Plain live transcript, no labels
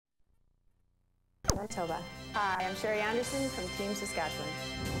Manitoba. Hi, I'm Sherry Anderson from Team Saskatchewan.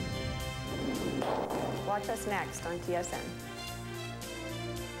 Watch us next on TSN.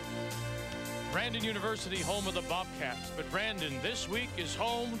 Brandon University, home of the Bobcats, but Brandon this week is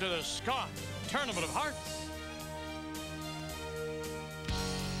home to the Scott Tournament of Hearts.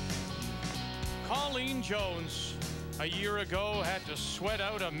 Colleen Jones, a year ago, had to sweat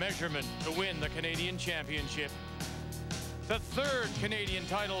out a measurement to win the Canadian Championship. The third Canadian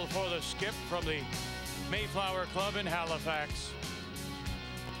title for the skip from the Mayflower Club in Halifax.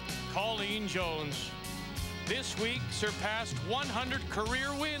 Colleen Jones this week surpassed 100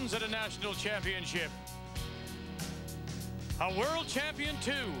 career wins at a national championship. A world champion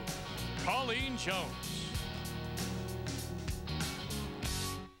too, Colleen Jones.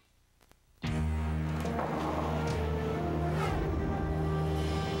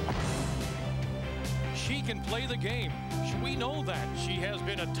 She can play the game. We know that. She has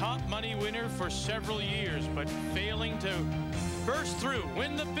been a top money winner for several years, but failing to burst through,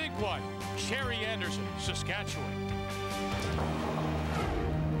 win the big one. Sherry Anderson, Saskatchewan.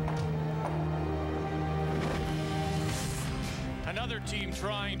 Another team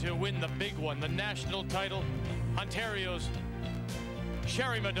trying to win the big one, the national title, Ontario's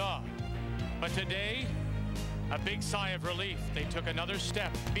Sherry Madaw. But today, a big sigh of relief. They took another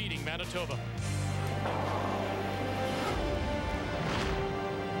step, beating Manitoba.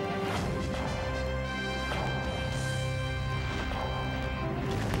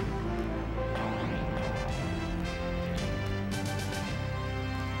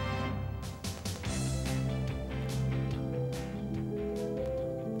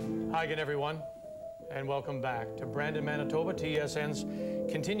 Hi again, everyone, and welcome back to Brandon, Manitoba, TSN's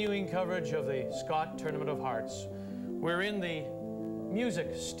continuing coverage of the Scott Tournament of Hearts. We're in the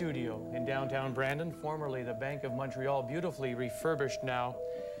music studio in downtown Brandon, formerly the Bank of Montreal, beautifully refurbished now.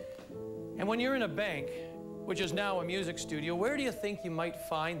 And when you're in a bank, which is now a music studio, where do you think you might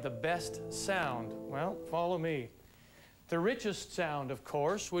find the best sound? Well, follow me. The richest sound, of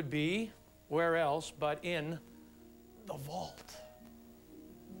course, would be, where else but in the vault.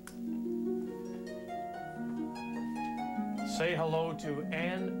 Say hello to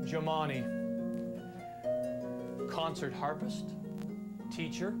Anne Giamani, concert harpist,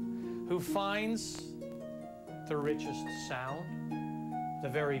 teacher, who finds the richest sound, the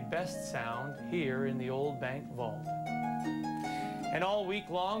very best sound here in the old bank vault. And all week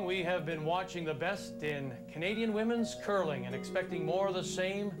long, we have been watching the best in Canadian women's curling and expecting more of the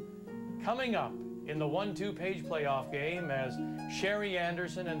same coming up in the 1-2 page playoff game as Sherry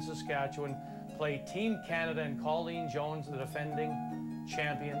Anderson and Saskatchewan play Team Canada and Colleen Jones, the defending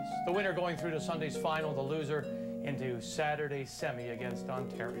champions. The winner going through to Sunday's final, the loser into Saturday's semi against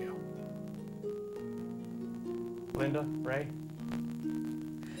Ontario. Linda, Ray?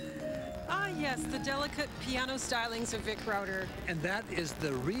 Ah, yes, the delicate piano stylings of Vic Rauter. And that is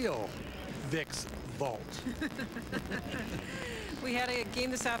the real Vic's vault. We had a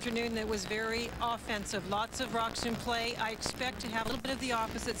game this afternoon that was very offensive. Lots of rocks in play. I expect to have a little bit of the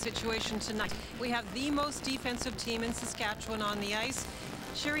opposite situation tonight. We have the most defensive team in Saskatchewan on the ice.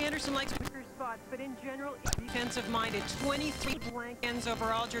 Sherry Anderson likes her spots, but in general, defensive-minded. 23 blank ends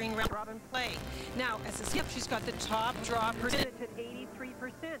overall during round-robin play. Now, as a skip, she's got the top draw percentage at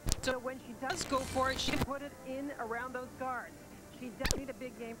 83%. So when she does go for it, she can put it in around those guards. She does need a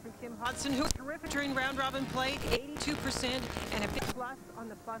big game from Kim Hodson, who was terrific during round-robin play, 82%, and a big plus on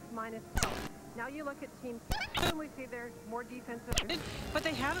the plus-minus. Now you look at Team Canada, we see they're more defensive, but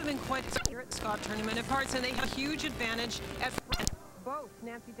they haven't been quite as here at the Scott Tournament of Hearts, and they have a huge advantage at front. Both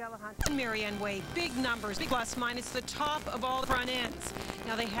Nancy Delahunt and Marianne Way, big numbers, big plus-minus, the top of all the front ends.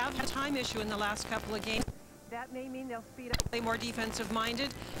 Now they have had a time issue in the last couple of games. That may mean they'll speed up, play more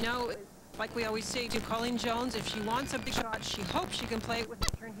defensive-minded. No. Like we always say to Colleen Jones, if she wants a big shot, she hopes she can play it with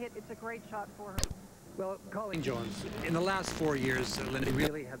a turn hit. It's a great shot for her. Well, Colleen Jones, in the last 4 years, Linda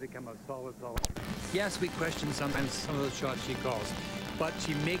really has become a solid. Yes, we question sometimes some of the shots she calls, but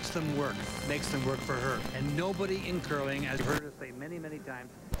she makes them work for her. And nobody in curling, as you've heard us say many, many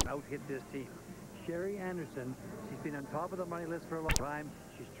times, out-hit this team. Sherry Anderson, she's been on top of the money list for a long time.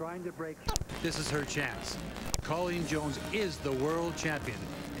 She's trying to break. This is her chance. Colleen Jones is the world champion,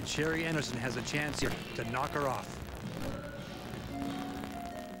 and Sherry Anderson has a chance here to knock her off.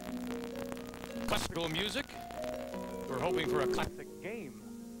 Classical music. We're hoping for a classic game.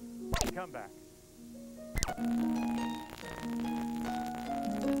 Come back.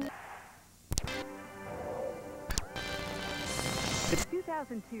 The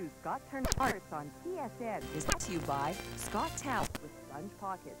 2002 Scott Tournament of Hearts on TSN is brought to you by Scott Towel with sponge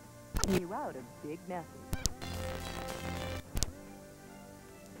pockets. Keeping you out of big messes.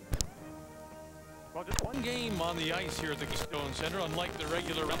 Well, just one game on the ice here at the Keystone Center. Unlike the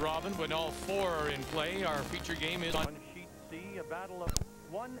regular round robin, when all four are in play, our feature game is on Sheet C, a battle of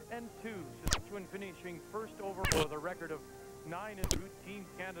 1 and 2. Saskatchewan finishing first overall with a record of 9-2. Team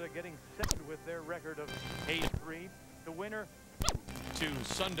Canada getting second with their record of 8-3. The winner to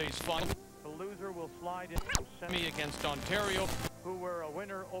Sunday's final. The loser will slide into semi against Ontario, who were a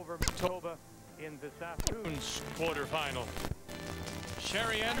winner over Manitoba in this afternoon's quarterfinal.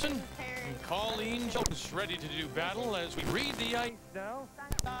 Sherry Anderson and Colleen Jones ready to do battle as we read the ice now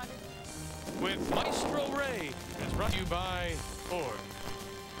with Maestro Ray. It's brought to you by Ford.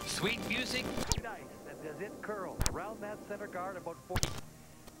 Sweet music. Nice. And does it curl around that center guard about 4. It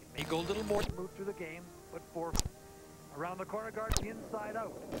may go a little more to move through the game, but 4. Around the corner guard, inside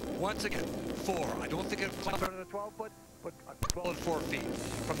out. Once again, 4. I don't think it flies Out of the 12 foot, but 12 and 4 feet.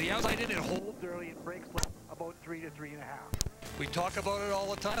 From the outside in, it holds. holds early and breaks left about 3 to 3.5. We talk about it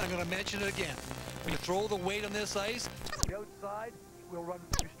all the time. I'm going to mention it again. When you throw the weight on this ice, The outside will run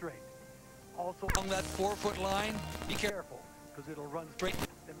too straight. Also, along that 4-foot line, be careful. because it'll run straight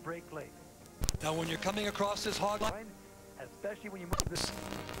and break late. Now, when you're coming across this hog line, Especially when you move this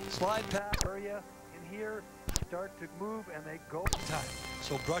slide pass area in here, start to move and they go. time.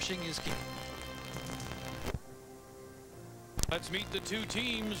 So brushing is key. Let's meet the two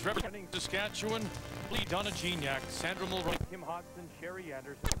teams representing Saskatchewan. Lee Donagignac, Sandra Mulroney, Kim Hodgson, Sherry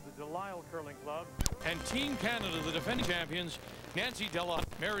Anderson, the Delisle Curling Club, and Team Canada, the defending champions, Nancy Della,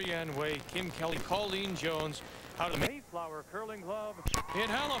 Marianne Way, Kim Kelly, Colleen Jones, out of the Mayflower Curling Club in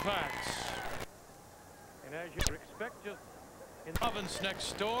Halifax. And as you expect, just in the province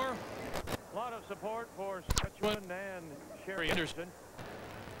next door, a lot of support for Saskatchewan and Sherry Anderson.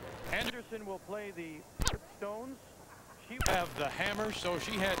 Anderson will play the Stones. She will have the hammer, so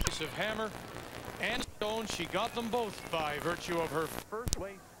she had a piece of hammer and stone. She got them both by virtue of her first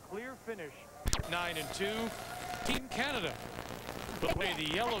place clear finish, 9-2. Team Canada will play the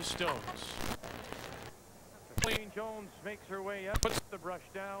Yellowstones. Colleen Jones makes her way up, puts the brush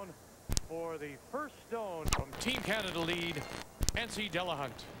down for the first stone from Team Canada lead, Nancy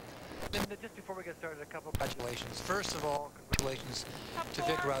Delahunt. Linda, just before we get started, a couple. Congratulations. First of all, congratulations to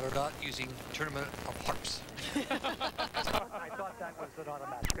Vic Router not using Tournament of Harps. I thought that was an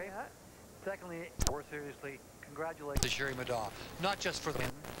automatic. Okay? Secondly, more seriously, congratulations To Sherry Madaw. Not just for the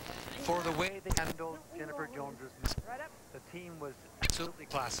win, for the way they handled Jennifer Jones's miss. The team was absolutely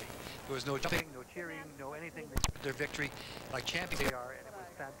classy. There was no jumping, no cheering, no anything. their victory like champions they are, and it was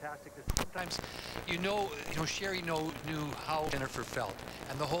fantastic. Sometimes, you know, Sherry knew how Jennifer felt,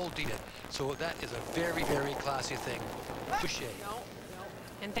 and the whole did it. So that is a very, very classy thing. Touché.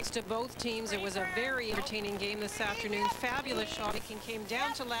 And thanks to both teams, it was a very entertaining game this afternoon. Fabulous shot making, came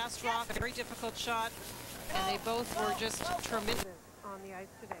down to last rock, a very difficult shot, and they both were just tremendous on the ice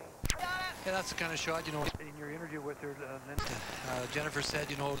today. Yeah, that's the kind of shot, In your interview with her, Linda, Jennifer said,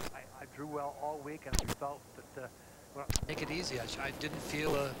 I drew well all week, and I felt that well, make it easy. I didn't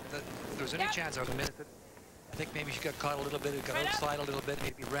feel that there was any chance I was going to miss it. I think maybe she got caught a little bit, it got outside a little bit,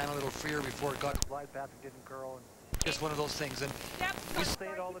 maybe ran a little freer before it got slide path didn't curl. And just one of those things. And we say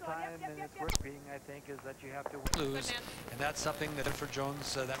it all the time, and it's worth repeating, I think, is that you have to lose, and that's something that Jennifer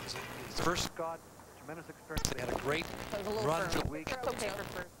Jones, that was his first. got tremendous experience. They had a great run through the week, Okay.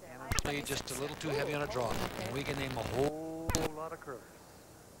 and played just a little too heavy on a draw. And we can name a whole lot of curlers.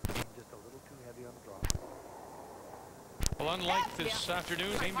 Just a little too heavy on the draw. Well, unlike this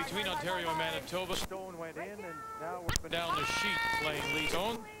afternoon, game between Ontario and Manitoba, Stone went in, and now we're down the sheet playing Lee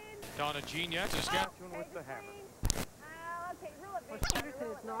Stone. Donagignac, Saskatchewan with the hammer. Well, Henderson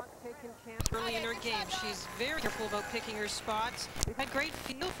has not taken chance early in her game. She's very careful about picking her spots. We've had great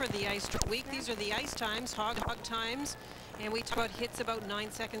feel for the ice week. These are the ice times, hog times. And we talk about hits about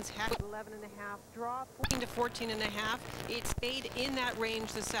 9 seconds, half 11.5, draw 14 to 14.5. It stayed in that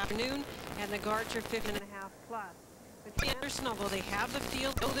range this afternoon, and the guards are 15.5 plus. But Anderson, although they have the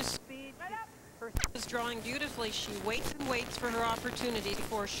field, know the speed, her is drawing beautifully. She waits and waits for her opportunity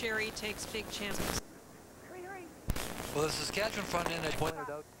before Sherry takes big chances. Well, the Saskatchewan front end, I pointed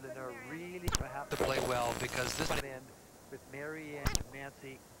out, They're really have to play well because this front end with Mary and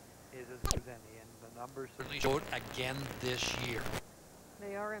Nancy is as good as any, and the numbers certainly showed again this year.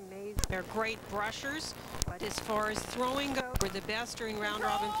 They are amazing. They're great brushers, but as far as throwing go, we're the best during round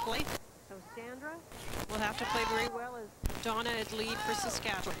robin play. So Sandra will have to play very well as Donna at lead for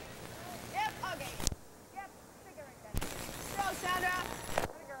Saskatchewan. Yep, okay. Yep, stick it right there. Go, Sandra.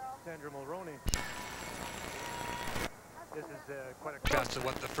 Good girl. Sandra Mulroney. This is quite a Contrast to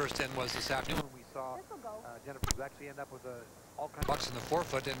what the first end was this afternoon. We saw Jennifer actually end up with all kinds of Bucks in the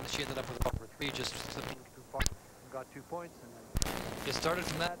 4-foot, and she ended up with a 3, just too far and got 2 points. And then it started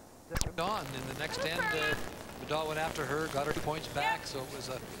from that On in the next end, Vidal went after her, got her 2 points back, so it was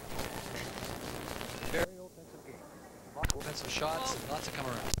a very offensive game. Lots of offensive shots and lots of come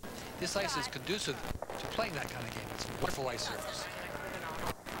around. This ice is conducive to playing that kind of game. It's a wonderful ice surface.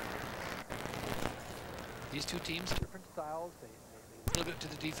 These two teams have different styles. They a little bit to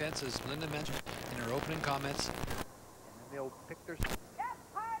the defense, as Linda mentioned in her opening comments, and then they'll pick their.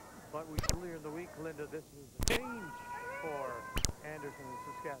 But earlier in the week, Linda, this was a change for Anderson and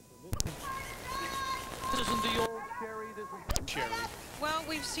Saskatchewan. This isn't the old Cherry, this is Cherry. Well,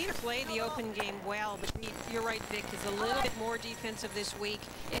 we've seen her play the open game well, but you're right, Vic, is a little bit more defensive this week.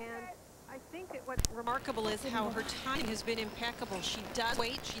 And I think that what's remarkable is how her timing has been impeccable. She does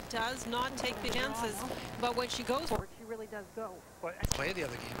wait, she does not take the chances, but when she goes for it, she really does go. Well, play the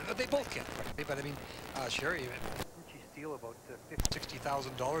other game. They both can, but I mean, Sherry, didn't she steal about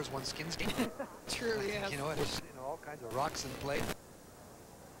 $60,000 one skins game? True, yeah. You know, it's all kinds of rocks in play.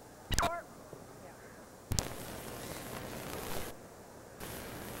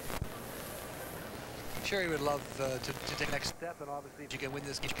 Sherry would love to take the next step, and obviously if she can win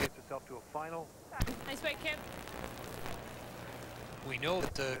this game, she gets herself to a final. Nice play, Kim. We know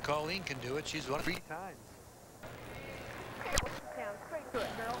that Colleen can do it. She's won 3 times. Down, straight to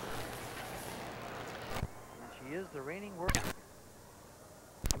it, girl. And she is the reigning world.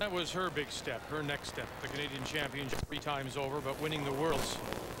 That was her big step, her next step. The Canadian championship 3 times over, but winning the Worlds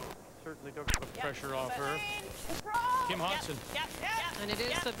certainly took the pressure off her. Kim Hodson. And it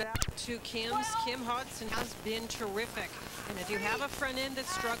is the back to Kim's. Kim Hodson has been terrific. And if you have a front end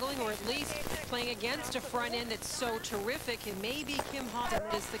that's struggling, or at least playing against a front end that's so terrific, it may be Kim Hodson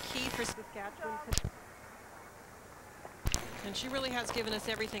is the key for Saskatchewan. And she really has given us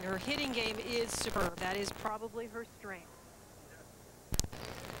everything. Her hitting game is superb. That is probably her strength.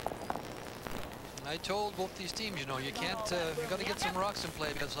 I told both these teams, you know, you can't, you got to get some rocks in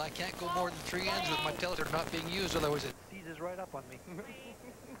play, because I can't go more than 3 ends with my teletor not being used, otherwise it seizes right up on me.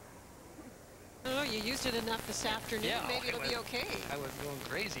 Oh, you used it enough this afternoon. Yeah, maybe it'll be okay. I was going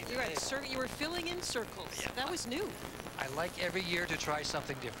crazy today. You were filling in circles. Yeah. That was new. I like every year to try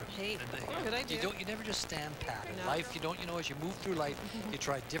something different. Hey, good idea. You never just stand pat. In No. life, you don't, you know, as you move through life, you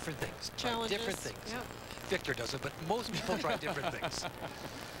try different things. Challenges. Try different things. Yep. Victor doesn't, but most people try different things.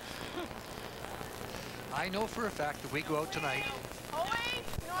 I know for a fact that we go out tonight.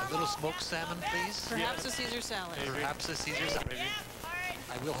 A little smoked salmon, please. Perhaps a Caesar salad. Perhaps a Caesar salad.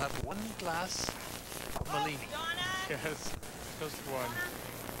 I will have 1 glass of Malini. Yes, just one.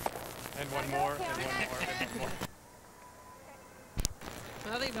 And one more, and one more, and one more.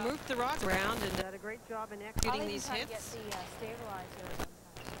 Well, they've moved the rock around and done a great job in executing these hits. Get the stabilizer.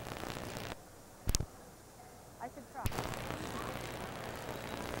 I should try.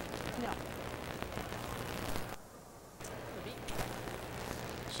 No.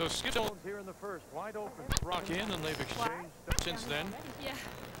 So Skip Jones here in the first, wide open. rock in, and they've exchanged since then. Yeah.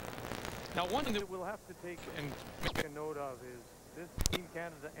 Now, one thing that We'll have to take and a note of is this Team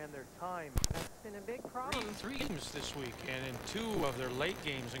Canada and their time. It's been a big problem. 3 games this week, and in 2 of their late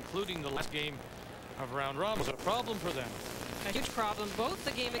games, including the last game of round robin, was a problem for them. A huge problem. Both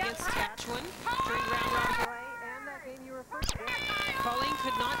the game against Saskatchewan during round robin play and that game you referred to. Colleen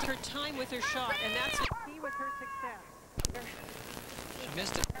could not take her time with her shot, and that's the key with her success. She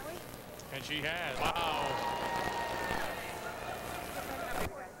missed it. And she has. Wow.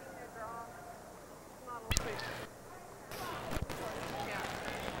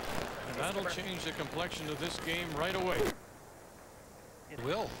 And that'll change the complexion of this game right away. It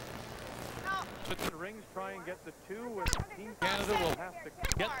will. The rings try and get the 2, and Team Canada will have to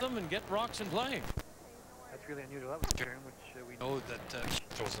get them and get rocks in play. That's really unusual. That was a turn, which we know that she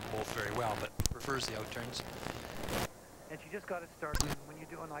throws them both very well, but prefers the out turns. And she just got it started. When you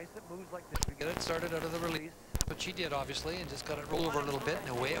do an ice that moves like this, we get it started out of the release. But she did, obviously, and just got it roll over a little bit,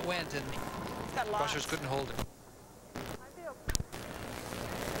 and away it went, and rushers couldn't hold it.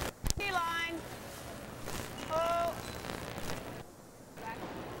 T-line. Oh.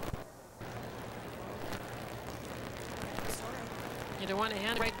 You don't want to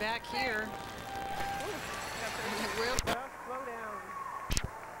hand it right back here. Real slow down.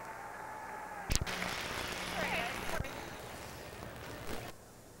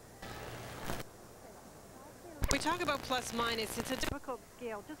 We talk about plus minus. It's a difficult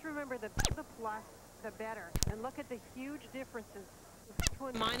scale. Just remember the plus, the better. And look at the huge differences.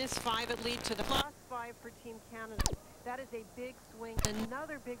 -5 at lead to the +5 for Team Canada. That is a big swing.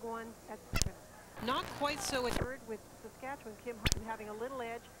 Another big one at not quite so assured with Saskatchewan. Kim Hodson having a little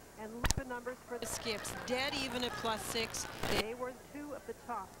edge, and look at the numbers for the skips. Dead even at +6. They were 2 at the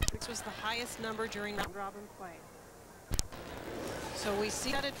top. This was the highest number during round robin play. So we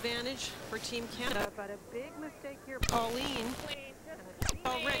see that advantage for Team Canada, but a big mistake here. Pauline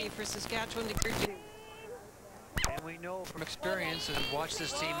already for Saskatchewan to get to. And we know from experience and watched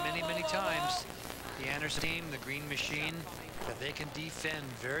this team many, many times, the Anderson team, the Green Machine, that they can defend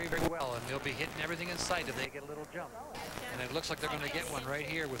very, very well, and they'll be hitting everything in sight if they get a little jump. And it looks like they're going to get one right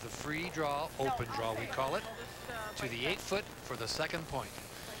here with a free draw, open draw we call it, to the 8-foot for the second point.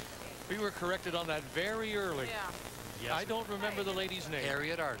 We were corrected on that very early. Yes. I don't remember the lady's name.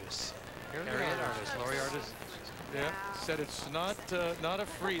 Harriet Artis. Harriet Artis. Laurie Artis. Yeah, said it's not a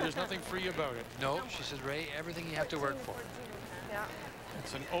free. There's nothing free about it. No, she says, Ray, everything you have to work for.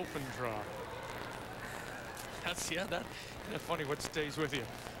 It's an open draw. That's that's funny what stays with you,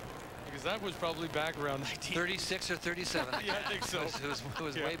 because that was probably back around 36 or 37. Yeah, I think so. It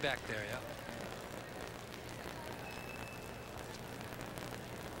was way back there, yeah.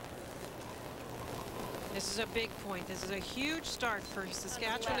 This is a big point. This is a huge start for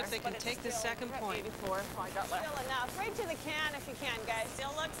Saskatchewan if they can take the second point. Still enough. Right to the can if you can, guys.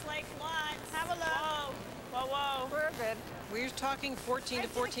 Still looks like lots. Have a look. Whoa, whoa. We're good. We're talking 14 to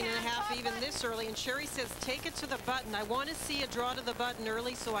 14 and a half even this early, and Sherry says take it to the button. I want to see a draw to the button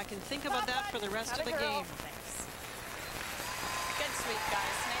early so I can think about that for the rest of the game. Good sweep,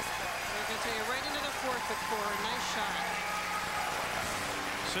 guys. Nice score. We're going to take it right into the 4-foot core. Nice shot.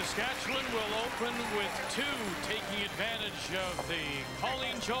 Saskatchewan will open with 2, taking advantage of the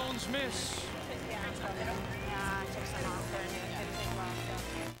Pauline Jones miss.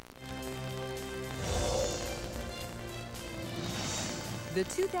 The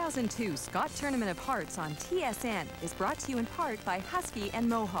 2002 Scott Tournament of Hearts on TSN is brought to you in part by Husky and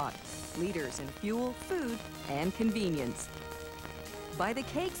Mohawk, leaders in fuel, food, and convenience. By the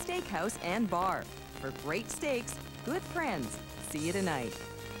Cake Steakhouse and Bar, for great steaks, good friends. See you tonight.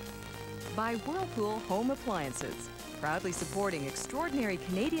 By Whirlpool Home Appliances, proudly supporting extraordinary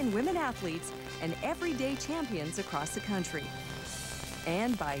Canadian women athletes and everyday champions across the country.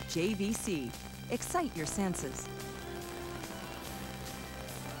 And by JVC, excite your senses.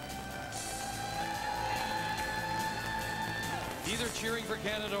 Either cheering for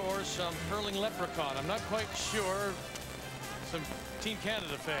Canada or some hurling leprechaun. I'm not quite sure. Some Team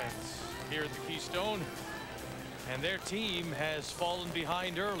Canada fans here at the Keystone, and their team has fallen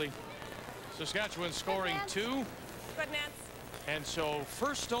behind early. Saskatchewan scoring 2. Good, Nance. And so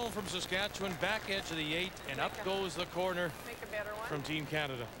first stone from Saskatchewan, back edge of the 8, and up goes the corner from Team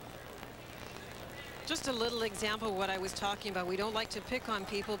Canada. Just a little example of what I was talking about. We don't like to pick on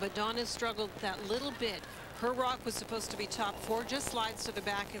people, but Donna struggled that little bit. Her rock was supposed to be top 4, just slides to the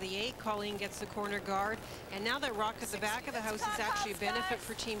back of the 8. Colleen gets the corner guard. And now that rock at the back of the house is actually a benefit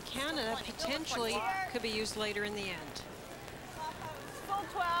for Team Canada, potentially could be used later in the end. Full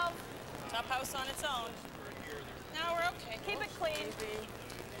 12. Top house on its own. No, we're okay. Keep it clean.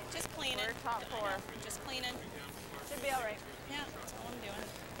 Just clean it. We're top 4. Just cleaning. Should be all right. Yeah, that's all I'm doing.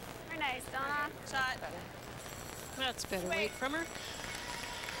 Very nice, Donna. Shot. That's better weight from her.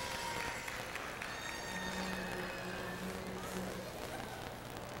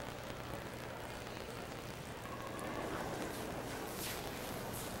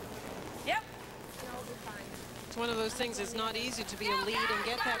 Yep. It's one of those things, it's not easy to be a lead and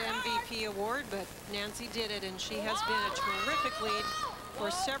get that MVP award, but Nancy did it, and she has been a terrific lead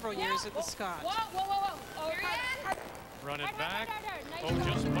for several years at the Scott. Run it back. Oh,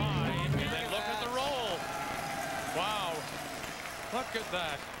 just fine. And then look at the roll. Wow. Look at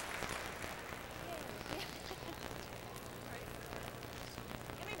that.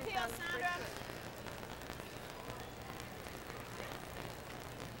 Give me peel, Sandra.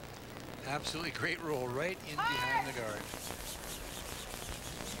 Absolutely great roll right in behind the guard.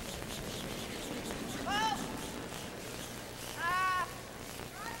 Oh.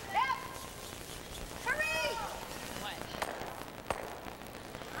 Yep. Hurry. What?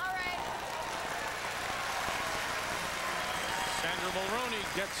 All right. Sandra Mulroney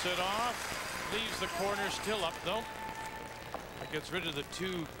gets it off. Leaves the corner still up, though. That gets rid of the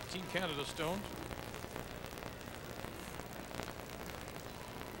 2 Team Canada stones.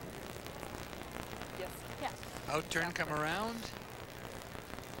 Out turn, come around.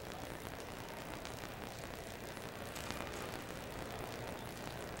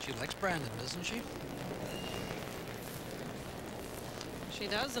 She likes Brandon, doesn't she? She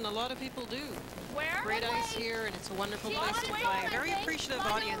does, and a lot of people do. Where? Great ice here, and it's a wonderful place to play. Very appreciative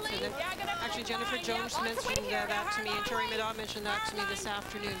audience. And actually, Jennifer Jones mentioned that to me, and Terry Madoff mentioned that to me this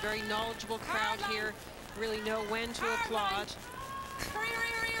afternoon. Very knowledgeable crowd here. Really know when to applaud. Hurry,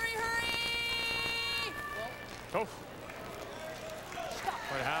 hurry, hurry, hurry, hurry! Oh.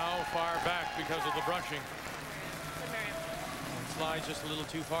 But how far back because of the brushing? slides just a little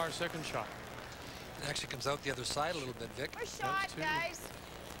too far. Second shot. It actually comes out the other side a little bit, Vic. We're shot, guys.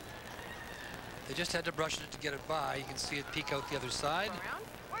 They just had to brush it to get it by. You can see it peek out the other side. Around.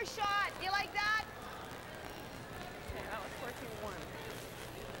 We're shot. Do you like that? Okay, that was 14-1.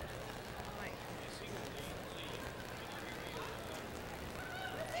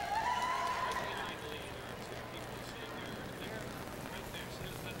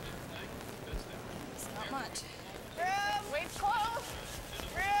 Not much. Room. Wait's close.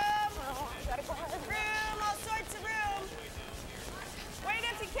 Room. Oh, gotta go hard. Room. All sorts of room. Wait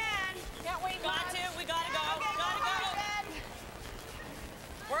if you can. Can't wait. Got to. We gotta go. Okay, gotta go.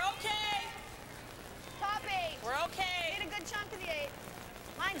 We're okay. Top 8. We're okay. Made a good chunk of the 8.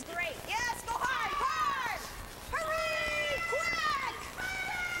 Mine's great. Yes, go hard. Hard. Hurry. Quick.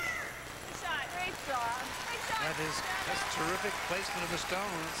 Good shot. Great shot. Great shot. That's terrific placement of the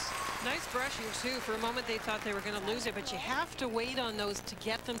stones. Nice brushing, too. For a moment, they thought they were going to lose it, but you have to wait on those to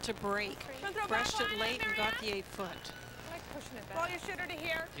get them to break. Brushed it late and got the 8-foot. Roll your shooter to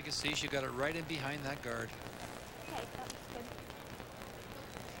here. You can see she got it right in behind that guard. Okay, that was good.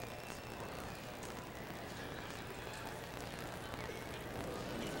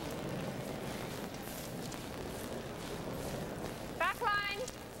 Back line.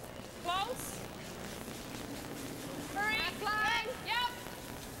 Close. Hurry. Back line. Yep.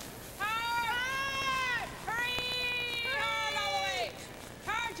 Hard. Hurry. Hard all the way.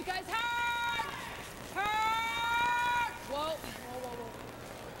 Hard, you guys. Hard. Hard. Whoa. Whoa, whoa,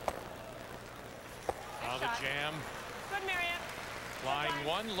 whoa. Now the jam. Good, Marriott. Flying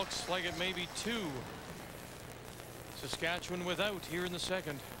 1. Looks like it may be 2. Saskatchewan without here in the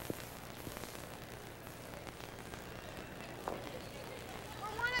second. We're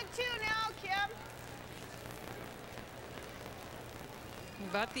 1 and 2 now, Kim.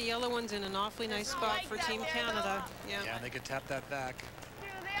 But the yellow one's in an awfully nice spot for Team Canada. Yeah, and they could tap that back. Do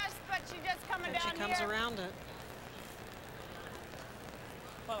this, but she's just coming And down she comes here. around it.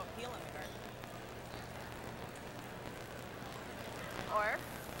 Whoa, heel in the guard. Or?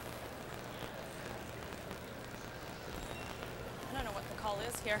 I don't know what the call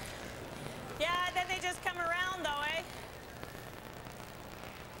is here. Yeah, then they just come around though, eh?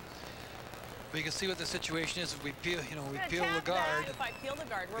 But you can see what the situation is if we peel, you know, we Gonna peel the tap guard. that. If I peel the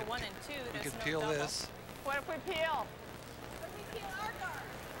guard, we're 1 and 2. We There's could no peel double. this. What if we peel? What if we peel our guard?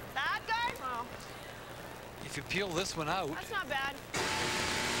 That guard? Oh, If you peel this one out, that's not bad.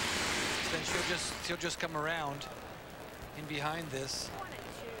 then she'll just come around in behind this. 1 and 2.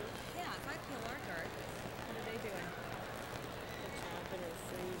 Yeah, if I peel our guard, what are they doing?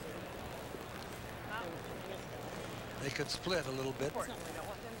 They could split a little bit.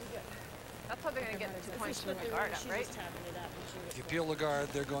 That's how they're going to get the 2 points from the guard up, right? If you peel the guard,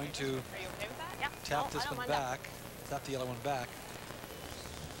 they're going to Are you okay with that? Yeah. tap No, this I don't one mind that. back, tap the yellow one back.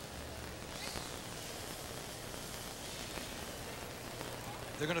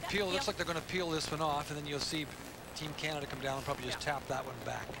 They're going to peel, looks like they're going to peel this one off, and then you'll see Team Canada come down and probably just tap that one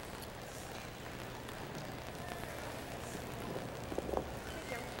back.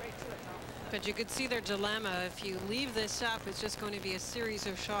 But you could see their dilemma. If you leave this up, it's just going to be a series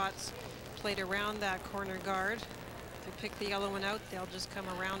of shots played around that corner guard. If you pick the yellow one out, they'll just come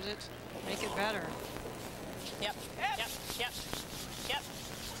around it, make it better. Yep. Yep.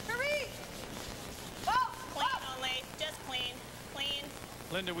 Hurry! Oh! Clean only. Just clean. Clean.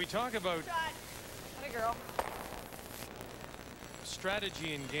 Linda, we talk about Shot. What a girl.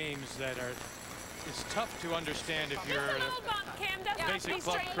 strategy in games that are it's tough to understand if you're Just a a little bump, Cam. Doesn't have to basic be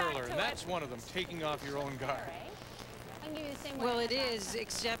club straight back curler, to and it. that's one of them, taking off your own guard. I can give you the same Well, it is,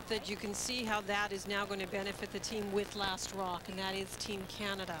 except that you can see how that is now going to benefit the team with last rock, and that is Team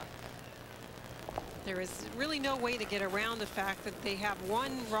Canada. There is really no way to get around the fact that they have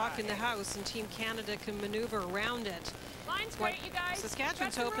one rock in the house and Team Canada can maneuver around it. Line's What great, you guys. Saskatchewan's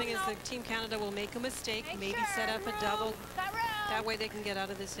Got some hoping room, is though. that Team Canada will make a mistake, Make maybe sure, set up a room. double. That room. That way they can get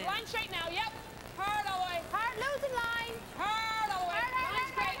out of this end. Line straight now. Yep. Hard all the way. Hard losing line. Hard all the way.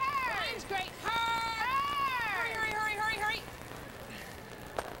 Line's great. Line's great. Hard. Hurry, hurry, hurry, hurry, hurry.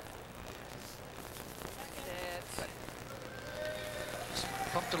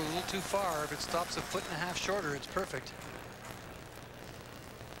 Pumped it a little too far. If it stops a foot and a half shorter, it's perfect.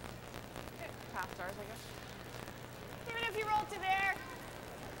 Half stars, I guess. Even if you roll to there.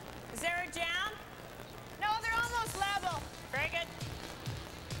 Is there a jam? No, they're almost level. Very good.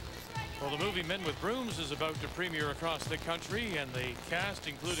 Well, the movie Men with Brooms is about to premiere across the country, and the cast,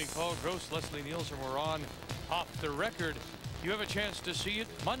 including Paul Gross, Leslie Nielsen, were on Off the Record. You have a chance to see it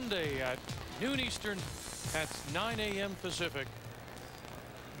Monday at noon Eastern. That's 9 a.m. Pacific.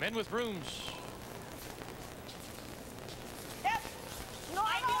 Men with Brooms. Yep.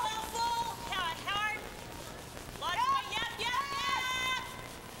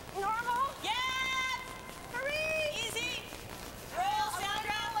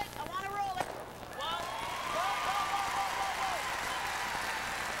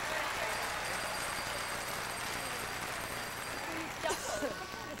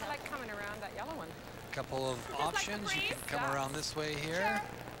 couple of options. You can come around this way here,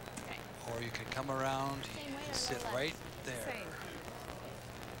 or you can come around and sit right there. Same.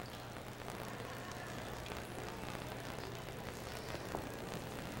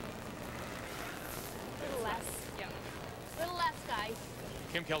 Little less. Yeah. Little less, guys.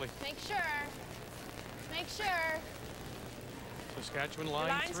 Kim Kelly. Make sure. Make sure. Saskatchewan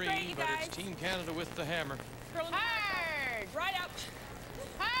line 3, but it's Team Canada with the hammer. Hard. Right up.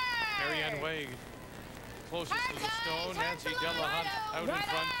 Hard. Marianne Wade closest to the stone. Nancy Delahunt out in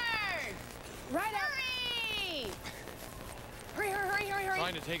front. Right up. Hurry. Hurry, hurry, hurry, hurry, hurry.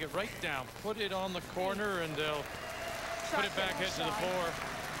 Trying to take it right down. Put it on the corner and they'll put it back into the 4.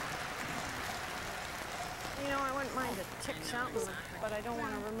 You know, I wouldn't mind a tick something, but I don't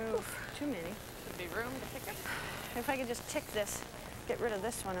want to remove too many. Would be room to pick it. If I could just tick this, get rid of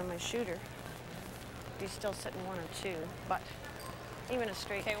this one on my shooter, be still sitting 1 or 2. But even a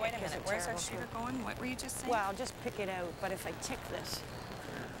straight Okay, wait a pick minute. isn't Where's our terrible shooter for- going? What were you just saying? Well, just pick it out. But if I tick this,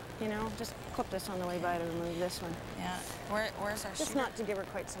 you know, just clip this on the way by to remove this one. Yeah. Where's our Just shooter? not to give her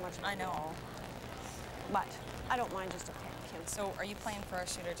quite so much. of a I know. roll. But I don't mind just a pick, Kim. So are you playing for our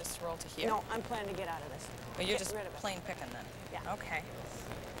shooter just to roll to here? No, I'm planning to get out of this. But you're Get just rid of it. plain picking then? Yeah. Okay.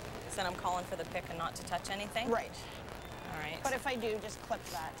 So then I'm calling for the pick and not to touch anything? Right. All right. But if I do, just clip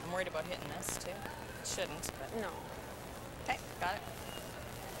that. I'm worried about hitting this too. It shouldn't, but. No. Okay, got it.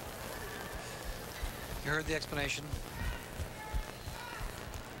 You heard the explanation.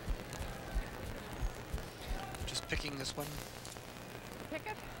 Just picking this one. Pick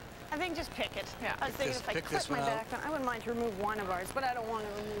it? I think just pick it. Yeah. I was thinking if I pick clip this my one out. back, I wouldn't mind to remove one of ours, but I don't want to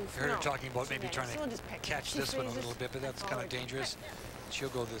remove. You heard her no, talking about too maybe many, trying so to we'll just pick it. catch She this one a freezes. little bit, but that's kind of dangerous. She'll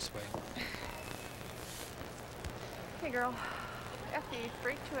go this way. Hey, girl. Effie,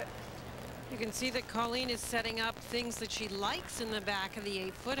 straight to it. You can see that Colleen is setting up things that she likes in the back of the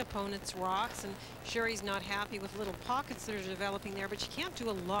 8-foot opponent's rocks, and Sherry's not happy with little pockets that are developing there, but you can't do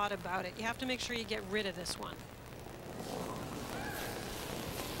a lot about it. You have to make sure you get rid of this one.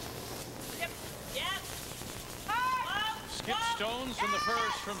 Skip stones in the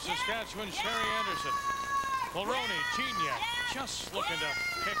first from Saskatchewan, Sherry Anderson. Mulroney, Genia, just looking to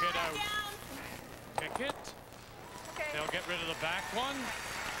pick it out. Pick it. Okay. They'll get rid of the back one.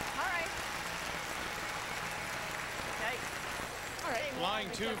 All right. Okay. All right. Line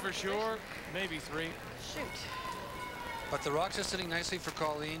 2 for sure, maybe 3. Shoot. But the rocks are sitting nicely for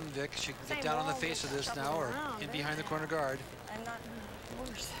Colleen. Vic, she can get Same down on the wall, face of just this shuffle now, or around, in eh? behind the corner guard. I'm not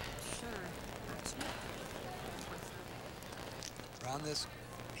Worse. sure. Around this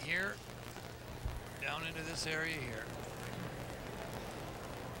here, down into this area here.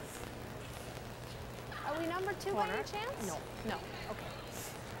 Are we number 2 by any chance? No. No. Okay.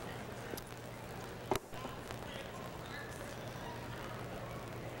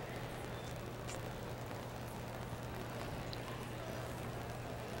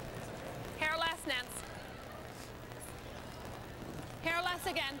 Hair less, Nance. Hair less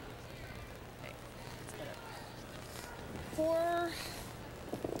again. 4-2.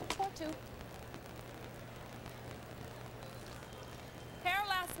 Hair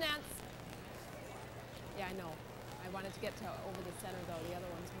less, Nance. Yeah, I know. I wanted to get to over the center though. The other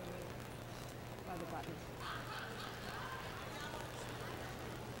one's moving by the button.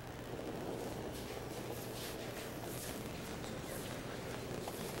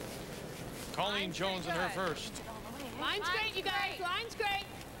 Colleen Jones in her first. Line's great, you guys. Line's great.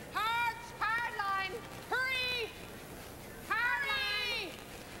 Hard, hard line. Hurry. Hurry.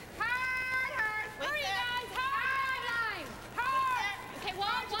 Hard, hard. Hurry, guys. Hard line. Hard. Okay,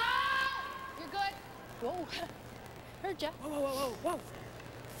 whoa. You're good. Whoa. Heard ya. Whoa, whoa, whoa, whoa, whoa.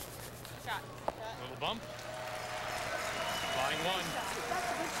 Shot. Little bump. Line 1. That's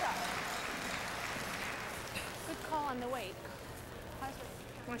a good shot. Good call on the weight.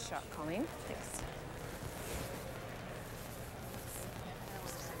 Nice shot, Colleen. Thanks.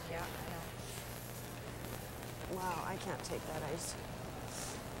 Yeah, I know. Wow, I can't take that ice.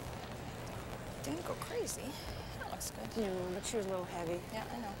 Didn't go crazy. That looks good. No, but she was a little heavy. Yeah,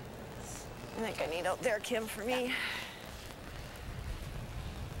 I know. I think I need out there, Kim, for me.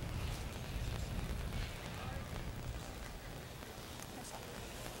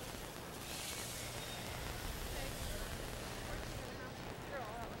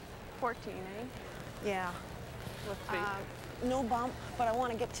 $14, eh? Yeah. No bump, but I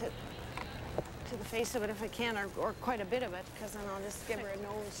want to get to the face of it if I can, or quite a bit of it, because then I'll just give her a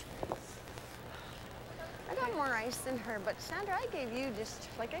nose. I got more ice than her, but Sandra, I gave you just,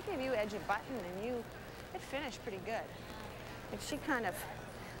 like I gave you edge of button, and it finished pretty good. Like she kind of,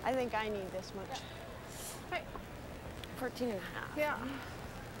 I think I need this much. Hey. 14 and a half. Yeah.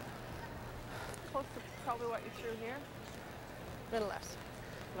 close to probably what you threw here. Little less.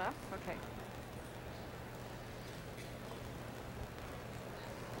 Left? Okay.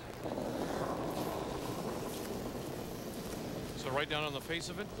 So right down on the face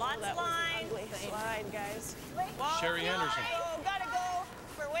of it. Lots of line. Ugly slide, guys. Sherry Anderson. Gotta go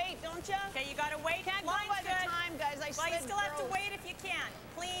for weight, don't ya? Okay, you gotta wait. Can't go Line's by the good. time, guys. I Well, you slid still have to gross. wait if you can.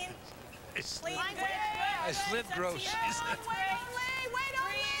 Clean. Clean. Line's Good. good. I slid gross, she said.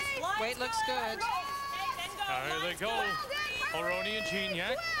 Weight looks good. There they go. Mulroney and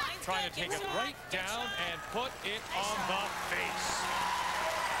Gignac trying to take it right down and put it on the face.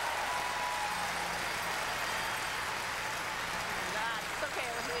 That's okay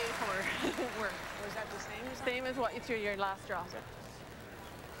with me. Was that the same as that? Same as what you threw your last draw. So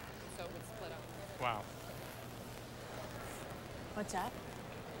it would split up. Wow. What's that?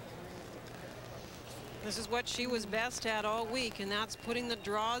 This is what she was best at all week, and that's putting the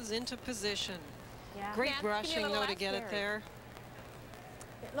draws into position. Yeah. Great Nancy, give me a brushing, little though, to get it X there.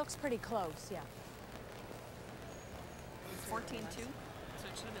 It looks pretty close, yeah. 14-2, so it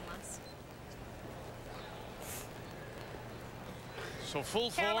should have been less. So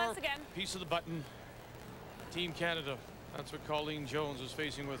full Careless four, again. piece of the button. Team Canada. That's what Colleen Jones is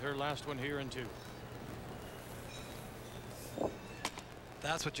facing with her last one here in 2.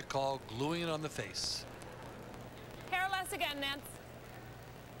 That's what you call gluing it on the face. Careless again, Nance.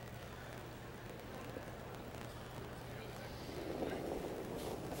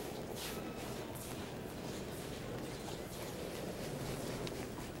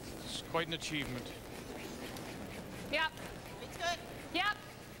 It's quite an achievement. Yep. It's good. Yep.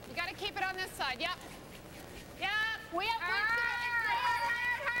 You got to keep it on this side. Yep. Yep. We have hard.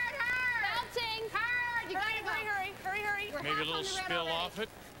 Belting. Hard. You got to hurry. Maybe a little spill off it.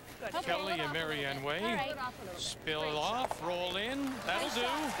 Okay. Kelly and Marianne Way. All right. Spill it off, roll in. That'll do.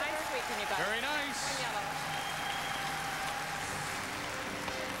 Very nice.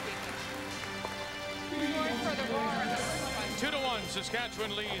 2-1,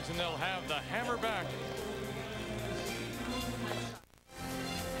 Saskatchewan leads, and they'll have the hammer back.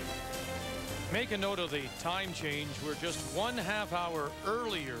 Make a note of the time change. We're just 1/2 hour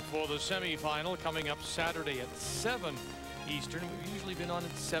earlier for the semifinal, coming up Saturday at 7 Eastern. We've usually been on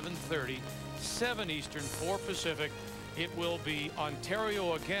at 7:30. 7 Eastern, 4 Pacific. It will be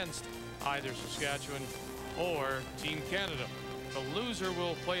Ontario against either Saskatchewan or Team Canada. The loser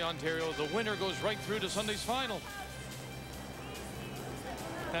will play Ontario. The winner goes right through to Sunday's final.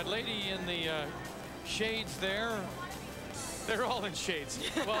 That lady in the shades there, they're all in shades.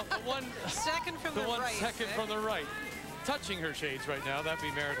 Well, the one second from the the one right. second from the right, touching her shades right now. That'd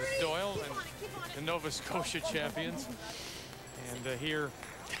be Meredith Doyle and the Nova Scotia champions. And here,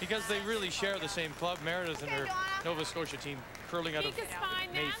 because they really share the same club, Meredith and her Nova Scotia team curling out of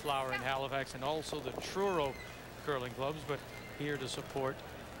Mayflower and Halifax, and also the Truro curling clubs, but here to support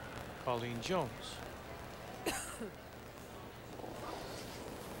Colleen Jones.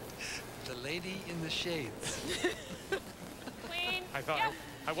 The lady in the shades. Clean. I thought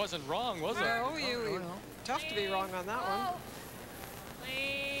I wasn't wrong, was I? No, you tough to be wrong on that one.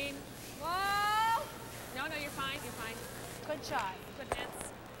 Clean. Whoa. No, you're fine. You're fine. Good shot. Good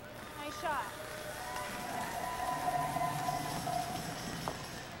Nance. Nice shot.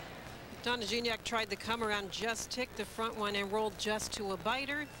 Donna Gignac tried to come around, just ticked the front one and rolled just to a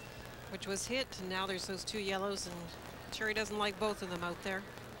biter, which was hit. And now there's those 2 yellows, and Sherry doesn't like both of them out there.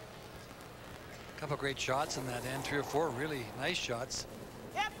 A couple great shots in that end, 3 or 4 really nice shots.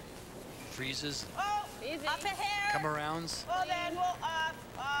 Yep. Freezes, Oh, easy. Up a hair. come arounds. Well, then we'll off.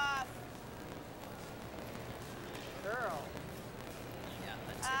 Girl. Yeah,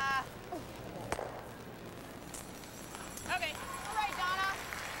 Okay. all right, Donna.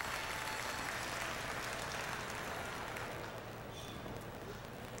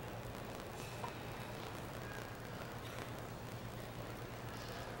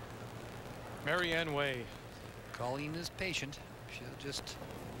 Marianne Way. Colleen is patient. She'll just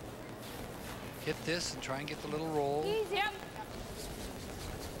hit this and try and get the little roll. Yep.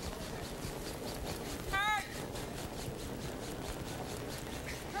 Hard.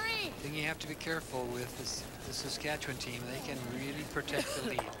 Hurry. Thing you have to be careful with is the Saskatchewan team. They can really protect the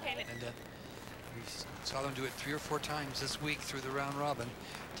lead. And we saw them do it 3 or 4 times this week through the round robin.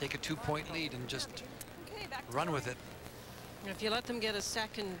 Take a 2-point lead and just run with it. If you let them get a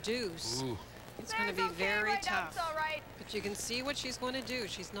second deuce, Ooh. it's going to be very tough. All right. But you can see what she's going to do.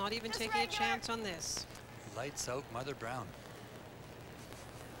 She's not even taking a chance on this. Lights out Mother Brown.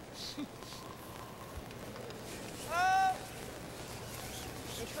 Oh.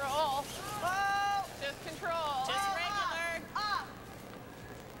 Control. Oh. Just control. Just regular. Up.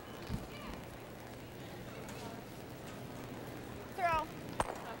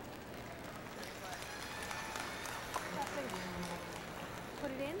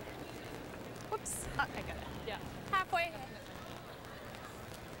 in. Whoops. I got it. Yeah. Halfway.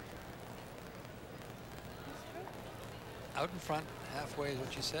 Out in front, halfway is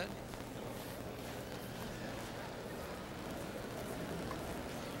what you said.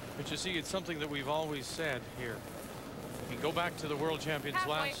 But you see, it's something that we've always said here. I mean, go back to the World Championships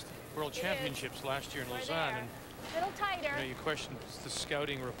last year in Lausanne, and Little tighter. you question the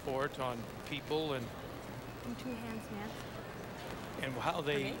scouting report on people and In 2 hands, man. and how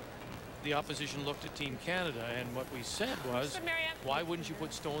the opposition looked at Team Canada, and what we said was, why wouldn't you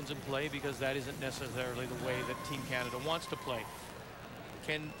put Stones in play, because that isn't necessarily the way that Team Canada wants to play.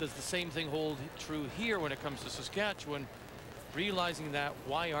 Does the same thing hold true here when it comes to Saskatchewan? Realizing that,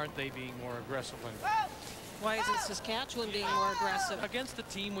 why aren't they being more aggressive? Why isn't Saskatchewan being more aggressive? Against the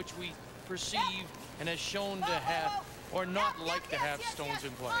team which we perceive and has shown to have or not like to have Stones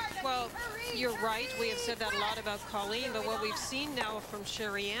in play. Well, you're right. We have said that a lot about Colleen, but what we've seen now from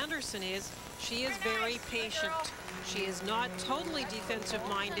Sherry Anderson is she is very patient. She is not totally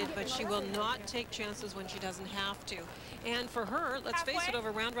defensive-minded, but she will not take chances when she doesn't have to. And for her, let's face it,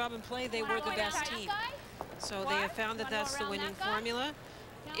 over round-robin play, they were the best team. So they have found that that's the winning formula.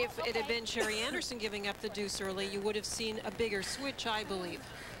 If it had been Sherry Anderson giving up the deuce early, you would have seen a bigger switch, I believe.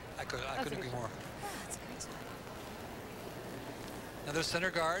 I couldn't agree more. Another center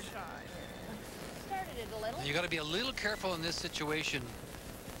guard. Started it a little. And you got to be a little careful in this situation,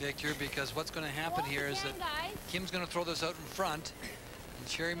 Victor, because what's going to happen here is that Kim's going to throw this out in front, and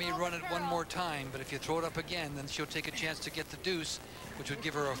Sherry may run it one more time, but if you throw it up again, then she'll take a chance to get the deuce, which would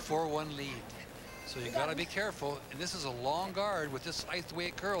give her a 4-1 lead. So you got to be careful, and this is a long guard with this ice the way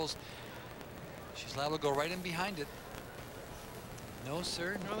it curls. She's liable to go right in behind it. No,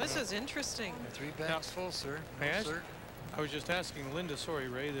 sir. Well, this is interesting. 3 bags full, sir. No, sir. I was just asking Linda, sorry,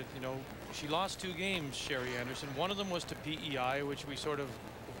 Ray, that, she lost 2 games, Sherry Anderson. One of them was to PEI, which we sort of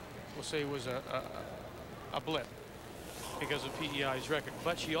will say was a blip because of PEI's record.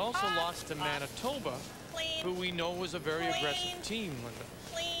 But she also lost to Manitoba, who we know was a very aggressive team, Linda.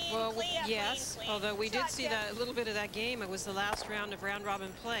 Well, yes, although we did see that a little bit of that game. It was the last round of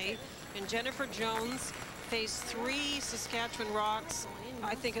round-robin play, and Jennifer Jones faced 3 Saskatchewan Rocks,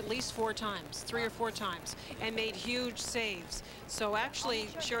 I think at least 4 times, 3 or 4 times, and made huge saves. So actually,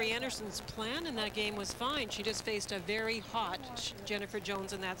 Sherry Anderson's plan in that game was fine. She just faced a very hot Jennifer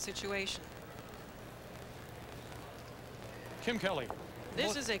Jones in that situation. Kim Kelly.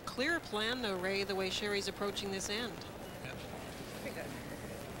 This is a clear plan, though, Ray, the way Sherry's approaching this end.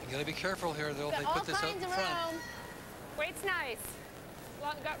 You got to be careful here, though. They put this out in front. Weight's nice.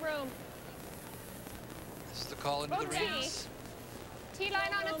 Got room. This is the call into the rings.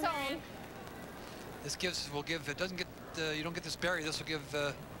 T-line on its own. This will give. It doesn't get. You don't get this barrier. This will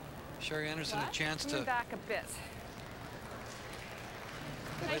give Sherry Anderson a chance to back a bit.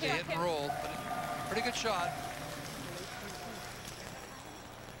 play the hit and roll. But pretty good shot.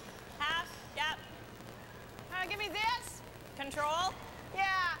 Half. Yep. Give me this. Control. Yeah,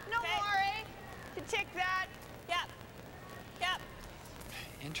 no more, eh? To tick that. Yep. Yep.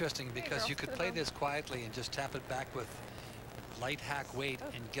 Interesting, because you could play this quietly and just tap it back with light hack weight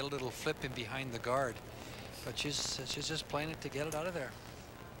and get a little flip in behind the guard. But she's just playing it to get it out of there.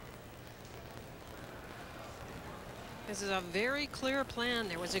 This is a very clear plan.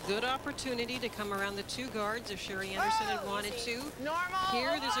 There was a good opportunity to come around the 2 guards if Sherry Anderson had wanted to.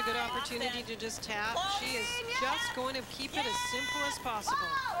 Here, there's a good opportunity to just tap. She is just going to keep it as simple as possible.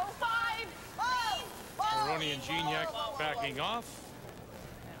 Ronnie and Gignac backing off.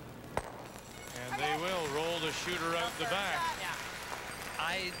 And they will roll the shooter out the back.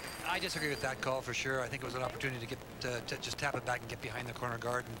 I disagree with that call for sure. I think it was an opportunity to get to just tap it back and get behind the corner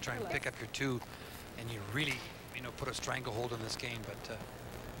guard and try and pick up your 2, and you really put a stranglehold in this game. But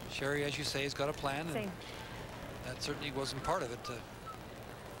Sherry, as you say, has got a plan, and that certainly wasn't part of it, to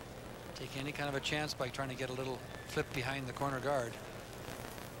take any kind of a chance by trying to get a little flip behind the corner guard.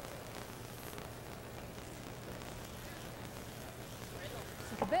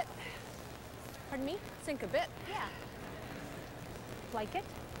 Sink a bit. Pardon me? Sink a bit. Yeah. Like it?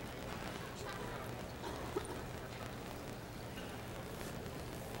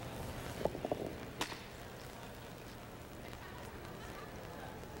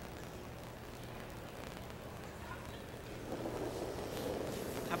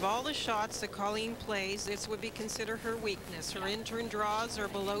 Of all the shots that Colleen plays, this would be considered her weakness. Her in-turn draws are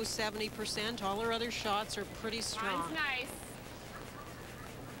below 70%. All her other shots are pretty strong. Line's nice.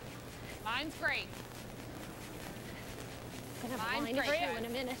 Line's great. Gonna have a line for you in a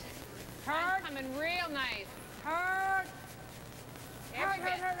minute. Hard. Coming real nice. Hard. Every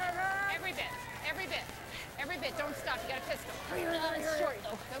bit. Every bit. Every bit. Every bit. Don't stop. You got a pistol. It's short.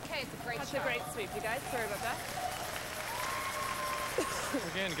 Okay, it's a great That's shot. a great sweep, you guys. Sorry about that.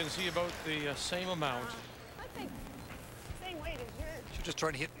 Again, you can see about the same amount. I think same weight as yours. She's just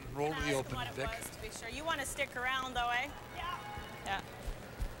trying to hit and roll to the open, What it Vic. was, to be sure. You want to stick around, though, eh? Yeah. Yeah.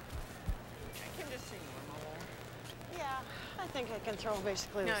 I can just do normal. Yeah, I think I can throw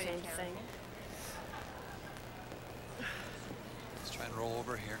basically the same thing. Let's try and roll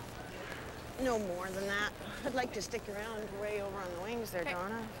over here. No more than that. I'd like to stick around way over on the wings there,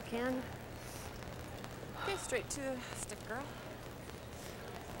 Donna, if you can. Okay, straight to the stick, girl.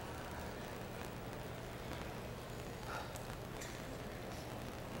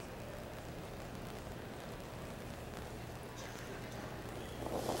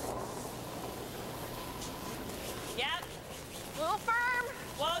 Yep. A little firm.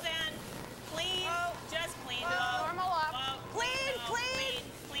 Whoa, then. Clean. Just clean. Whoa. Normal up. Whoa. Clean, No, clean.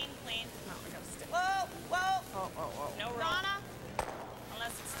 Clean, clean. No, I gotta stick. Whoa, whoa. Oh. No roll. Donna.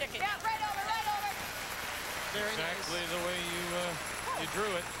 Unless it's sticking. Yeah, right over, right over. Very Exactly nice. the way you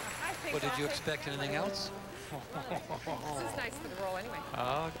drew it. I think But did you I'll take expect that. anything else? This is nice for the roll anyway.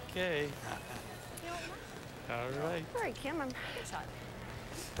 Okay. All right. Sorry, Kim, I'm Good shot.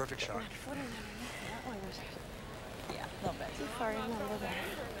 Perfect shot. foot in underneath. That one was Yeah, a little bit. too far in under there.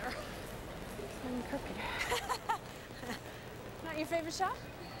 I'm crooked. Not your favorite shot?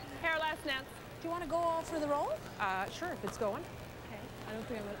 Hair last, Nance. Do you want to go all for the roll? Sure, if it's going. Okay.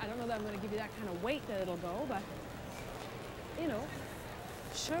 I don't know that I'm going to give you that kind of weight that it'll go, but you know.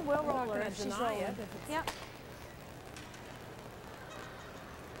 Sure, we'll roll her if she's rolling. Yep.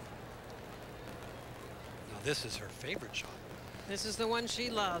 Now this is her favorite shot. This is the one she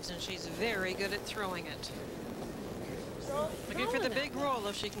loves, and she's very good at throwing it. Looking for the big roll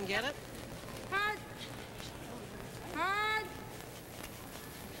if she can get it. Hard. Hard.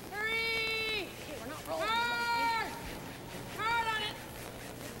 Hurry. We're not rolling. Hard. Hard on it.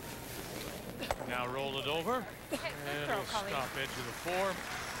 Now roll it over. And it'll stop edge of the 4.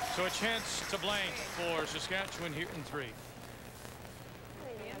 So a chance to blank for Saskatchewan here in 3.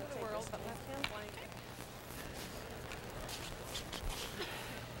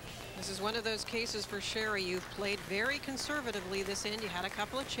 This is one of those cases for Sherry. You've played very conservatively this end. You had a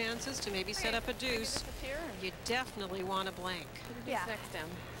couple of chances to maybe set up a deuce. You definitely want a blank. Yeah. Next down.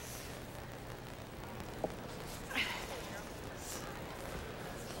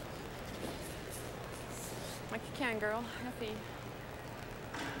 Like you can, girl. Happy.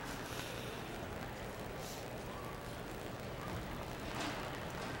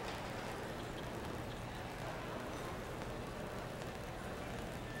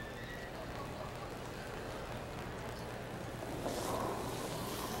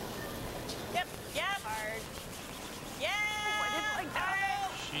 Yep. Hard. Yeah. I didn't like that.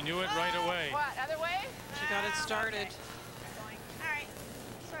 She knew it right away. What? Other way? She got it started. All right.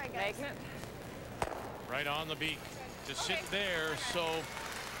 Sorry, guys. Magnet. Right on the beak to sit there. So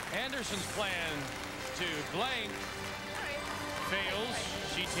Anderson's plan to blank fails.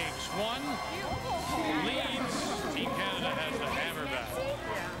 She takes 1. Leads. Team Canada has the hammer back.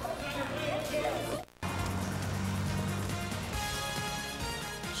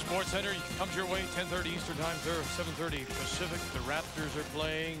 Sports Center comes your way 10:30 Eastern Time, 7:30 Pacific. The Raptors are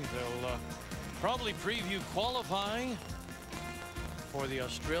playing. They'll probably preview qualifying for the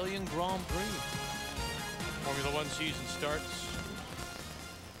Australian Grand Prix. Formula One season starts.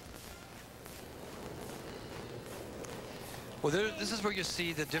 Well, this is where you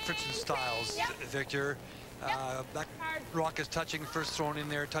see the difference in styles, Victor. That rock is touching, first thrown in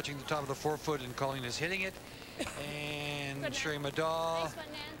there, touching the top of the 4-foot, and Colleen is hitting it. And Sherry Madaw,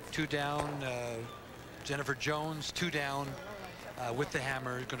 2 down. Jennifer Jones, 2 down with the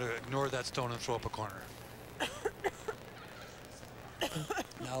hammer. Going to ignore that stone and throw up a corner.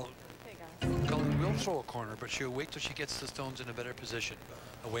 Now, Colleen will throw a corner, but she'll wait till she gets the stones in a better position,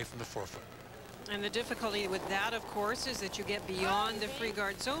 away from the 4-foot. And the difficulty with that, of course, is that you get beyond the free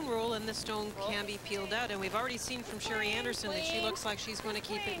guard zone rule and the stone can be peeled out. And we've already seen from Sherry Anderson that she looks like she's going to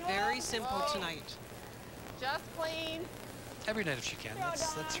keep it very simple tonight. Just clean. Every night if she can.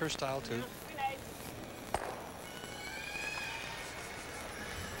 That's her style too.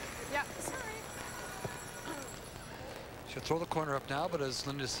 Yeah, sorry. She'll throw the corner up now, but as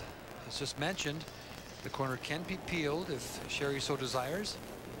Linda has just mentioned, the corner can be peeled if Sherry so desires.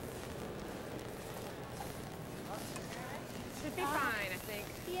 Should be fine, I think.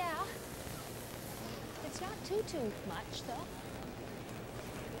 Yeah. It's not too much, though.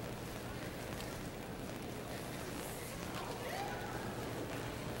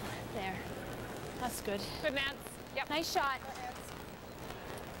 There. That's good. Good, Nance. Yep. Nice shot.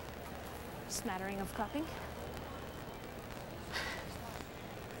 Smattering of cupping.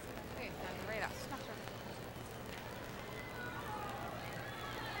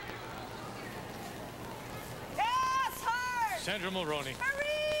 Sandra Mulroney.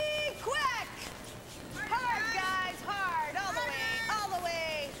 Hurry! Quick! Hard, guys, hard. All the way, all the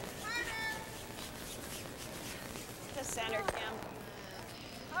way. Just center, Kim.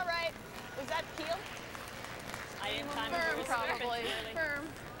 All right. Was that peel? I didn't time Firm, it. probably. Firm.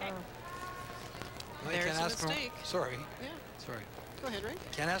 Okay. Well, you There's can't a ask for, mistake. sorry. Yeah. Sorry. Go ahead, Ray.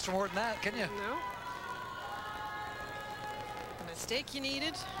 Can't ask for more than that, can you? No. The mistake you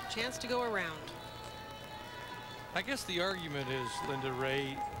needed, chance to go around. I guess the argument is, Linda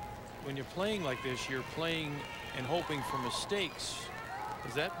Ray, when you're playing like this, you're playing and hoping for mistakes.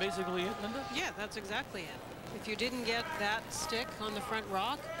 Is that basically it, Linda? Yeah, that's exactly it. If you didn't get that stick on the front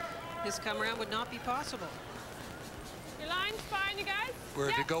rock, this come around would not be possible. Your line's fine, you guys? Where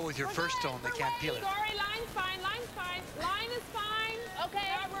if you go with your first stone, they can't peel it. Sorry, line's fine, line's fine. Line is fine. Okay.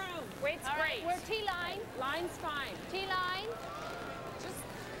 Got room. Weight's All great. right. We're T-line. Line's fine. T-line. Just,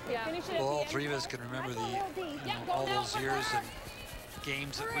 yeah. Finish it at Well, the all end. three of us can remember the, go all now those for years her. and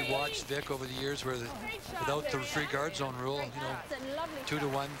games that we watched, Vic, over the years where without the free guard zone rule, you know,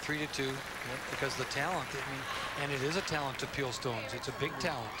 2-to-1, 3-to-2, because the talent, I mean, and it is a talent to peel stones. It's a big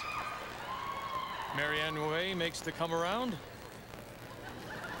talent. Marianne Way makes the come around.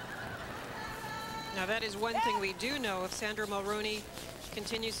 Now that is one thing we do know. If Sandra Mulroney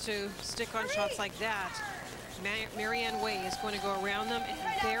continues to stick on shots like that, Marianne Way is going to go around them and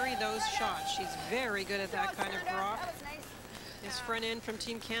bury those shots. She's very good at that kind of rock. This front end from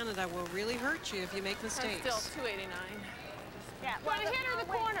Team Canada will really hurt you if you make mistakes. Still 289. Yeah, Want to hit her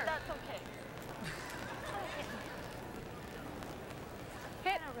the corner? That's okay.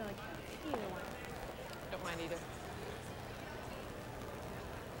 Hit. I don't really care. Either one. Don't mind either.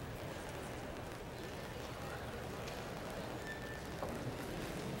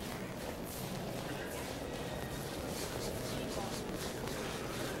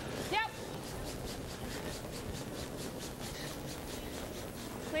 Yep.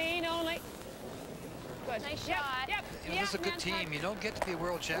 Clean only. Good. Nice Yep, shot. Yep. You know, this is a good team. You don't get to be a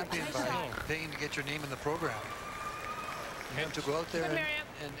world champion by paying to get your name in the program. You have to go out there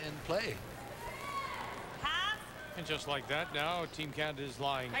and play. Half? And just like that, now Team Canada is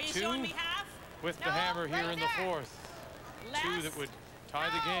lying Are you 2 showing me half? with the No, hammer here right in the there. 4th. 2 that would tie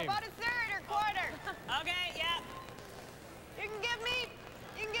the game. About a third or quarter. Okay, yeah. You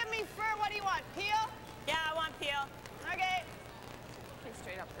can give me fur. What do you want? Peel? Yeah, I want peel. Okay. Stay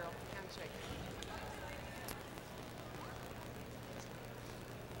straight up, girl. Handshake.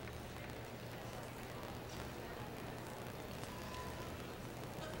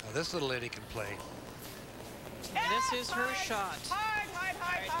 Now, this little lady can play. This is her shot. Hard, hard,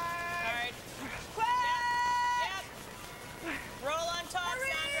 hard, hard. Quick! Yep. Roll on top,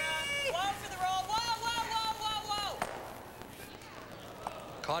 Sandra. Whoa for the roll. Whoa, whoa, whoa, whoa, whoa.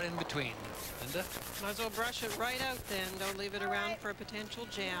 Caught in between. Linda? Might as well brush it right out then. Don't leave it around for a potential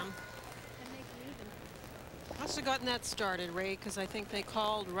jam. Must have gotten that started, Ray, because I think they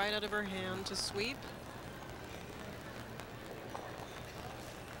called right out of her hand to sweep.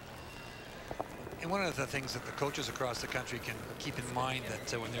 And one of the things that the coaches across the country can keep in mind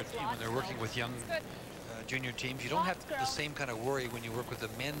that when they're working with young junior teams, you don't have the same kind of worry when you work with the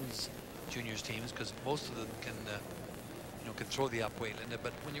men's juniors teams, because most of them can can throw the up weight, Linda.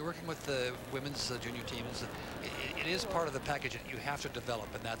 But when you're working with the women's junior teams, it is part of the package that you have to develop,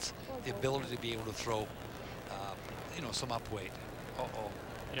 and that's the ability to be able to throw, some up weight.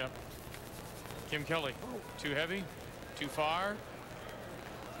 Yep. Kim Kelly, too heavy, too far.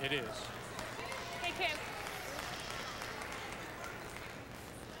 It is. Hey, Kim.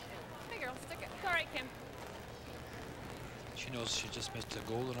 Hey, girl, stick it. It's all right, Kim. She knows she just missed a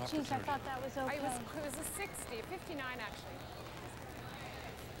golden Jeez, opportunity. I thought that was okay. It was a 60, a 59, actually.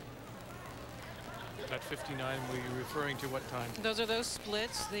 That 59, were you referring to what time? Those are those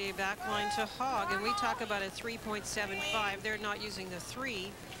splits, the back line to hog, and we talk about a 3.75. They're not using the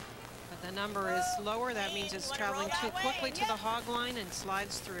 3, but the number is lower. That means it's traveling too quickly to the hog line and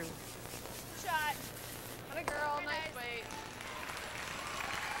slides through. Shot. What a girl, nice weight.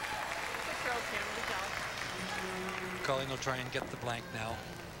 Good girl, Kim, good job. Colleen will try and get the blank now.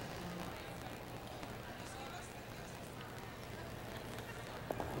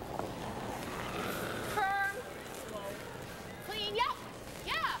 Firm. Clean. Yep.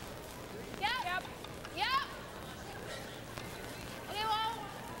 Yeah. Yep. Yep. Yep. Okay, well.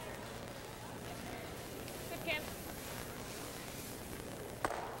 Good, Kim.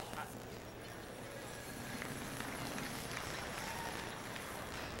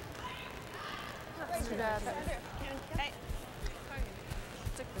 That's too bad. Hey.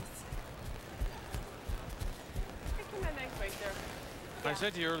 Stick this. Hey, Kim, that nice weight there. I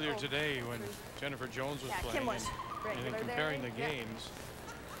said to you earlier today when Jennifer Jones was Yeah, playing, Kim was. And in comparing the games,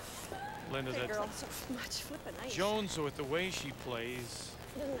 Linda, that So much flipping ice. Jones, with the way she plays,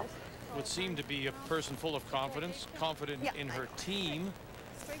 would seem to be a person full of confidence, confident in her team.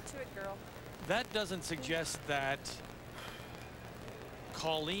 Straight to it, girl. That doesn't suggest that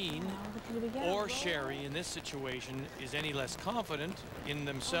Colleen or Sherry in this situation is any less confident in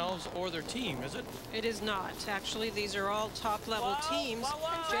themselves or their team, is it? It is not. Actually, these are all top-level teams.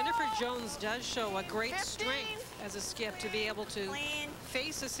 Jennifer Jones does show a great strength as a skip to be able to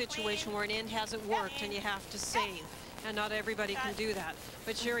face a situation where an end hasn't worked and you have to save. And not everybody can do that.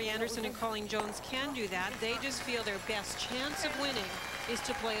 But Sherry Anderson and Colleen Jones can do that. They just feel their best chance of winning is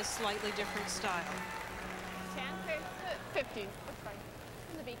to play a slightly different style. 10, 15. That's fine.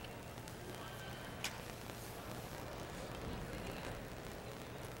 In the beak.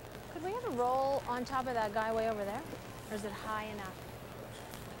 Could we have a roll on top of that guy way over there? Or is it high enough?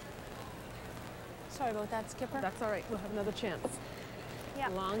 Sorry about that, Skipper. That's all right. We'll have another chance. Yeah.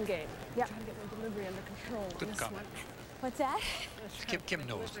 Long game. Yeah. Trying to get my delivery under control. Good comment. What's that? Kim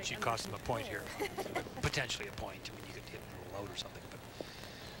knows that she cost him a point here. Potentially a point. I mean, you could hit and roll out or something, but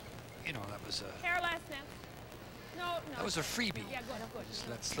you know, that was a... Hair last now. No. That was a freebie. Yeah, good. Just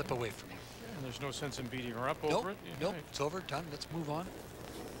let slip away from you. And there's no sense in beating her up over it. Nope, it's over, done. Let's move on.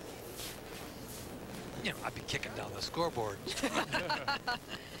 You know, I'd be kicking down the scoreboard.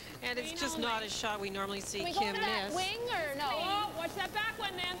 And it's just not a shot we normally see Can we Kim go for that miss. wing or no? Oh, watch that back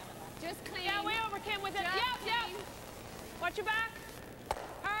one, man. Just clean. Yeah, way over, Kim, with it. Yep. Watch your back.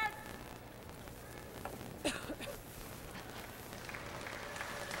 Hard. We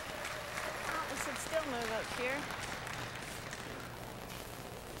should still move up here.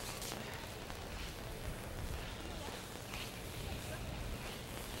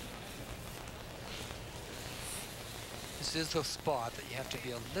 This is the spot that you have to be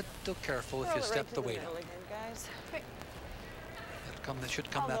a little careful if you step the weight up. Guys. Okay. That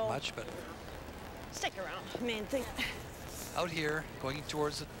should come that much, but Stick around. Main thing. out here, going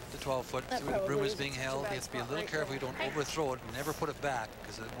towards the 12-foot, the broom is being held. You have to be a little careful you don't overthrow it and never put it back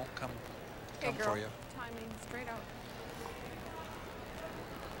because it won't come for you. Timing, straight out.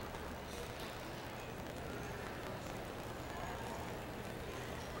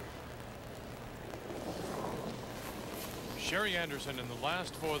 Sherry Anderson in the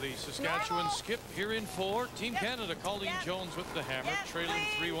last for the Saskatchewan skip here in 4. Team Canada, Colleen Jones with the hammer, trailing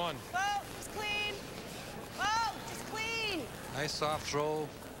 3-1. Just clean. Just clean. Nice soft throw,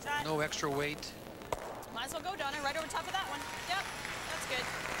 no extra weight. Might as well go, Donna, right over top of that one. Yep, that's good.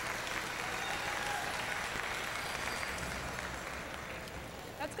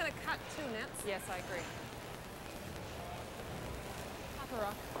 That's going to cut 2 nets. Yes, I agree. Top a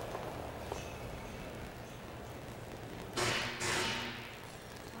rock.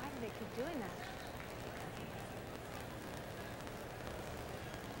 Why do they keep doing that?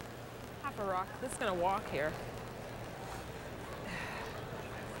 Top a rock. This is going to walk here.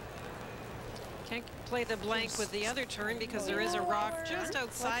 Can't play the blank with the other turn because there is a rock just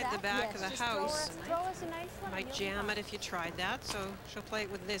outside the back of the house. Throw us a nice one. Might jam it if you tried that, so she'll play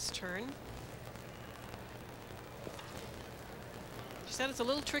it with this turn. She said it's a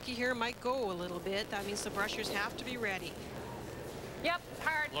little tricky here, might go a little bit. That means the brushers have to be ready. Yep,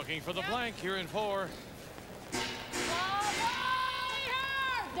 hard. Looking for the blank here in 4.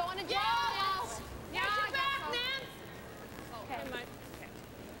 Don't want to jam now. Yeah, your back, Nan. Okay.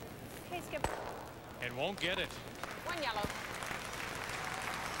 Okay, Skip. And won't get it. 1 yellow.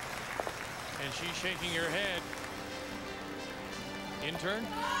 And she's shaking her head. In turn. It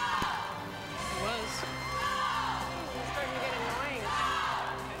was. It's starting to get annoying.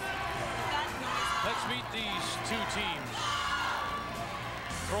 Let's meet these two teams.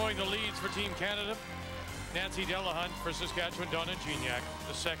 Throwing the leads for Team Canada, Nancy Delahunt for Saskatchewan, Donna Gignac.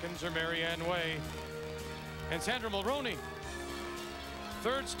 The seconds are Marianne Way and Sandra Mulroney.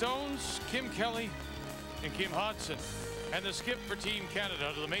 Third stones, Kim Kelly and Kim Hodson. And the skip for Team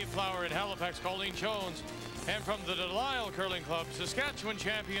Canada to the Mayflower in Halifax, Colleen Jones. And from the Delisle Curling Club, Saskatchewan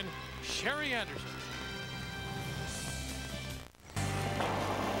champion, Sherry Anderson.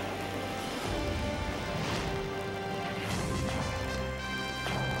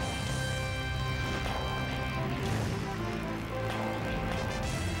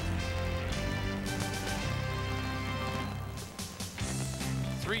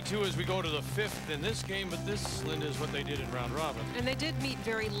 As we go to the 5th in this game, but this, Linda, is what they did in round robin. And they did meet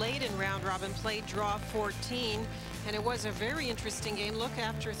very late in round robin play, draw 14, and it was a very interesting game. Look,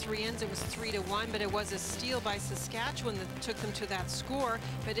 after 3 ends, it was 3-1, but it was a steal by Saskatchewan that took them to that score.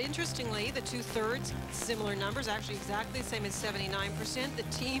 But interestingly, the 2/3, similar numbers, actually exactly the same as 79%. The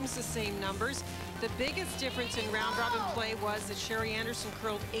teams, the same numbers. The biggest difference in round-robin play was that Sherry Anderson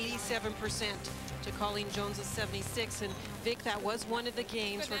curled 87% to Colleen Jones's 76. And Vic, that was one of the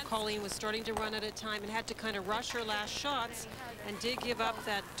games where Colleen was starting to run out of time and had to kind of rush her last shots and did give up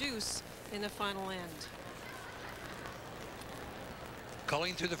that deuce in the final end.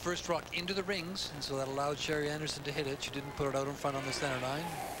 Colleen threw the first rock into the rings, and so that allowed Sherry Anderson to hit it. She didn't put it out in front on the center line,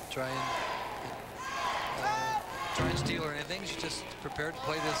 try and steal or anything. She's just prepared to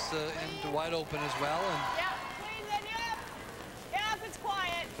play this end wide open as well, and It's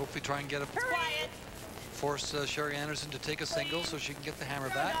quiet. hopefully try and get a Quiet. force Sherry Anderson to take a single so she can get the hammer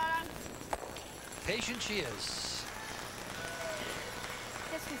back. Patient she is.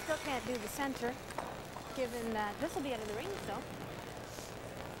 Guess we still can't do the center, given that this will be out of the rings, though.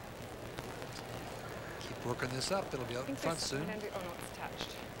 Keep working this up. It'll be out in front soon. Oh no, it's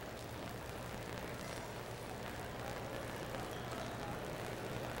touched.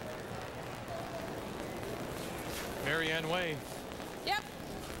 Marianne Way. Yep.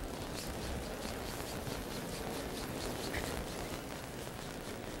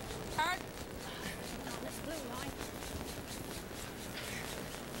 Hard. On this blue line.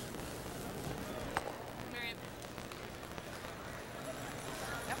 Marianne.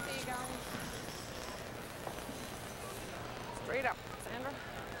 Yep, there you go. Straight up, Sandra.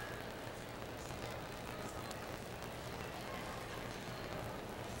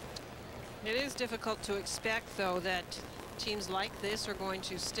 It is difficult to expect, though, that teams like this are going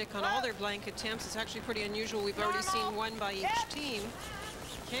to stick on all their blank attempts. It's actually pretty unusual. We've already seen one by each team.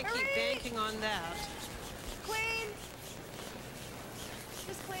 Can't keep banking on that. Clean.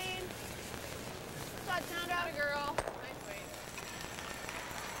 Just clean. Shot, Sandra. Got a girl. Nice weight.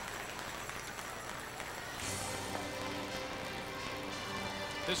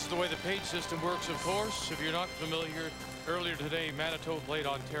 This is the way the page system works, of course. If you're not familiar, earlier today, Manitoba played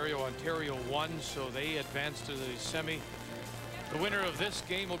Ontario. Ontario won, so they advanced to the semi. The winner of this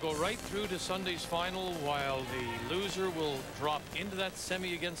game will go right through to Sunday's final, while the loser will drop into that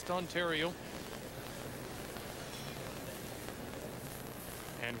semi against Ontario.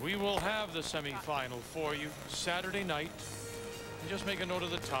 And we will have the semi-final for you Saturday night. And just make a note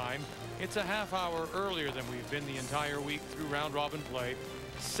of the time. It's a half hour earlier than we've been the entire week through round-robin play.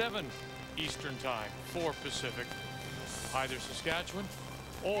 7 Eastern Time, 4 Pacific. Either Saskatchewan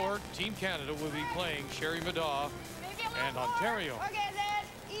or Team Canada will be playing Sherry Middaugh and Ontario. Okay, then.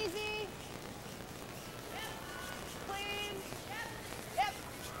 Easy. Yep. Clean. Yep.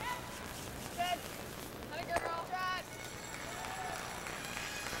 Good. Let a girl. Shot.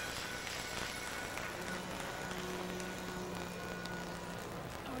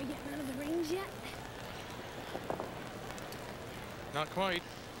 Are we getting out of the range yet? Not quite.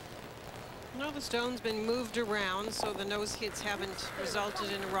 No, the stone's been moved around, so the nose hits haven't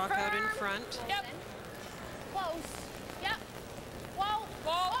resulted in a rock out in front. Yep. Close. Yep. Whoa.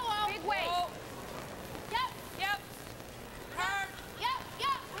 Whoa. Whoa. Big weight. Whoa. Yep. Yep. Hard.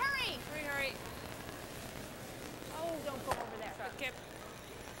 Yep. Hurry. Hurry, hurry. Oh, don't go over there. Okay.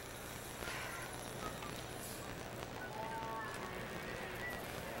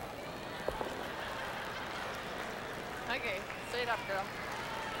 Okay. Straight up, girl.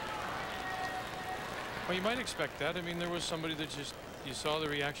 Well, you might expect that. I mean, there was somebody that just, you saw the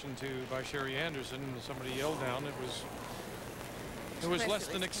reaction to by Sherry Anderson, and somebody yelled down. It was less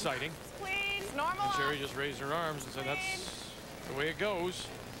than exciting. Clean. Normal. And Sherry just raised her arms and said, that's the way it goes.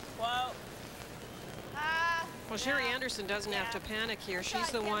 Whoa. Well, Sherry Anderson doesn't have to panic here. She's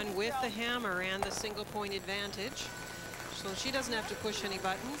the one with the hammer and the single point advantage. So she doesn't have to push any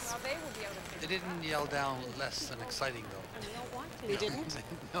buttons. Well, they will be able to. They didn't yell down less than exciting, though. And we don't want to. They didn't?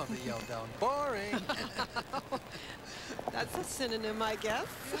 No, they yelled down boring. That's a synonym, I guess.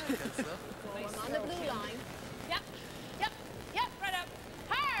 I'm on the blue line. Yep. Right up.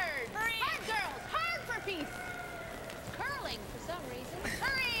 Hard. Hurry. Hard, girls. Hard for peace. Curling for some reason.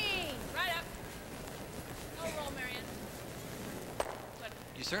 Hurry. Right up. No roll, Marianne. Good.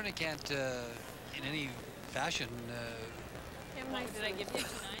 You certainly can't, in any fashion, Did I give you 9?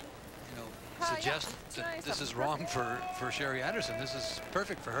 suggest that this is wrong for Sherry Anderson. This is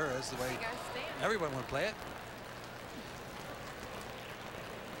perfect for her. That's the way everyone would play it.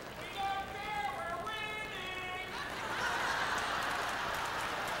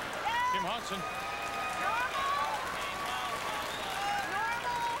 Kim Hodson.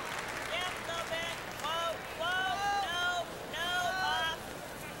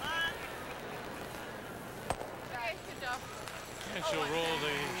 And she'll roll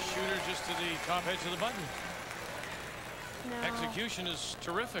the shooter just to the top edge of the button. No. Execution is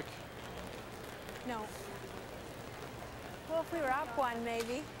terrific. No. Well, if we were up one,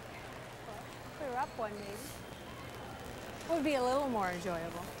 maybe. Clear up one, maybe. Would be a little more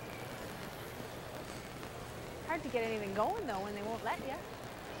enjoyable. Hard to get anything going, though, when they won't let you.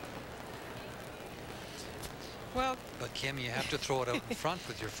 Well, but Kim, you have to throw it out in front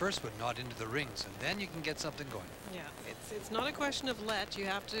with your first one, not into the rings, and then you can get something going. yeah, it's not a question of let. You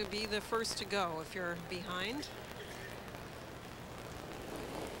have to be the first to go if you're behind.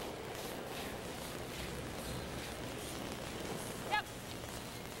 Yep.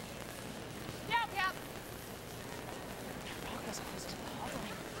 Yep, yep.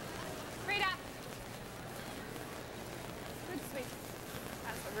 Rita. Good sweep.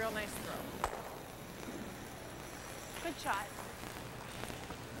 That's a real nice throw. Good shot.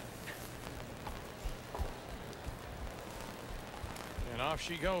 And off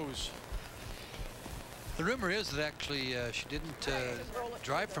she goes. The rumor is that actually she didn't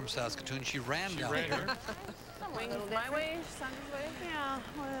drive from Saskatoon. She ran down ran here. her. Wings my way, Sandra's way. Yeah,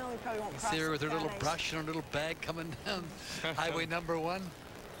 well, we probably won't You cross see her with her that little ice. brush and her little bag coming down highway number 1.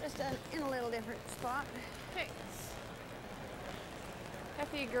 Just in a little different spot. Okay.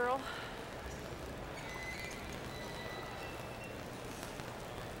 Effie, girl.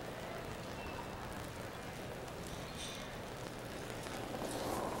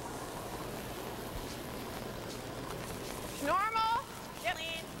 Normal. Yep.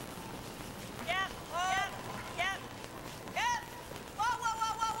 Clean. Yep. Yep. Yep. Yep. Whoa, whoa,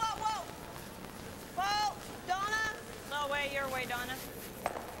 whoa, whoa, whoa, whoa. Whoa, Donna. No way, your way, Donna.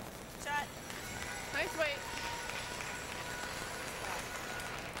 Shot. Nice weight.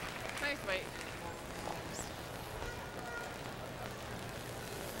 Nice weight.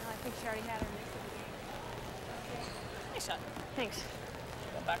 Well, I think she already had her mix of the game. Nice shot. Thanks.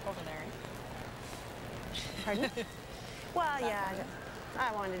 Go back over there. Pardon? Well, yeah,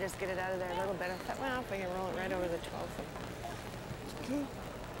 I wanted to just get it out of there a little bit. I thought, well, if I can roll it right over the 12th.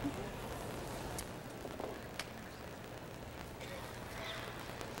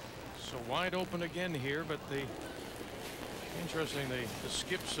 So wide open again here, but interestingly, the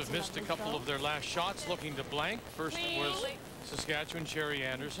Skips have missed a couple of their last shots looking to blank. First was Saskatchewan, Cherry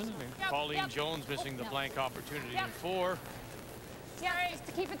Anderson, and Pauline Jones missing the blank opportunity in 4. Yeah, just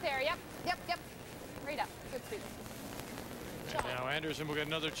to keep it there. Yep, yep, yep. Right up. Good sweep. And now Anderson will get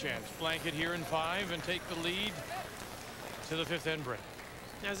another chance. Blank it here in 5 and take the lead to the 5th end break.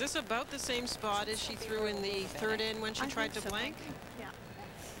 Now, is this about the same spot as she threw in the 3rd end when she tried to blank? Yeah.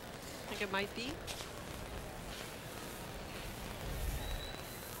 I think it might be.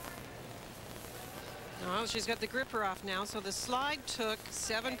 Oh, she's got the gripper off now, so the slide took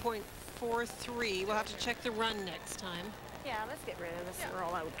 7.43. We'll have to check the run next time. Yeah, let's get rid of this and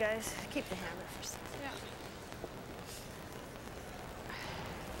roll out, guys. Keep the hammer for some. Yeah.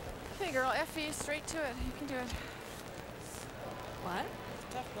 Okay, girl. Effie, straight to it. You can do it. What?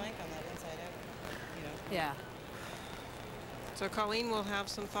 Tough blank on that inside out. You know. Yeah. So Colleen will have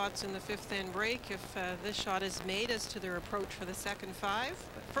some thoughts in the 5th end break if this shot is made as to their approach for the second 5.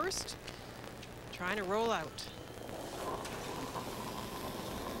 But first, trying to roll out.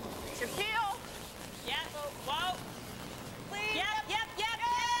 It's your heel. Yeah. Whoa. Please. Yep, yep, yep,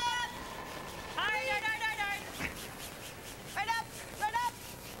 yep. Hard, hard, hard, hard, hard. Right up, right up.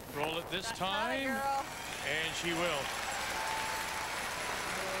 Roll it this time, Girl. and she will.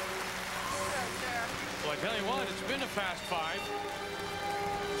 Well, I tell you what, it's been a fast 5.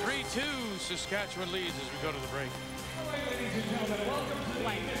 3-2, Saskatchewan leads as we go to the break.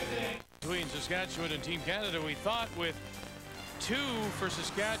 Between Saskatchewan and Team Canada, we thought with 2 for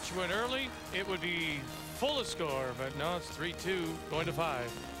Saskatchewan early, it would be full of score, but no, it's 3-2 going to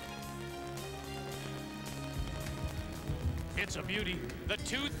 5. It's a beauty. The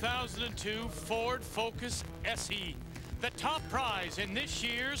 2002 Ford Focus SE. The top prize in this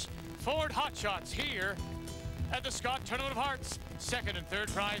year's Ford Hot Shots here at the Scott Tournament of Hearts. Second and third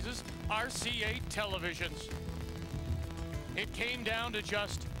prizes are C8 televisions. It came down to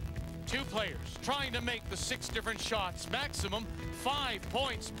just 2 players trying to make the 6 different shots, maximum 5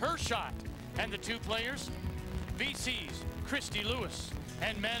 points per shot. And the 2 players, BC's Christy Lewis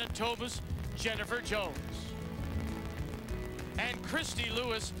and Manitoba's Jennifer Jones. And Christy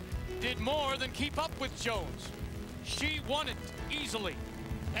Lewis did more than keep up with Jones. She won it easily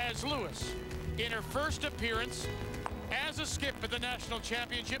as Lewis, in her first appearance as a skip at the National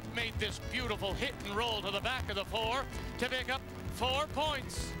Championship, made this beautiful hit and roll to the back of the 4 to pick up 4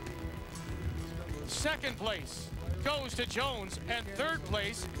 points. Second place goes to Jones, and third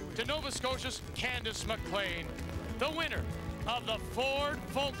place to Nova Scotia's Candice McLean. The winner of the Ford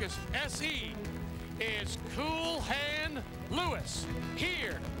Focus SE is Cool Hand Lewis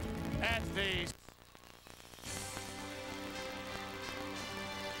here at the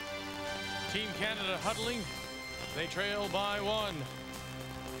Team Canada huddling. They trail by 1.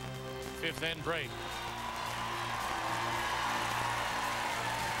 5th end break.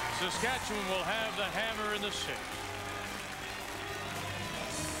 Saskatchewan will have the hammer in the 6th.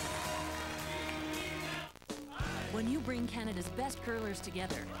 When you bring Canada's best curlers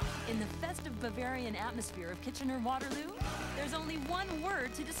together in the festive Bavarian atmosphere of Kitchener-Waterloo, there's only one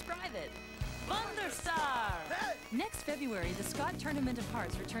word to describe it: Wunderstar! Next February, the Scott Tournament of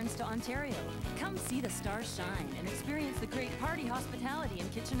Hearts returns to Ontario. Come see the stars shine and experience the great party hospitality in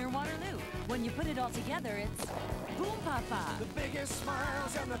Kitchener-Waterloo. When you put it all together, it's Boom Papa! The biggest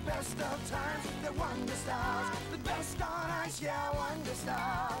smiles and the best of times, they're Wonder Stars. The best on ice, yeah, Wonder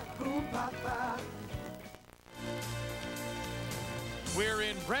Star. Boom Papa! We're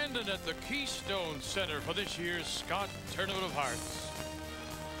in Brandon at the Keystone Center for this year's Scott Tournament of Hearts.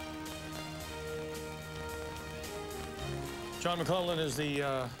 John McClellan is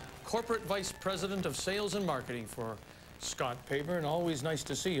the Corporate Vice President of Sales and Marketing for Scott Paper, and always nice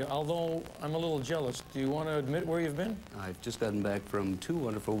to see you, although I'm a little jealous. Do you want to admit where you've been? I've just gotten back from 2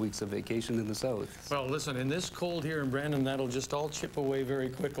 wonderful weeks of vacation in the south. Well, listen, in this cold here in Brandon, that'll just all chip away very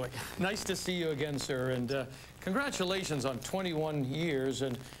quickly. Nice to see you again, sir, and congratulations on 21 years.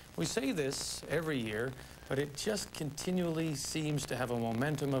 And we say this every year, but it just continually seems to have a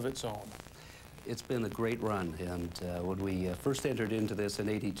momentum of its own. It's been a great run, and when we first entered into this in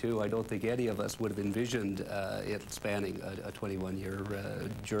 '82, I don't think any of us would have envisioned it spanning a 21-year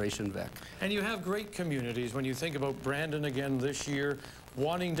duration, Vec. And you have great communities. When you think about Brandon again this year,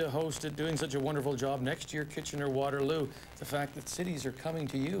 wanting to host it, doing such a wonderful job. Next year, Kitchener-Waterloo. The fact that cities are coming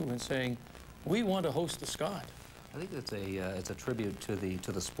to you and saying, we want to host the Scott. I think it's a tribute to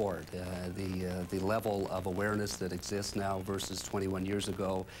the sport. The level of awareness that exists now versus 21 years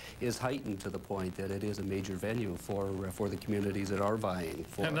ago is heightened to the point that it is a major venue for the communities that are vying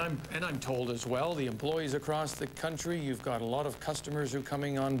for. And I'm told as well, the employees across the country, you've got a lot of customers who are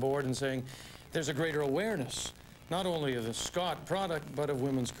coming on board and saying there's a greater awareness, not only of the Scott product but of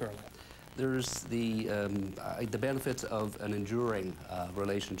women's curling. There's the benefits of an enduring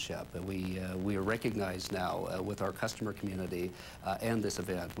relationship. We are recognized now with our customer community and this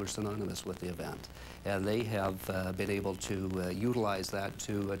event. We're synonymous with the event. And they have been able to utilize that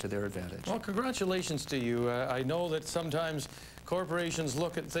to their advantage. Well, congratulations to you. I know that sometimes corporations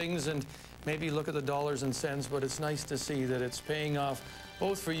look at things and maybe look at the dollars and cents, but it's nice to see that it's paying off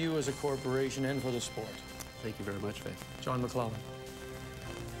both for you as a corporation and for the sport. Thank you very much, Faith. John McClellan.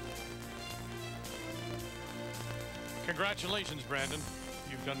 Congratulations, Brandon.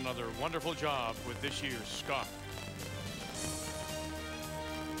 You've done another wonderful job with this year's Scott.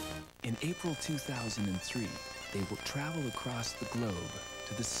 In April 2003, they will travel across the globe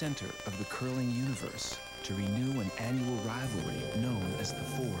to the center of the curling universe to renew an annual rivalry known as the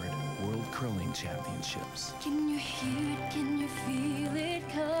Ford World Curling Championships. Can you hear it? Can you feel it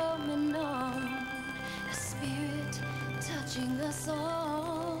coming on? A spirit touching us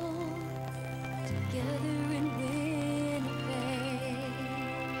all together in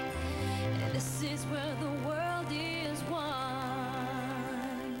This is where the world is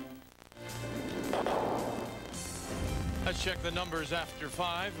one. Let's check the numbers after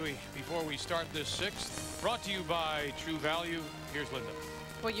 5 before we start this 6th. Brought to you by True Value. Here's Linda.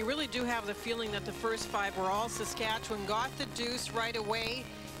 Well, you really do have the feeling that the first 5 were all Saskatchewan. Got the deuce right away.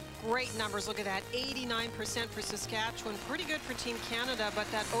 Great numbers. Look at that, 89% for Saskatchewan. Pretty good for Team Canada, but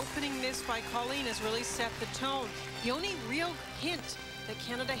that opening miss by Colleen has really set the tone. The only real hint that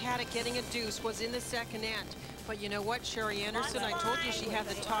Canada had at getting a deuce was in the second end. But you know what, Sherry Anderson, I told you she had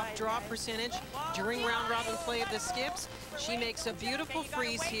the top draw percentage during round-robin play of the skips. She makes a beautiful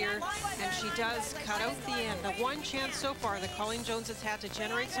freeze here, and she does cut out the end. The one chance so far that Colleen Jones has had to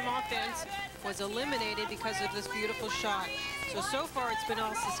generate some offense was eliminated because of this beautiful shot. So far it's been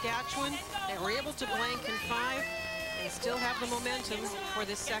all Saskatchewan. They were able to blank in 5 and still have the momentum for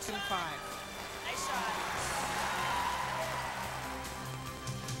this second 5. Nice shot.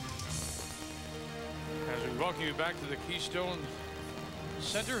 As we welcome you back to the Keystone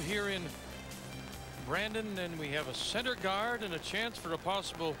Center here in Brandon, and we have a center guard and a chance for a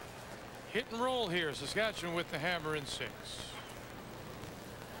possible hit and roll here. Saskatchewan with the hammer in 6.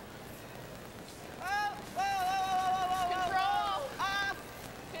 Control, off,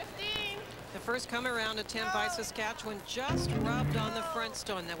 15. The first come-around attempt by Saskatchewan just rubbed on the front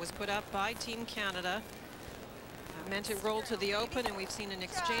stone that was put up by Team Canada. Meant it rolled to the open, and we've seen an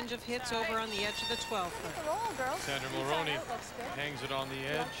exchange of hits over on the edge of the 12-foot. Sandra Mulroney hangs it on the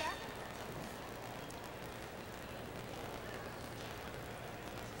edge.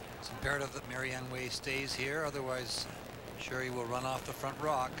 It's imperative that Marianne Way stays here, otherwise Sherry will run off the front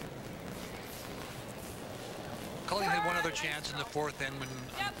rock. Colleen had one other chance in the fourth end when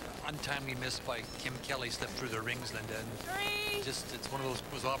untimely miss by Kim Kelly slipped through the rings, Linda. And just, it's one of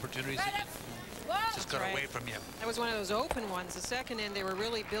those opportunities that just got away from you. That was one of those open ones. The second end, they were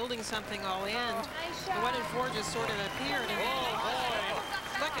really building something all end. The 1 and 4 just sort of appeared. And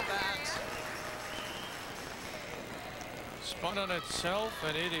look at that. Spun on itself,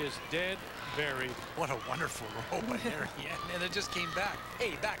 and it is dead buried. What a wonderful roll by Harry. And it just came back.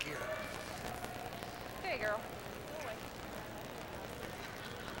 Hey, back here. Hey, girl.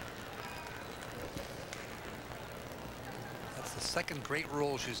 That's the second great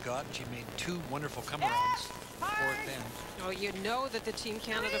roll she's got. She made 2 wonderful come-arounds fourth end. Oh, you know that the Team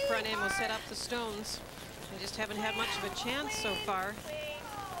Canada front end will set up the stones. They just haven't had much of a chance so far.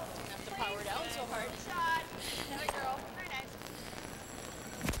 Didn't have to power down so hard. Good girl. Very nice.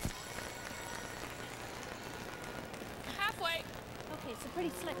 Halfway. Okay, so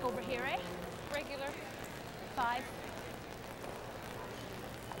pretty slick over here, eh? Regular. 5.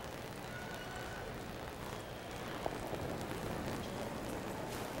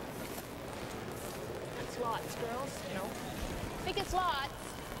 That's lots, girls. No. I think it's lots.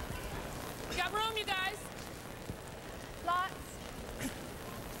 You got room, you guys? Lots.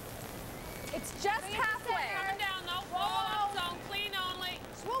 It's just halfway. Coming down, though. Whoa. Up zone. Clean only.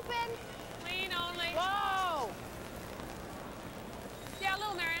 Swoop in. Clean only. Whoa. Yeah,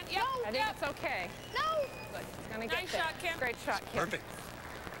 little Marion. Yep. I think it's okay. No. Good. It's gonna get Nice there. shot, Kim. Great shot, Kim. Perfect.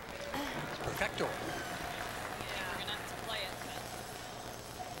 Perfecto. Yeah, we're gonna have to play it.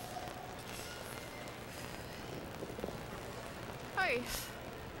 Hi.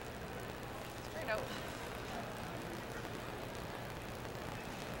 Straight out.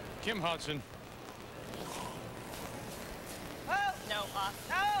 Kim Hudson. Oh. No, off.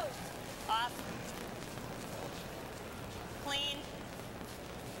 No. Off. Clean.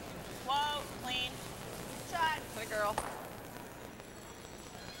 Whoa, clean. Shot. Good girl.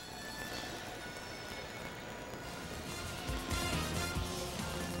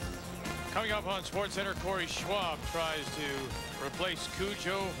 Coming up on SportsCenter, Corey Schwab tries to replace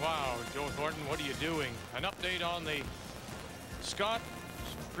Cujo. Wow, Joe Thornton, what are you doing? An update on the Scott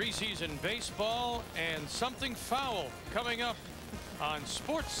preseason baseball and something foul coming up on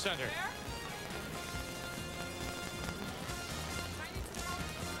SportsCenter.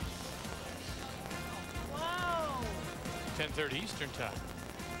 Whoa. 10:30 Eastern time.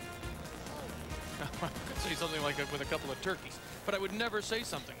 I could say something like that with a couple of turkeys, but I would never say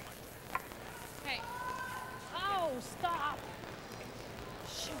something like that. Hey. Oh, stop.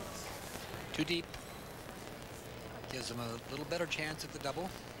 Shoot. Too deep. Gives them a little better chance at the double.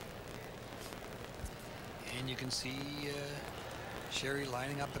 And you can see Sherry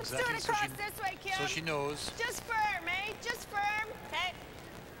lining up exactly Let's do it across this way, Kim. so she knows. Just firm, eh? Just firm. Okay.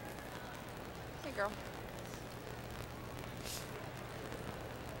 Hey, girl.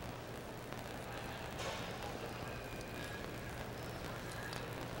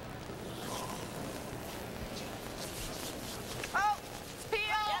 Oh, peel.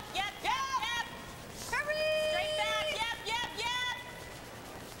 Yep. Hurry. Straight back. Yep.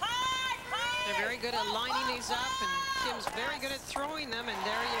 Hard. They're very good at lining these up, and Kim's very good at throwing them, and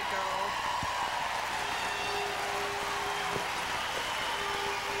there you go.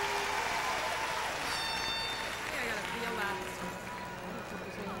 I gotta feel that.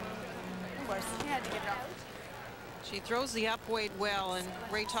 Of course, you had to get it out. She throws the up weight well, and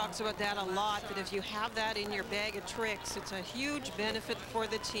Ray talks about that a lot, that if you have that in your bag of tricks, it's a huge benefit for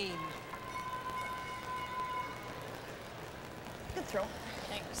the team. Good throw.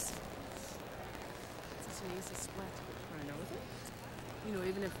 Thanks. It's an easy split. I know, is it? You know,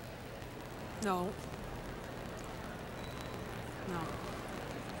 even if... No. No.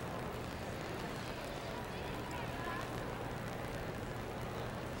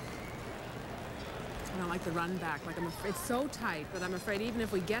 I don't like the run back. Like, it's so tight, but I'm afraid even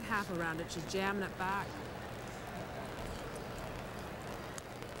if we get half around it, she's jamming it back.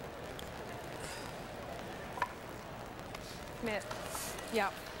 Mitt.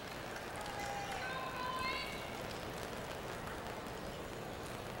 Yep.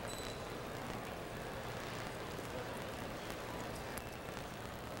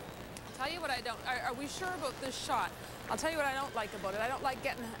 I'll tell you what I don't. Are we sure about this shot? I'll tell you what I don't like about it. I don't like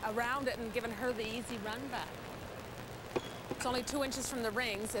getting around it and giving her the easy run back. It's only 2 inches from the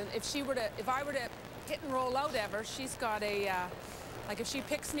rings, and if I were to hit and roll out ever, she's got a, like if she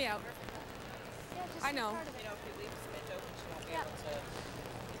picks me out. I know.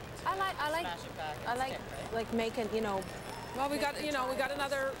 I like making, you know. Well, we got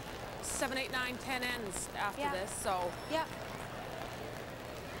another 7, 8, 9, 10 ends after this, so. Yeah.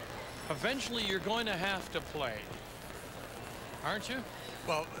 Eventually, you're going to have to play. aren't you?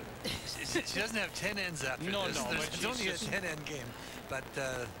 Well, she doesn't have 10 ends after no, this. No, it's only a 10-end game. But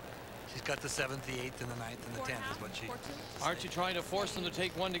she's got the 7th, the 8th, and the 9th, and the 10th is what she... Aren't you trying to force them to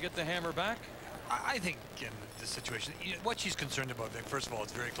take one to get the hammer back? I think in this situation, what she's concerned about, Vic, first of all,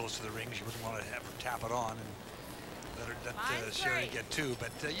 it's very close to the ring. She wouldn't want to have her tap it on and let Sherry get 2.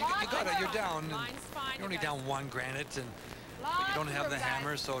 But you got it. You're down. You're only down 1 granite, and but you don't have the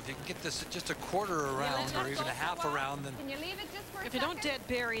hammer. So if you can get this just a quarter around or even a half around, then... If you don't dead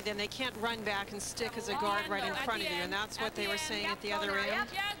bury, then they can't run back and stick as a guard right in front of you, and that's what they were saying at the other end.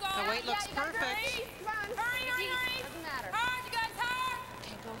 The weight looks perfect. Hurry, hurry! Doesn't matter. Hard, you guys, hard!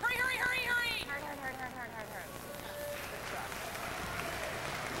 Okay, go. Hurry, hurry, hurry, hurry! Hard.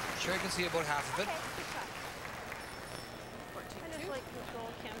 Sherry can see about half of it. Okay, good shot. I just like control,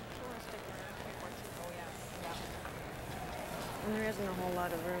 Kim. And there isn't a whole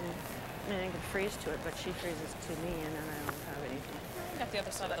lot of room. I mean, I could freeze to it, but she freezes to me, and then I don't have anything. You got the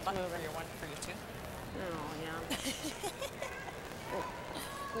other side of the button for your one for you too. Oh, yeah.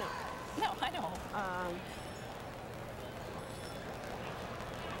 No. No, I know.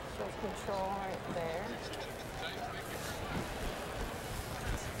 So control right there.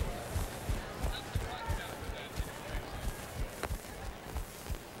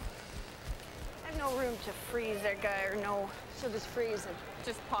 I have no room to freeze there, guy, or no. So just freeze it.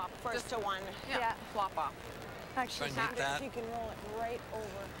 Just pop. Just a 1. Yeah. Flop off. Actually, Try and hit that. if you can roll it right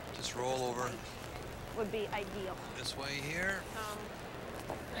over. Just roll over. Would be ideal. This way here.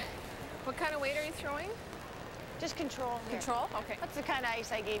 What kind of weight are you throwing? Just control. Control? Okay. That's the kind of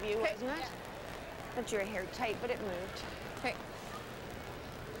ice I gave you, wasn't it? But your hair tight, but it moved. Okay.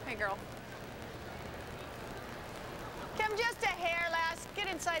 Hey, girl. Kim, just a hair, lass. Get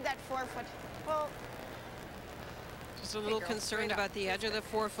inside that 4-foot. Well, just a little concerned about the edge of the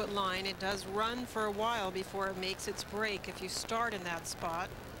 4-foot line. It does run for a while before it makes its break if you start in that spot.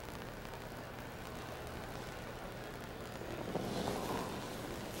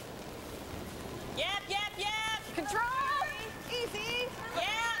 Yep. Control. Easy. Yeah.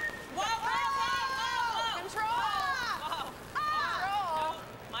 Whoa. Control. No,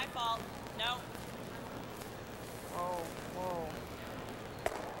 my fault. No. Whoa.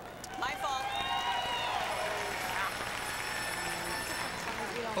 My fault.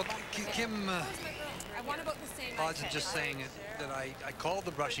 Well, Kim I want about the same. Odds is just saying that I called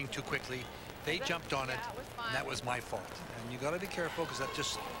the brushing too quickly. They jumped on it, and that was my fault. And you got to be careful because that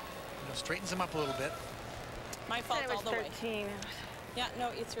just straightens them up a little bit. My fault all the 13. way. Yeah,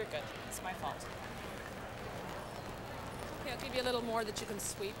 no, you threw good. It's my fault. Okay, I'll give you a little more that you can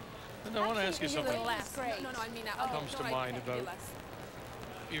sweep. And I want to ask you something. A little less. No, I mean that. Comes to mind about.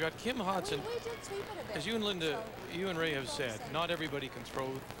 You got Kim Hodson. As you and Linda, you and Ray have said, not everybody can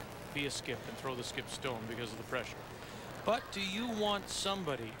be a skip and throw the skip stone because of the pressure. But do you want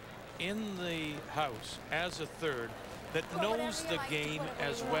somebody in the house as a third that knows the game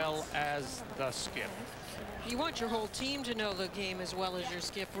as well as the skip? You want your whole team to know the game as well as your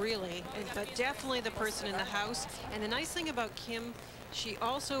skip, really, but definitely the person in the house. And the nice thing about Kim, she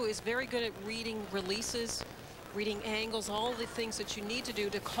also is very good at reading releases, reading angles, all the things that you need to do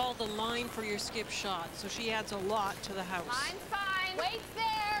to call the line for your skip shot. So she adds a lot to the house. Line's fine. Wait's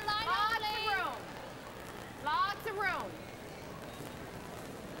there. Line Lots of room. Lots of room.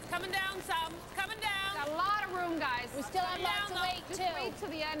 It's coming down some. Coming down. Got a lot of room, guys. We still have lots of weight, too. Just wait to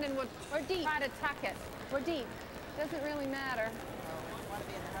the end and we're deep. Try to tuck it. We're deep. Doesn't really matter.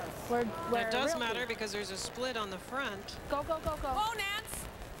 It does matter because there's a split on the front. Go. Go, Nance.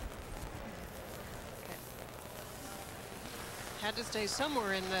 Had to stay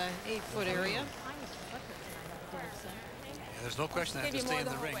somewhere in the 8-foot area. Yeah, there's no question I have to stay in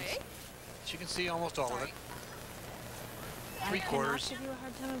the rings. She can see almost all of it. 3 quarters. I give you a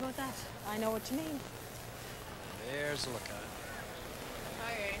hard time about that. I know what you mean. There's a look at it.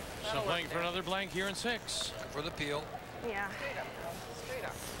 Okay. So playing for another blank here in 6. For the peel. Yeah. Straight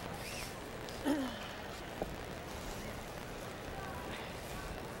up.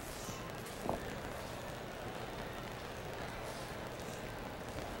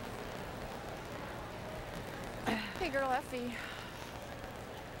 Hey, girl, Effie.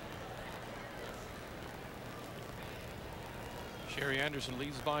 Sherry Anderson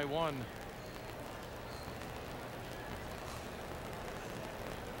leads by 1.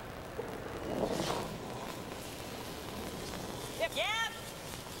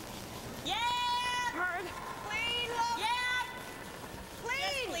 Yep. Hard. Clean, look. Yep.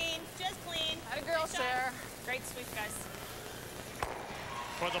 Clean. Just clean. Had a girl, Sarah. Great sweep, guys.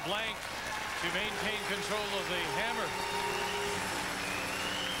 For the blank to maintain control of the hammer.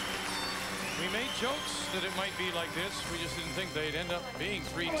 We made jokes that it might be like this. We just didn't think they'd end up being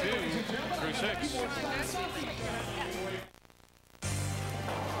 3-2 through 6.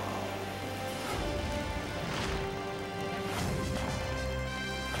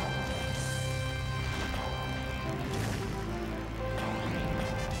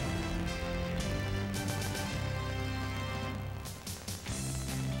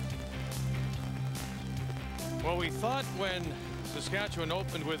 Well, we thought when Saskatchewan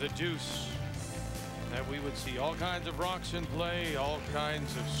opened with a deuce that we would see all kinds of rocks in play, all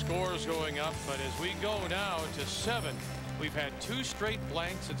kinds of scores going up. But as we go now to 7, we've had 2 straight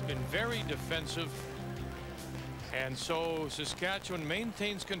blanks. It's been very defensive. And so Saskatchewan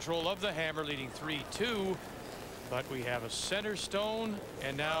maintains control of the hammer, leading 3-2. But we have a center stone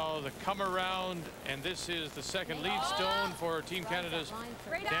and now the come around. And this is the second lead stone for Team Canada's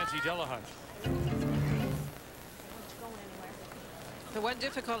Nancy Delahunt. The one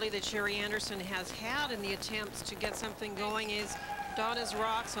difficulty that Sherry Anderson has had in the attempts to get something going is Donna's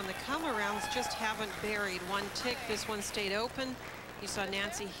rocks on the come-arounds just haven't buried. One tick, this one stayed open. You saw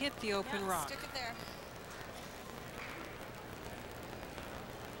Nancy hit the open rock. Stick it there.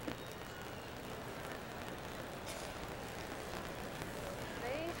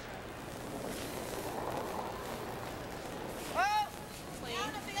 Whoa! Clean.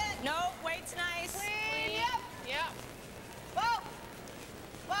 Down a bit. No, weight's nice. Clean. Yep. Yep. Whoa!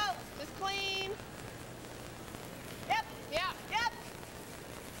 Whoa! Just clean. Yep. Yep. Yep.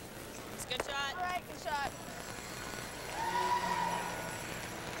 It's a good shot. All right, good shot.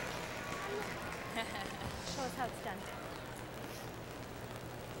 Show us how it's done.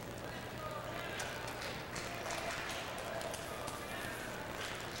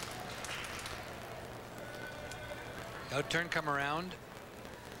 Out turn, come around.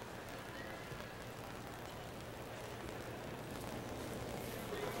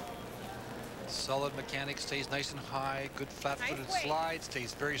 Solid mechanic, stays nice and high. Good flat-footed Nice weight. slide,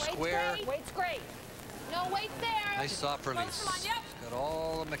 stays very Weight's square. great. Weight's great. No weight there. Nice soft release. Close line, yep. It's got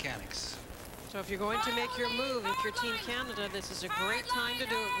all the mechanics. So if you're going to make your move, if you're Team Canada, this is a great time to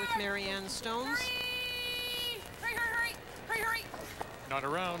do it with Marianne Stones. Hurry, hurry, hurry. Hurry, hurry. Not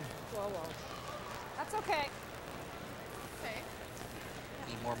around. Whoa, whoa. That's okay. Okay.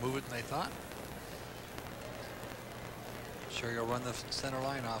 Need more movement than I thought. Sure, you'll run the center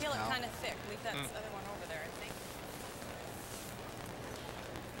line off Feel now. it kind of thick. Leave that other one over there, I think.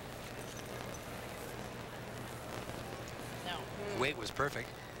 No. Weight was perfect.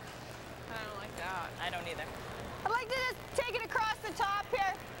 I don't like that. I don't either. I'd like to just take it across the top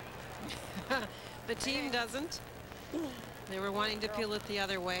here. The team doesn't. They were wanting to peel it the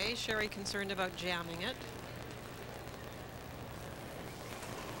other way. Sherry concerned about jamming it.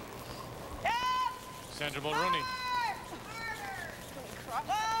 Sandra Mulroney.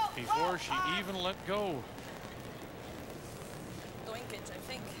 Before she even let go. Going pitch, I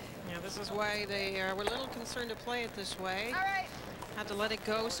think. Yeah, this is why they were a little concerned to play it this way. All right. Had to let it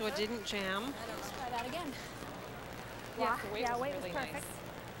go so it didn't jam. Let's try that again. Yeah, the weight was weight really was perfect. nice.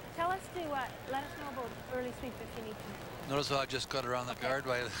 Tell us to let us know about early sweep if you need to. Notice how I just got around the guard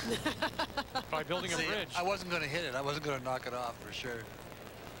by, by building a See, bridge. I wasn't going to hit it. I wasn't going to knock it off for sure.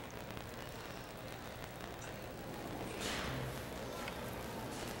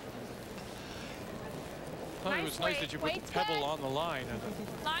 It was nice that you put the pebble on the line.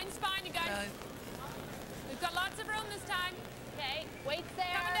 Line's fine, you guys. We've got lots of room this time. Okay, weight's there.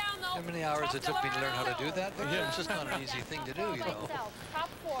 Coming down, though. How many hours it took me to learn how to do that? But it's just not an easy thing to do, you know. Top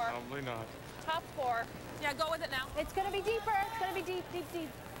 4. Probably not. Top 4. Yeah, go with it now. It's going to be deeper. It's going to be deep, deep, deep.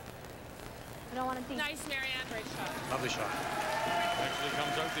 I don't want it deep. Nice, Marianne. Great shot. Lovely shot. Actually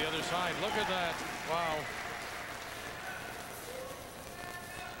comes out the other side. Look at that. Wow.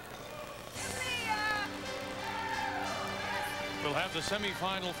 We'll have the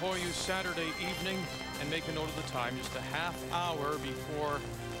semi-final for you Saturday evening, and make a note of the time, just a half hour before,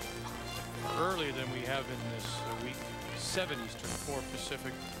 or earlier than we have in this week, 7 Eastern, 4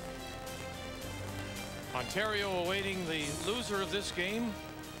 Pacific. Ontario awaiting the loser of this game.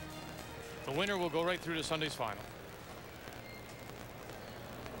 The winner will go right through to Sunday's final.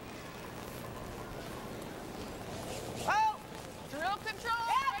 Oh! Drill control.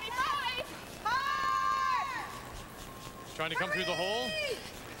 Ready, fight. Hard! Trying to come through the hole.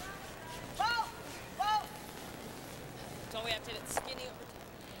 Whoa! Whoa! So we have to hit it skinny over.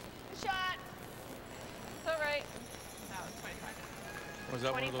 Good shot. It's all right. That was 25. Was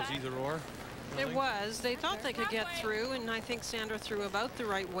that one of those either or? It was. They thought they could get through, and I think Sandra threw about the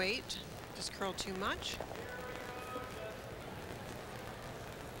right weight. Just curled too much.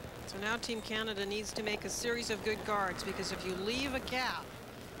 So now Team Canada needs to make a series of good guards, because if you leave a gap,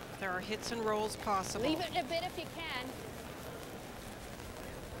 There are hits and rolls possible. Leave it a bit if you can.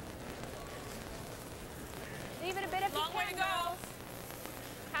 Leave it a bit if you can. Long way to go.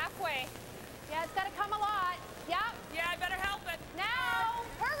 Halfway. Yeah, it's got to come a lot. Yep. Yeah, I better help it. Now,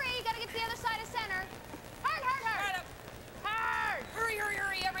 hurry. You got to get to the other side of center. Hard, hard, hard. Right up. Hard. Hurry, hurry,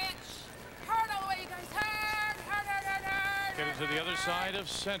 hurry, every inch. Hard all the way, you guys. Hard, hard, hard, hard, hard. Get it to the other side of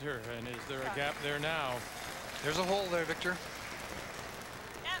center. And is there a gap there now? There's a hole there, Victor.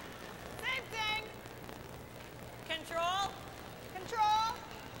 Yep. Same thing. Control. Control.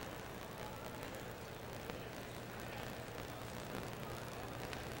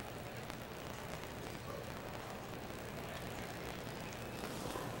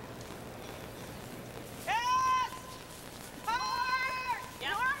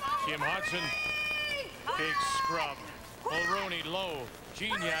 Kim Hodson, big scrub. Mulroney low,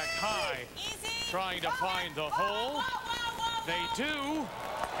 Gignac high, trying to find the hole. They do,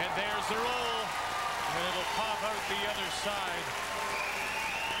 and there's the roll, and it'll pop out the other side.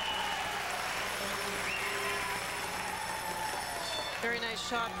 Very nice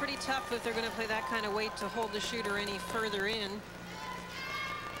shot. Pretty tough if they're going to play that kind of weight to hold the shooter any further in.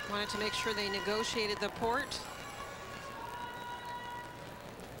 Wanted to make sure they negotiated the port.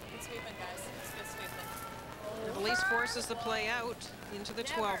 At least forces the play out into the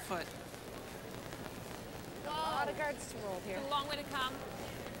 12-foot. A lot of guards to roll here. A long way to come.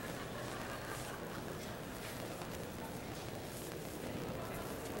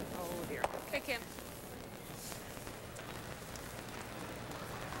 Oh dear. Okay, Kim.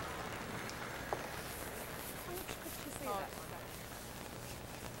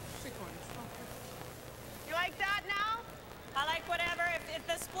 You like that now? I like whatever. If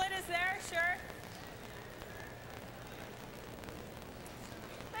the split is there, sure.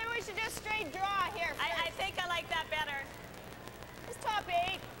 Maybe we should just straight draw here. I think I like that better. It's top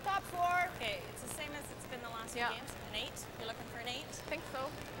 8, top 4. Okay, it's the same as it's been the last few games. An 8? You're looking for an 8? I think so.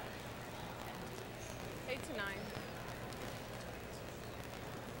 8 to 9.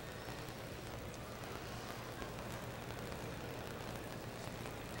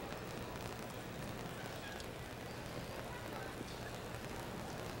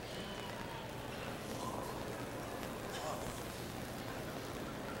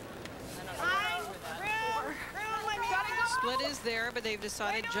 Split is there, but they've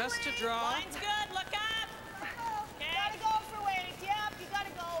decided just to draw. Line's good. Look up. Okay. Gotta go for weight. Yep, you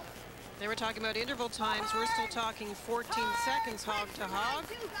gotta go. They were talking about interval times. We're still talking 14 seconds hog to hog.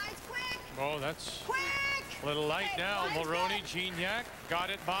 Oh, that's a little light now. Mulroney, Gignac,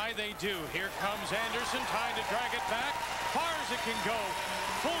 got it by. They do. Here comes Anderson, trying to drag it back. Far as it can go.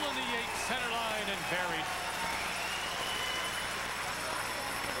 Full in the 8th center line and buried.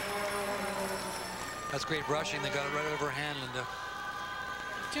 That's great brushing. They got it right out of her hand, Linda.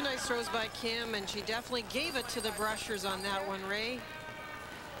 Two nice throws by Kim, and she definitely gave it to the brushers on that one, Ray.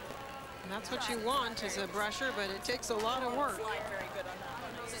 And that's what you want as a brusher, but it takes a lot of work. Very good on that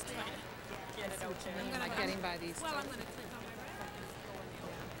one. Just trying to get it out there. I'm not getting by these. Well, I'm going to click on my right.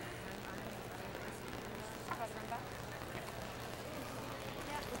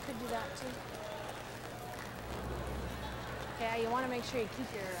 Yeah, we could do that too. Okay, you want to make sure you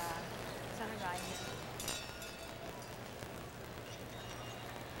keep your center guy here.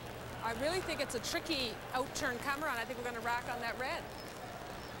 I really think it's a tricky out-turn camera, and I think we're going to rack on that red.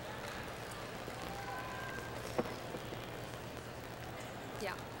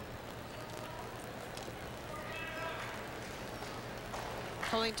 Yeah.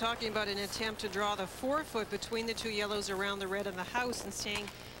 Colleen talking about an attempt to draw the 4-foot between the two yellows around the red and the house, and saying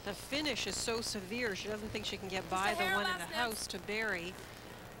the finish is so severe she doesn't think she can get by the one in the house to bury.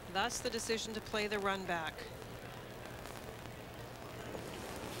 Thus the decision to play the run back.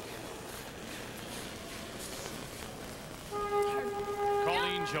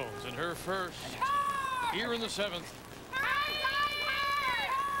 Colleen Jones in her first here in the 7th.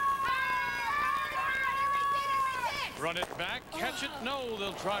 Run it back, catch it, no,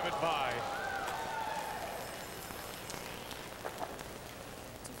 they'll drive it by.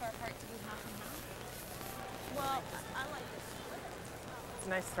 Too far apart to do half and half. Well, I like this.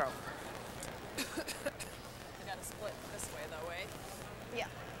 Nice throw. I got to split this way, though, eh? Yeah.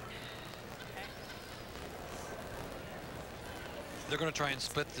 Okay. They're going to try and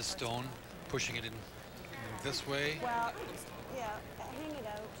split the stone, pushing it in this way. Well, yeah, hang it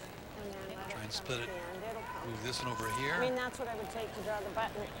out and then let Try and it split it. stand. It'll come. Move this one over here. I mean, that's what I would take to draw the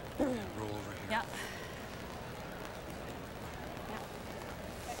button. And roll over here. Yeah.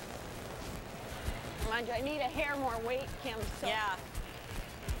 Mind you, I need a hair more weight, Kim. So Yeah.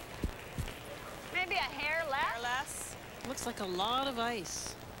 maybe a hair less. Hair less. Looks like a lot of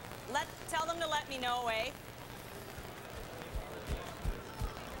ice. Tell them to let me know, eh?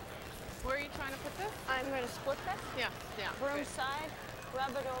 Where are you trying to put this? I'm going to split this. Yeah, yeah. Broom side,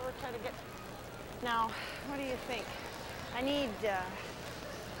 rub it over, try to get... Now, what do you think? I need...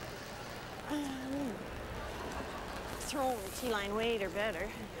 thrown T-line weight or better.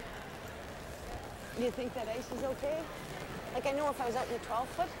 Do you think that ice is okay? Like, I know if I was out in the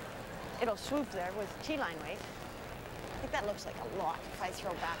 12-foot, it'll swoop there with T-line weight. I think that looks like a lot if I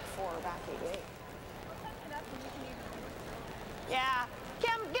throw back 4 or back 8. Yeah.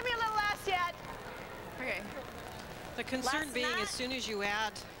 Kim, give me a little less yet. Okay. The concern Last being knot? as soon as you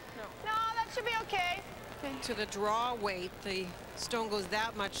add No, that should be okay. to the draw weight, the stone goes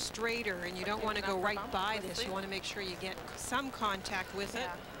that much straighter, and you don't want to go right by this. You want to make sure you get some contact with it.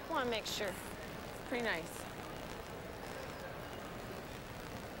 I want to make sure. Pretty nice.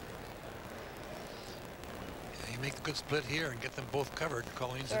 You make a good split here and get them both covered.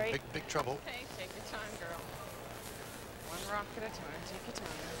 Colleen's Sorry. in big trouble. Okay, take your time, girl. One rock at a time. Take your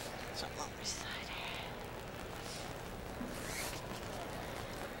time. So on my side.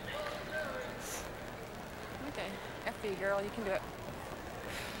 Okay. FB, girl, you can do it.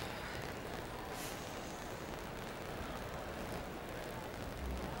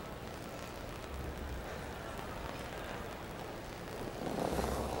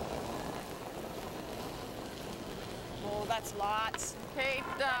 Oh, that's lots. Okay,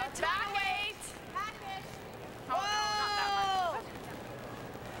 back weight. Whoa!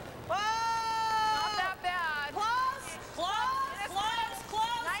 Not that bad. Close! Close! Close!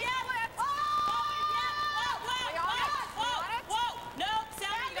 Close! Nice Yeah! split. Oh! Yeah! Whoa! We on it? We Whoa! on it? Whoa! No!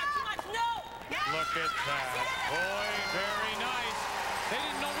 Sally, you got too much. No! Look at that. Boy, very nice. They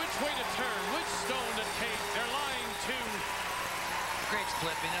didn't know which way to turn, which stone to take. They're lying too. Great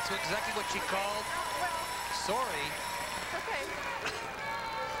split. I mean, that's exactly what she called. Sorry. Okay.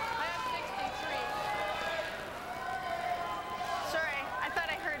 I have 63. Sorry, I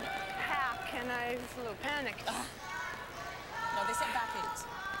thought I heard hack and I was a little panicked. No, they said back 8.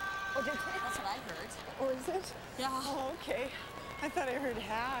 Oh, did they? That's what I heard. Oh, is it? Yeah. Oh, okay. I thought I heard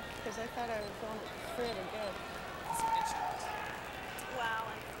hack because I thought I was going pretty good. That's a good shot. Wow.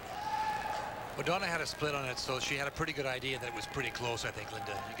 Well, Donna had a split on it, so she had a pretty good idea that it was pretty close, I think,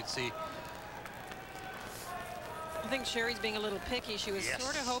 Linda. You could see. I think Sherry's being a little picky. She was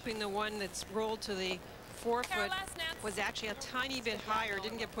sort of hoping the one that's rolled to the 4-foot was actually a tiny bit higher.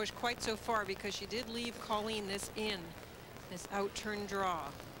 Didn't get pushed quite so far because she did leave Colleen this out-turn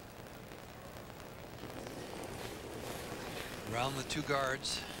draw. Around the 2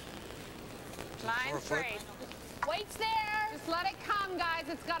 guards. Line 4-foot. straight. Weight's there. Just let it come, guys.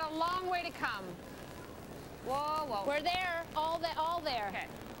 It's got a long way to come. Whoa, whoa. We're there. All there. Okay.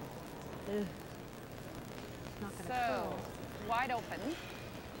 So, wide open.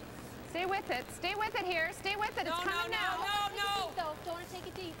 Stay with it. Stay with it here. Stay with it. It's coming now. No. Don't want to take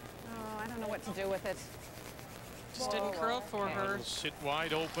it deep. Oh, I don't know what to do with it. Just didn't curl for her. It'll sit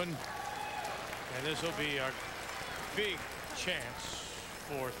wide open. And this will be a big chance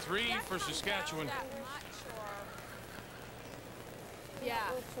for 3 for Saskatchewan. Yeah.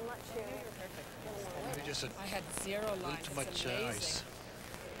 Too much here. Maybe just I had 0 a little lines. too much It's amazing. ice.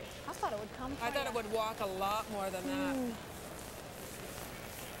 I thought it would come. I thought it would walk a lot more than that.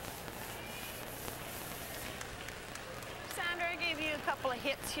 Sandra, I gave you a couple of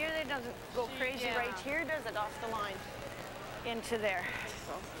hits here. It doesn't go crazy right here, does it? Off the line into there.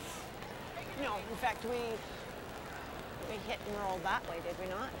 So, no, in fact, we hit and rolled that way, did we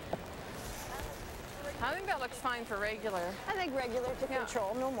not? I think that looks fine for regular. I think regular to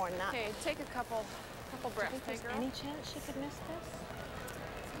control, no more than that. Okay, take a couple breaths. Do you think there's any chance she could miss this?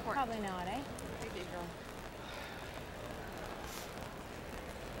 Probably not, eh? Maybe, girl.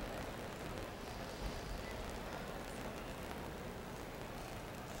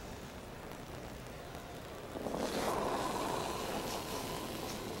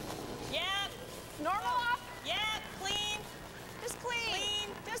 Yeah. Normal up. Yeah. Clean. Just clean.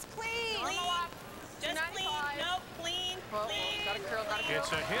 Just clean. Normal up. Just clean. Nope. Clean. Whoa, Clean. got a curl.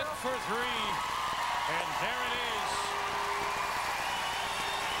 It's a hit for 3. And there it is.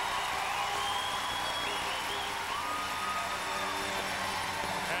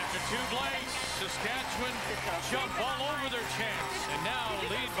 After 2 blanks, Saskatchewan jump all over their chance and now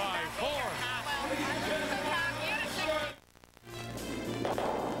lead by 4.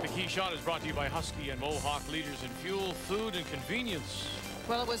 The key shot is brought to you by Husky and Mohawk, leaders in fuel, food, and convenience.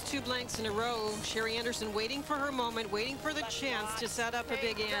 Well, it was 2 blanks in a row. Sherry Anderson waiting for her moment, waiting for the chance to set up a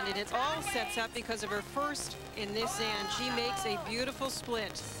big end, and it all sets up because of her first in this end. She makes a beautiful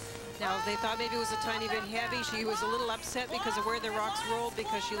split. Now, they thought maybe it was a tiny bit heavy. She was a little upset because of where the rocks rolled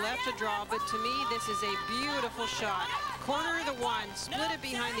because she left a draw. But to me, this is a beautiful shot. Corner of the one, split it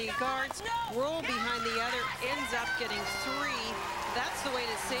behind the guards, roll behind the other, ends up getting 3. That's the way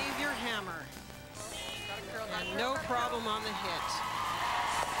to save your hammer. And no problem on the hit.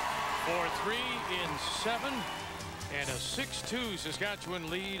 4-3 in 7. And a 6-2 Saskatchewan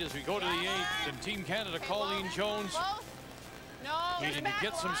lead as we go to the 8th. And Team Canada, Colleen Jones, needing to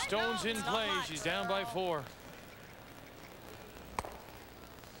get some stones in play. She's down by 4.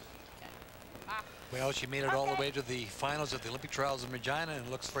 Well, she made it all the way to the finals of the Olympic trials in Regina, and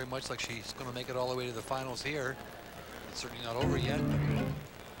it looks very much like she's going to make it all the way to the finals here. It's certainly not over yet, but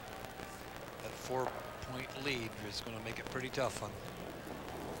that 4-point lead is going to make it pretty tough on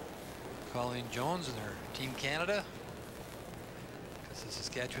Colleen Jones and her Team Canada. Because the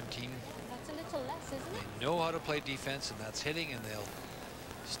Saskatchewan team, That's a little less, isn't it? they know how to play defense, and that's hitting, and they'll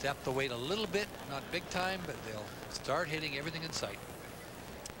step the weight a little bit, not big time, but they'll start hitting everything in sight.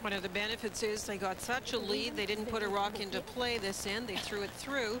 One of the benefits is they got such a lead, they didn't put a rock into play this end, they threw it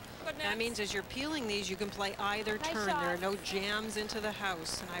through. That means as you're peeling these, you can play either turn. There are no jams into the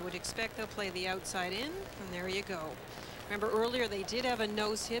house, and I would expect they'll play the outside in, and there you go. Remember earlier they did have a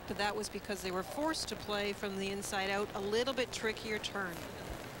nose hit, but that was because they were forced to play from the inside out, a little bit trickier turn.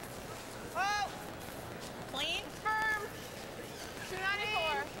 Whoa! Clean. Firm.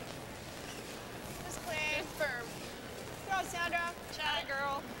 294. Just clean. Just firm. Go, Sandra. Chat,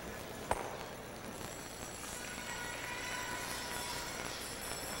 girl.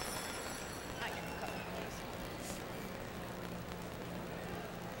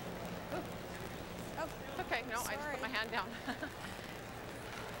 Okay, no, I just put my hand down.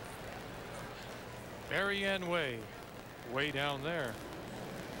 Marianne Way down there.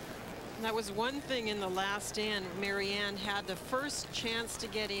 That was one thing in the last end. Marianne had the first chance to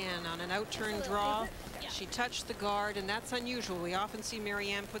get in on an outturn draw. She touched the guard, and that's unusual. We often see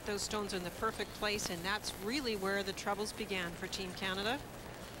Marianne put those stones in the perfect place, and that's really where the troubles began for Team Canada.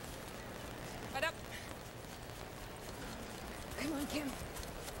 Right up. Come on, Kim.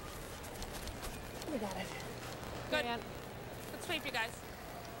 We got it. Good. Good sweep, you guys.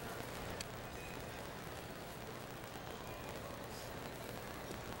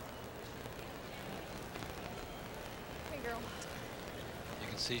 Hey, girl. You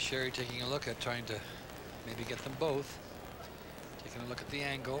can see Sherry taking a look at trying to maybe get them both. Taking a look at the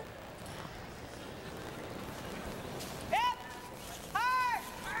angle. Hard!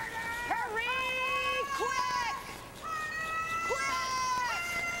 Hurry! Quick! Quick!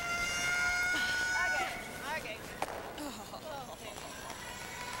 Okay.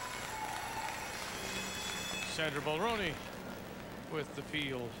 Sandra Mulroney with the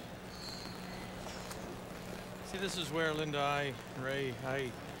peel. See, this is where Linda, Ray, I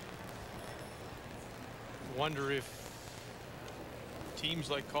wonder if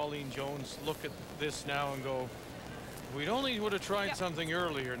teams like Colleen Jones look at this now and go, if we'd only would have tried something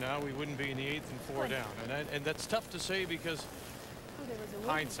earlier now, we wouldn't be in the 8th and 4 down. And that's tough to say because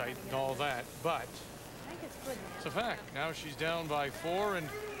hindsight and all that, but it's a fact. Now she's down by 4 and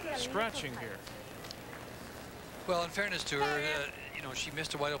scratching here. Well, in fairness to her, you know, she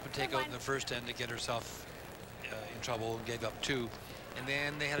missed a wide open takeout in the first end to get herself in trouble and gave up 2. And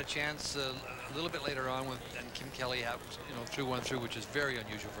then they had a chance a little bit later on with, and Kim Kelly had, you know, threw one through, which is very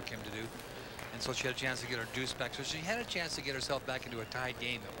unusual for Kim to do. And so she had a chance to get her deuce back. So she had a chance to get herself back into a tied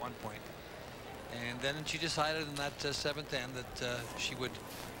game at one point. And then she decided in that 7th end that she would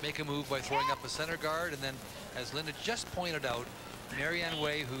make a move by throwing up a center guard. And then, as Linda just pointed out, Marianne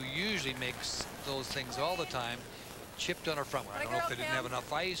Way, who usually makes those things all the time, chipped on her front one. I don't know if they didn't have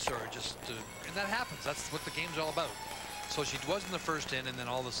enough ice or just, and that happens. That's what the game's all about. So she was in the first end, and then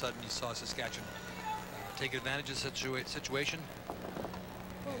all of a sudden you saw Saskatchewan take advantage of the situation.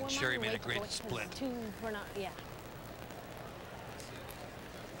 Well, and Sherry made a great split. We're not, yeah.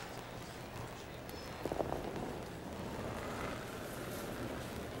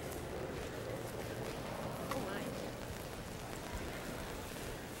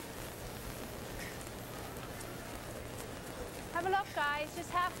 Have a look, guys. Just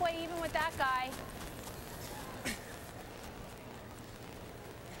halfway even with that guy.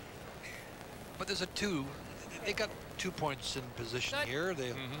 But there's a 2. They got 2 points in position here.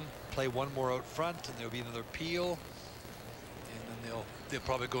 They play one more out front, and there'll be another peel, and then they'll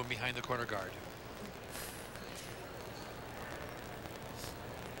probably go in behind the corner guard.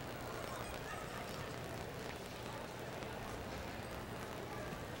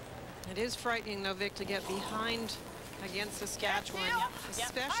 It is frightening, though, Vic, to get behind against Saskatchewan,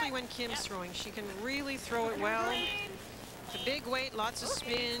 especially when Kim's throwing. She can really throw it well. The big weight, lots of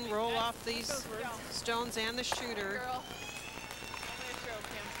spin, roll off these stones and the shooter.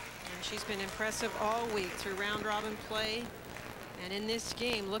 And she's been impressive all week through round robin play. And in this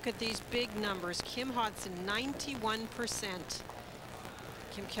game, look at these big numbers. Kim Hodson, 91%.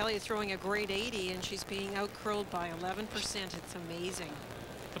 Kim Kelly is throwing a great 80, and she's being out-curled by 11%. It's amazing.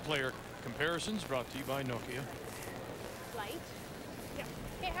 The player comparisons brought to you by Nokia. Light. Yeah.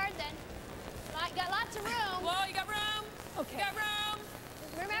 Okay, hard then. Light, got lots of room. Whoa, you got room. Okay. You got room.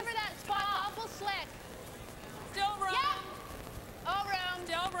 Remember that spot, awful slick. Still room. Yeah. All room.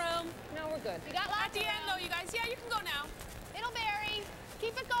 Still room. No, we're good. You got lots At the end, though, you guys. Yeah, you can go now. It'll vary.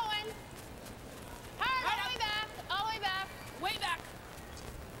 Keep it going. Hard, all the way back. All the way back. Way back.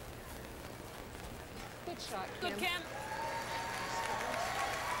 Good shot, Kim. Good, Kim.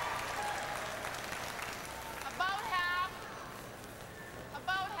 About half.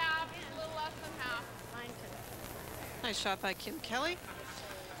 About half. A little less than half. Mine too. Nice shot by Kim Kelly.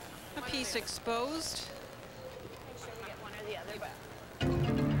 A piece exposed. Make sure we get one or the other, but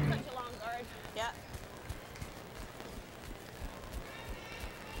such a long guard. Yeah.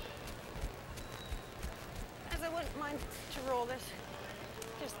 As I wouldn't mind to roll this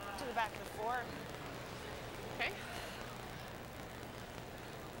just to the back of the four. Okay.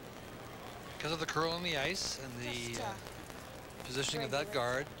 Because of the curl on the ice and the positioning of that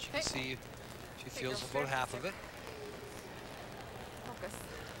guard, you can see she feels about half of it. Focus.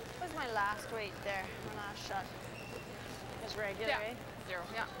 What was my last weight there? My last shot. Just regular, Yeah. eh? 0.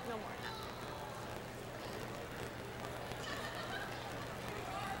 Yeah. No more than that.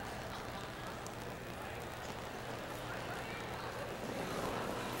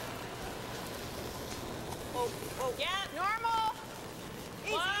 Whoa. Yeah. Normal.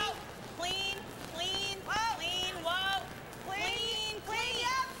 Easy. Whoa. Clean. Clean. Whoa. Clean. Whoa. Clean. Clean.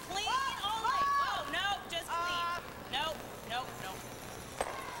 Yep. Clean. Whoa. Only. Whoa. Whoa. No. Just clean. Nope. Nope. Nope.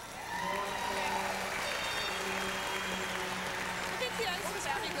 I think the ice was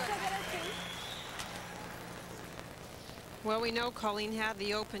pretty good. Well, we know Colleen had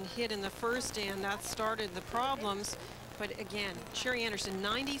the open hit in the first, and that started the problems. But again, Sherry Anderson,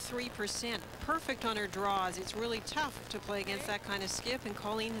 93%, perfect on her draws. It's really tough to play against that kind of skip, and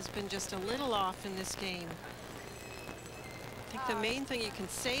Colleen has been just a little off in this game. I think the main thing you can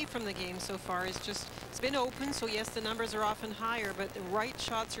say from the game so far is just, it's been open, so yes, the numbers are often higher, but the right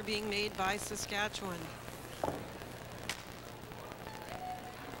shots are being made by Saskatchewan.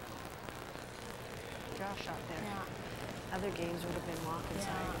 Draw shot there. Yeah. Other games would have been walking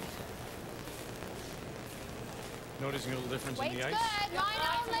side. Noticing a little difference in the Weight's ice. good.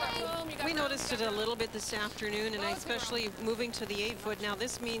 Mine only. We noticed it a little bit this afternoon, and especially moving to the 8-foot. Now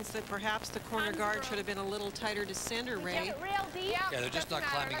this means that perhaps the corner guard should have been a little tighter to center, Ray. Get it real deep. Yeah, they're just not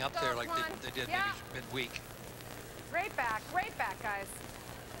climbing up there like they did maybe midweek. Right back, guys.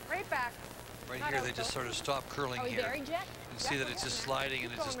 Right back. Right here, they just sort of stop curling here. Buried yet? You can see that it's just sliding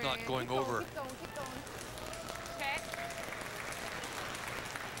and it's just not going over. Keep going. Okay.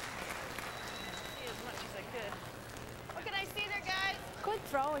 See as much as I could. What can I see there, guys? Good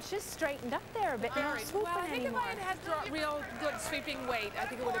throw. It's just straightened up there a bit. They're not swooping Well, I think anymore. if I had had real good sweeping weight, I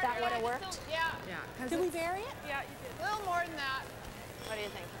think it would have That would have worked? Yeah. Yeah. Did we vary it? Yeah, you did. A little more than that. What do you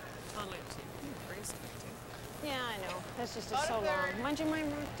think? Hmm, Yeah, I know. That's just so long. Mind you, my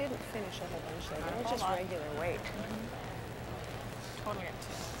mark didn't finish a whole bunch there. It was just regular weight. Totally up to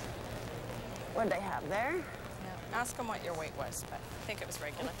you. What did I have there? Yeah. Ask them what your weight was, but I think it was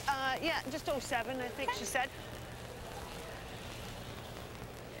regular. Yeah, just 07, I think she said.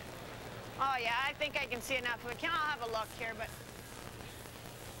 Oh, yeah, I think I can see enough. We can all have a look here, but...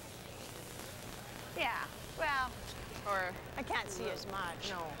 Yeah, well, Or I can't see as much.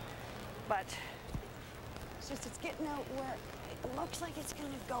 No. But it's just, it's getting out where it looks like it's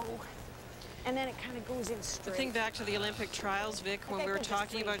going to go. And then it kind of goes in straight. Think back to the Olympic trials, Vic, when we were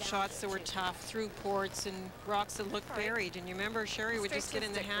talking about shots that were tough through ports and rocks that looked buried. And you remember Sherry would just get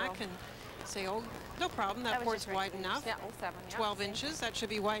in the hack and say, oh, no problem, that port's wide enough. Yeah, 07, yeah. 12 inches, that should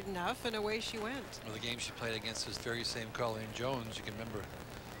be wide enough, and away she went. Well, the game she played against this very same Colleen Jones, you can remember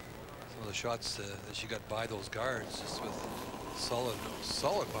some of the shots that she got by those guards, just with solid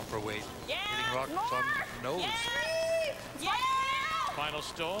bumper weight, hitting rock on the nose. Yeah! Final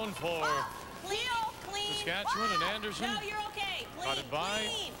stone for Clean. Saskatchewan and Anderson. No, you're okay. Clean. Caught it by.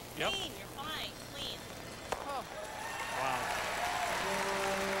 Clean. Yep. Clean. You're fine. Clean. Wow.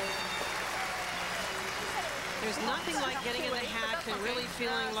 There's nothing like getting in the hack and really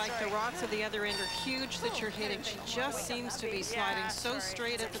feeling like the rocks at the other end are huge that you're hitting. She just seems to be sliding so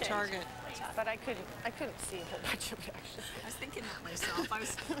straight at the target. But I couldn't see a whole bunch of it, actually. I was thinking that myself. I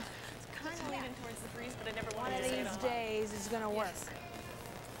was kind of leaning towards the breeze, but I never One wanted of to say it these out loud. days is going to work. Yes.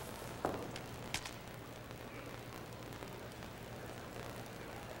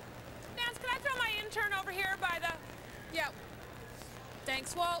 Nance, can I throw my intern over here by the... Yeah.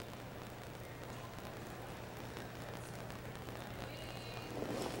 Thanks, Walt.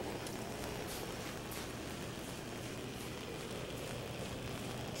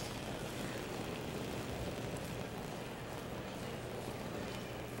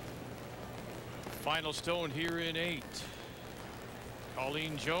 Final stone here in 8.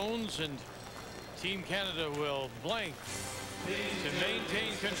 Colleen Jones and Team Canada will blank to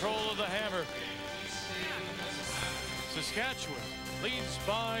maintain control of the hammer. Saskatchewan leads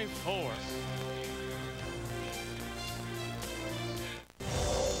by 4.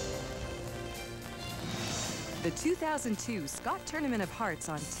 The 2002 Scott Tournament of Hearts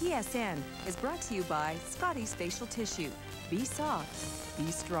on TSN is brought to you by Scotty's Facial Tissue. Be soft, be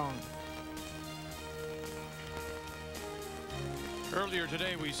strong. Earlier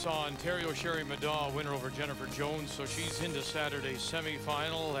today, we saw Ontario Sherry Madaw winner over Jennifer Jones, so she's into Saturday's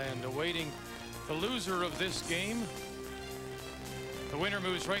semifinal and awaiting the loser of this game. The winner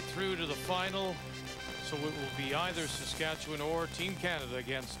moves right through to the final, so it will be either Saskatchewan or Team Canada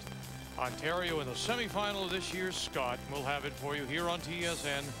against Ontario in the semifinal of this year's Scott. We'll have it for you here on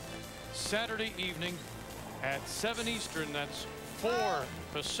TSN Saturday evening at 7 Eastern. That's 4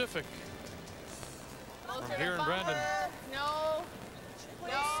 Pacific. From here in Brandon. No. No.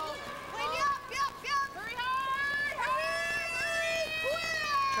 Clean up. Hurry hard. Hurry.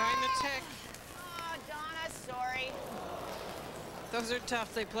 Trying to tick. Oh, Donna, sorry. Those are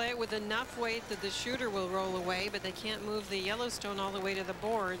tough. They play it with enough weight that the shooter will roll away, but they can't move the Yellowstone all the way to the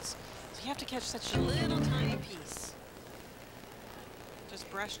boards. So you have to catch such a little tiny piece. Just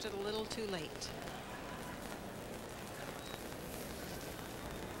brushed it a little too late.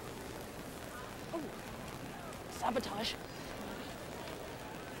 Oh, sabotage.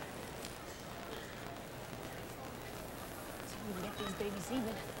 So we can get these babies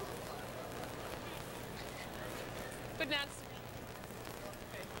even. Good, Nance.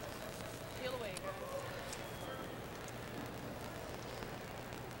 Okay. Peel away, guys.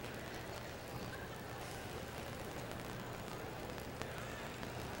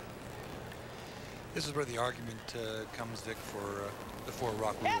 This is where the argument comes, Vic, for the 4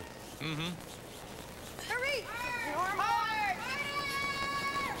 rock rule. Hurry. Norm hard.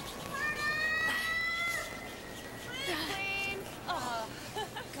 Clean. Oh,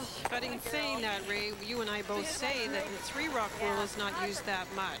 but in saying that, Ray, you and I both say that the 3 rock rule is not used that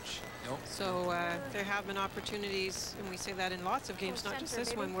much. Nope. So there have been opportunities, and we say that in lots of games, not just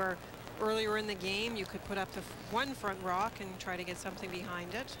this one, where earlier in the game you could put up the one front rock and try to get something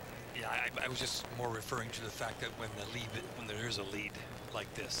behind it. Yeah, I was just more referring to the fact that when there is a lead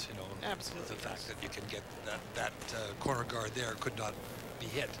like this, you know, absolutely, the fact that you can get that corner guard there could not be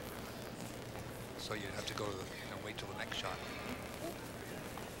hit. So you have to go to the, wait till the next shot.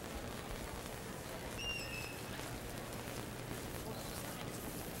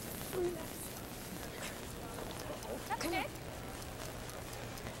 Come on.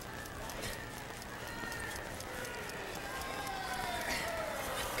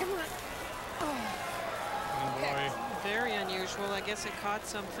 Come on. Oh boy. Very unusual. I guess it caught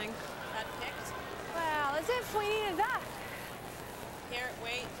something. That picked. Well, as if we needed that. Here,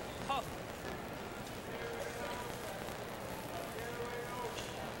 wait. Oh.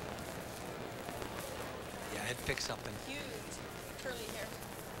 Yeah, it picked something. Huge curly hair.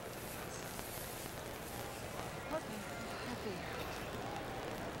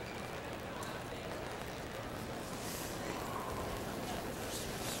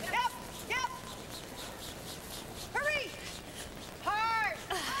 Yep. Hurry. Hard.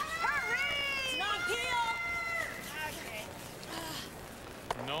 Hurry. It's not peel. Okay.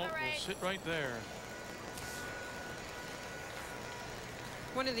 No, we'll sit right there.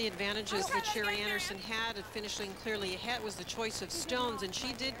 One of the advantages that Sherry Anderson had at finishing clearly ahead was the choice of stones, and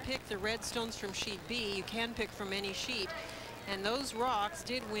she did pick the red stones from sheet B. You can pick from any sheet, and those rocks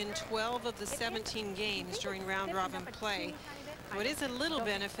did win 12 of the 17 games during round robin play. So it is a little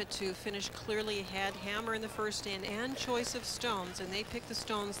benefit to finish clearly ahead, hammer in the first end, and choice of stones, and they picked the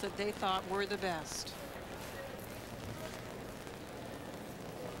stones that they thought were the best.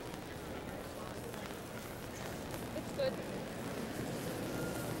 It's good.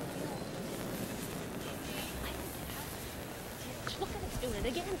 Look at it doing it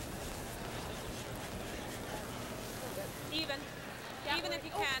again. Even. Yeah, Even if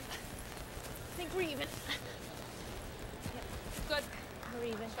you oh. can. I think we're even. Good. We're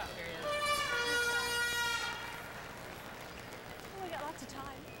even. Oh, we got lots of time.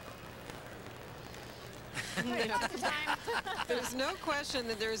 There's no question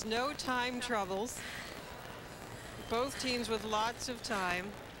that there's no time troubles. Both teams with lots of time.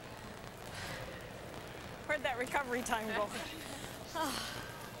 Where'd that recovery time go?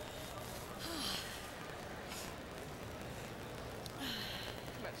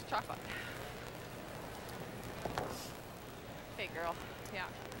 Much chocolate. Hey, girl. Yeah.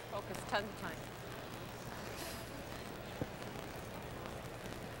 Focus. Tons of time.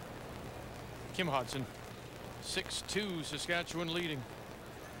 Kim Hodson, 6-2, Saskatchewan leading.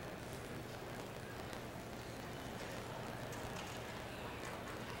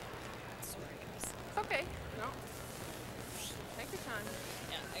 Okay. No. Take your time.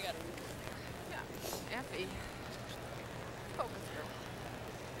 Yeah, I got it. Yeah. Effie. Focus, girl.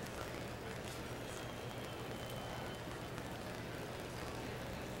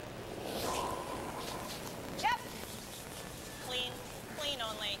 Yep. Clean. Clean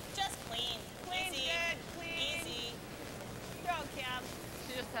only. Just clean. Clean, easy. Good. Clean. Easy. Go, Kim.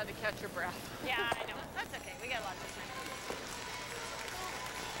 She just had to catch her breath. Yeah, I know. That's okay. We got lots of time.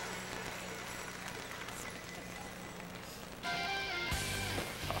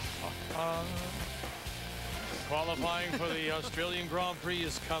 Qualifying for the Australian Grand Prix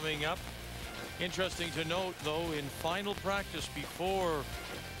is coming up. Interesting to note, though, in final practice before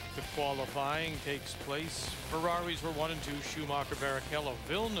the qualifying takes place, Ferraris were 1 and 2, Schumacher, Barrichello.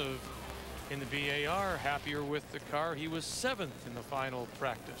 Villeneuve in the BAR happier with the car. He was 7th in the final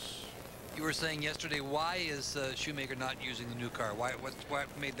practice. You were saying yesterday, why is Shoemaker not using the new car? What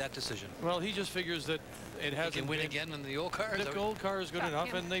made that decision? Well, he just figures that it hasn't He can win been, again in the old car. The old car is good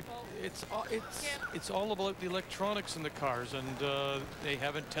enough, and it's all about the electronics in the cars, and they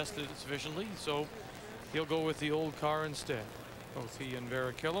haven't tested it sufficiently, so he'll go with the old car instead. Both he and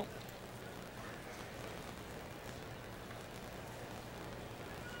Barrichello.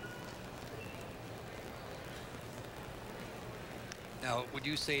 Now, would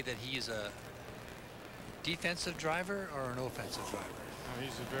you say that he is a defensive driver or an offensive driver?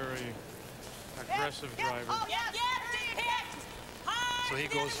 He's a very aggressive driver. Oh, yeah, So he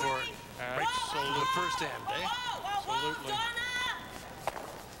goes for it Absolutely. the first end, eh? Absolutely.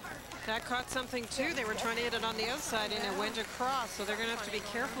 That caught something too. They were trying to hit it on the outside and it went across, so they're going to have to be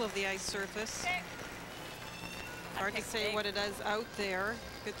careful of the ice surface. Hard to say what it is out there.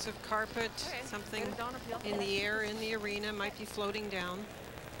 Bits of carpet, something in the air in the arena might be floating down.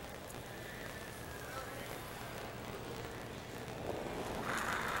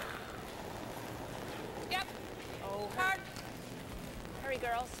 Yep. Oh, hard. Hurry,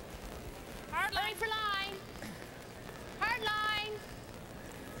 girls. Hard line for line. Hard line.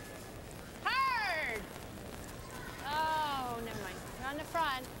 Hard. Oh, never mind. We're on the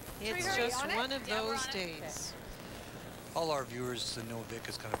front. It's just one of those days. All our viewers know Vic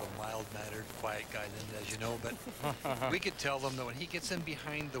is kind of a mild-mannered, quiet guy, as you know, but we could tell them that when he gets in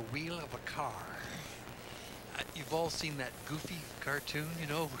behind the wheel of a car, you've all seen that goofy cartoon, you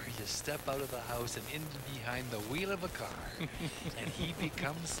know, where you step out of the house and in behind the wheel of a car, and he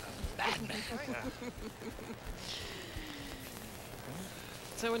becomes a madman.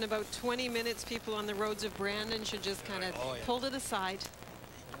 So in about 20 minutes, people on the roads of Brandon should just kind of pull it aside.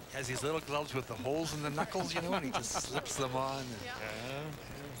 Has these little gloves with the holes in the knuckles, you know, and he just slips them on. And I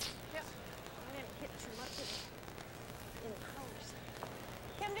didn't hit too much in the house.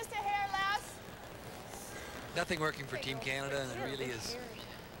 Kim, just a hair less. nothing working for Team Canada, and it really is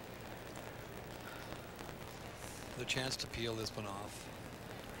the chance to peel this one off.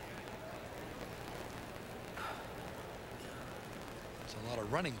 It's a lot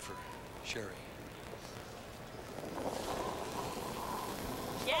of running for Sherry.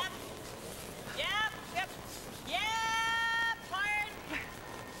 Yep. Yep. Yep. Yep. Hard.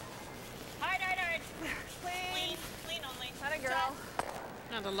 Hard, hard, hard. Clean. Clean only. Not a girl.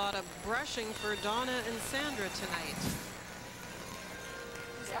 And a lot of brushing for Donna and Sandra tonight.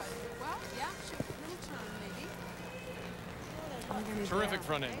 Well, yeah, little turn maybe. Terrific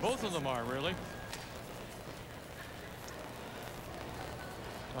front end. Both of them are, really.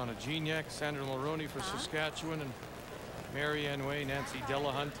 Donna Gignac, Sandra Mulroney for Saskatchewan, and Marianne Way, Nancy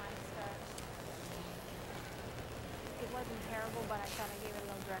Delahunt. It wasn't terrible, but I thought I gave it a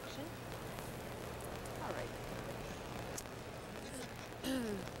little direction. All right.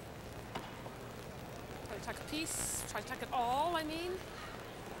 Try to tuck a piece. Try to tuck it all, I mean.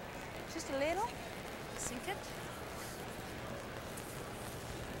 Just a little. Sink it.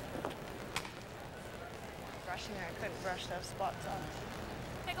 Brushing there, I couldn't brush those spots off.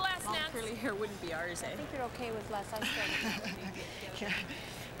 Take a last, Long Nance. curly hair wouldn't be ours, eh? I think you're okay with less ice cream. Yeah.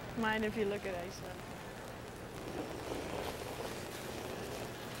 Mind if you look at Iceland.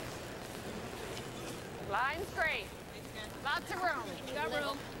 Line's great. Lots of room. You got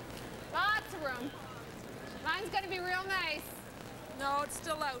room. Lots of room. Line's going to be real nice. No, it's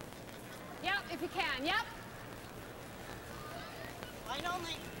still out. Yep, if you can. Yep. Line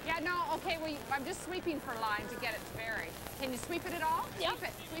only. Yeah, no, okay, well, I'm just sweeping for line to get it to vary. Can you sweep it at all? Yep.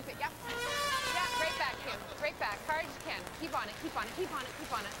 Sweep it, yep. Yeah, right back, Kim. Right back, hard as you can. Keep on it, keep on it, keep on it,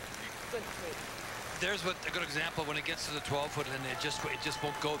 keep on it. Good sweep. There's a good example when it gets to the 12-foot, and it just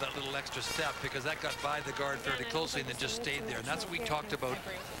won't go that little extra step because that got by the guard fairly closely and then just stayed there. And that's what we talked about.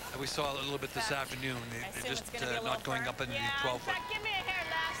 We saw a little bit this afternoon. They're just not going up in the 12-foot. Give me a hair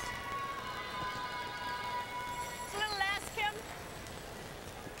less. A little less, Kim.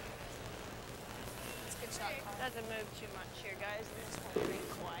 That's a good shot. Doesn't move too much here, guys. It's pretty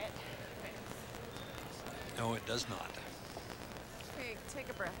quiet. No, it does not. Okay, take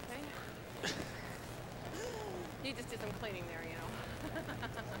a breath, okay? You just did some cleaning there, you know.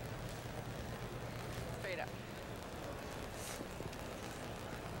 Straight up.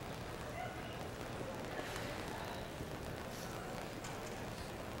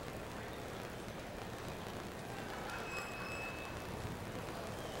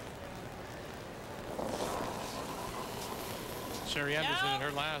 Sherry Anderson in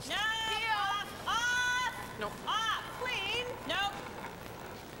her last. No! Off! No. Off! Clean! Nope.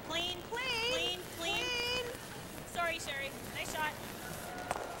 Clean, clean. Clean, clean. Sorry, Sherry. Nice shot.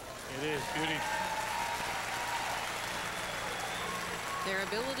 It is, beauty. Their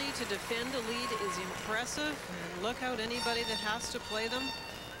ability to defend a lead is impressive, and look out anybody that has to play them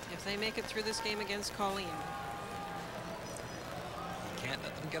if they make it through this game against Colleen. Can't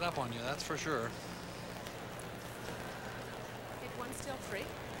let them get up on you, that's for sure. Take one, still three.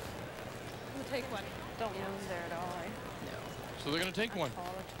 We'll take one. Don't move there at all, right? No. So they're going to take one. Tall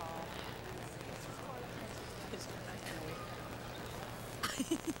at all. Is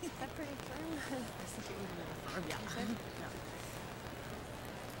that pretty firm? I think it would be firm. Yeah.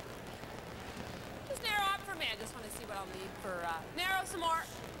 Just narrow up for me. I just want to see what I'll need for narrow some more,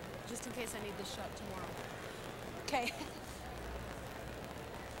 just in case I need this shot tomorrow. Okay.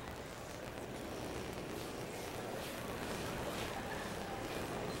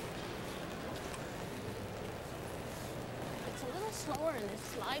 It's a little slower in this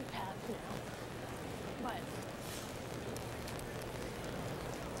slide path now, but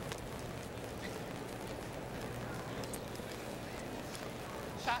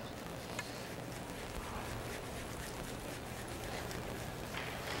Shot.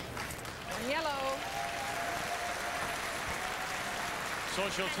 And yellow. So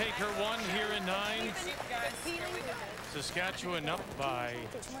she'll take her one here in 9. Saskatchewan up by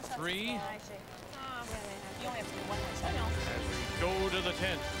 3. You only have to do one more shot. As we go to the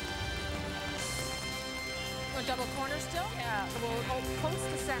 10th. We're double corner still? Yeah, so we'll go close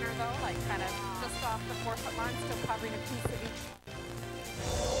to center though, like kind of just off the 4-foot line, still covering a piece of each.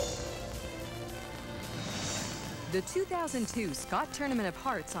 The 2002 Scott Tournament of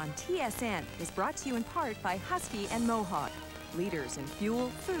Hearts on TSN is brought to you in part by Husky and Mohawk, leaders in fuel,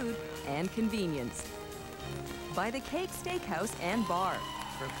 food, and convenience. By the Cake Steakhouse and Bar,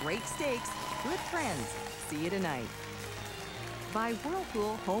 for great steaks, good friends. See you tonight. By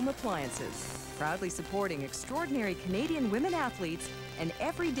Whirlpool Home Appliances, proudly supporting extraordinary Canadian women athletes and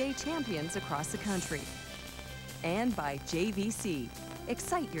everyday champions across the country. And by JVC,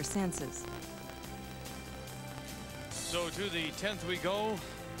 excite your senses. So to the 10th we go.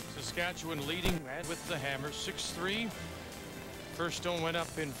 Saskatchewan leading with the hammer, 6-3. First stone went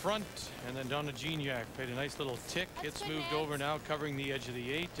up in front, and then Donna Gignac paid a nice little tick. It's moved over now, covering the edge of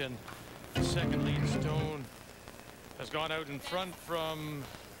the 8, and the second lead stone has gone out in front from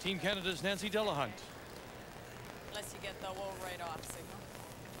Team Canada's Nancy Delahunt. Unless you get the whoa right off signal.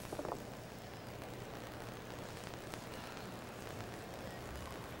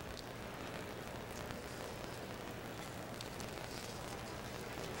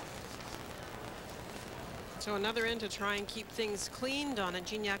 So another in to try and keep things clean. Donna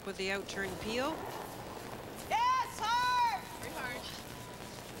Gignac with the outturned peel. Yes, hard! Very hard.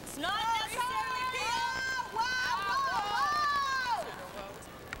 It's not necessarily peel. Wow, whoa, whoa!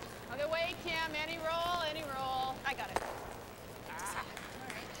 Okay, wait, Kim, any roll, any roll. I got it.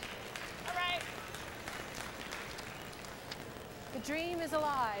 All right. The dream is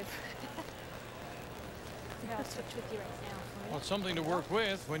alive. Yeah, I'll switch with you right now. Well, it's something to work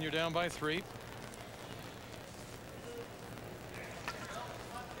with when you're down by 3.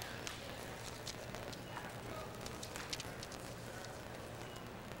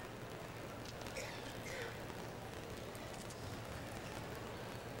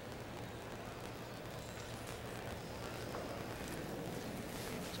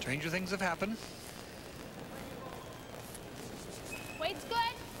 Stranger things have happened.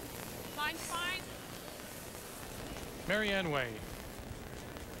 Line's fine. Marianne Way.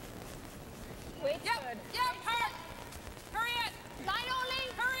 Wait, Yep, good. yep, hard. Hurry it. Line only.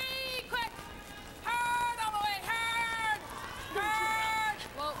 Hurry, quick. Hard all the way, hard. Hard.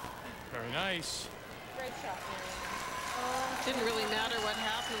 Whoa. Very nice. Great shot, Didn't really matter what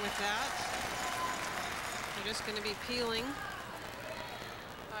happened with that. They're just going to be peeling.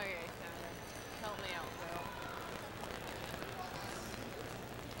 Okay, Sandra. Help me out, girl.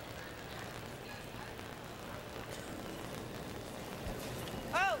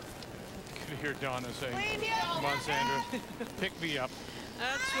 Oh! Could hear Donna saying, Leave you. come on, Sandra, pick me up.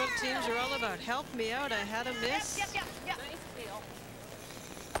 That's what teams are all about. Help me out. I had a miss. Yep, yep, yep. Nice deal.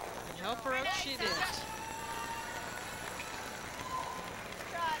 And help her out she did.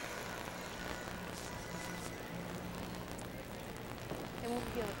 They won't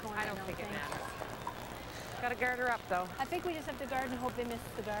feel the corner. I don't think it matters. Got to guard her up, though. I think we just have to guard and hope they miss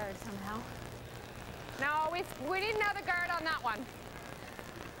the guard somehow. No, we need another guard on that one.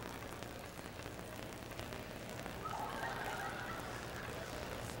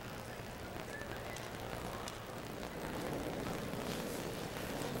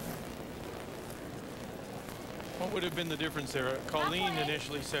 What would have been the difference there? Colleen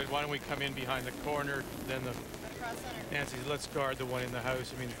initially said, why don't we come in behind the corner? Then Nancy said, let's guard the one in the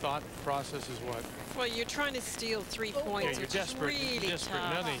house. I mean, thought process is what? Well, you're trying to steal 3 points, Yeah, you're which desperate. is really You're desperate.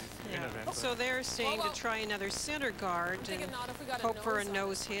 tough. Nothing in event. So they're saying to try another center guard and hope for a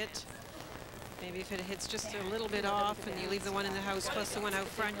nose hit. Maybe if it hits just a little bit off and you leave the one in the house plus the one out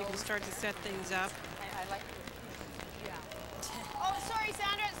front, you can start to set things up. I like it. Yeah. Oh, sorry,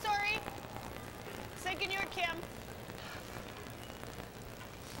 Sandra. Sorry. Thinking you were Kim.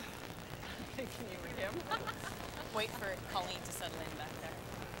 Thinking you were him. Wait for Colleen to settle in back there.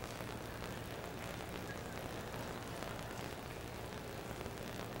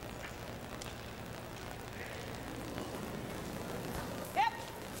 Yep.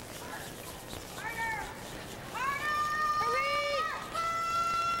 Harder. Harder. Hurry.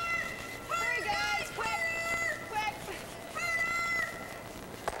 Hurry, guys. Quick. Quick.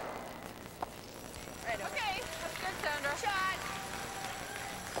 Right over. Okay. That's good, Sandra. Shot.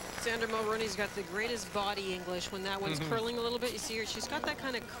 Sandra Mulroney's got the greatest body English when that one's curling a little bit. You see her, she's got that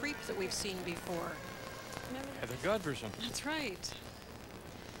kind of creep that we've seen before. Heather Godberson. That's right.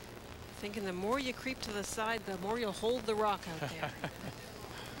 Thinking the more you creep to the side, the more you'll hold the rock out there.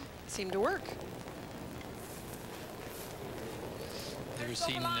 Seemed to work. Ever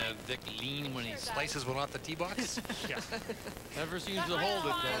seen Vic lean when he slices one off the tee box? Yeah. Never seems to hold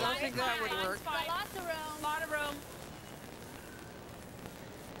it, I though. don't think that would work. Lots of room. Lot of room.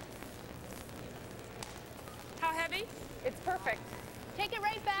 How heavy? It's perfect. Take it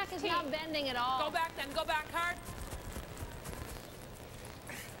right back. It's not bending at all. Go back then. Go back hard.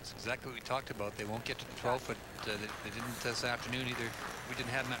 That's exactly what we talked about. They won't get to the 12-foot. They didn't this afternoon either. We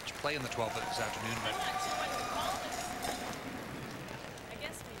didn't have much play in the 12-foot this afternoon, but I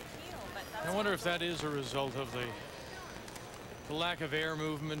guess we feel, but that's I wonder if that is a result of the lack of air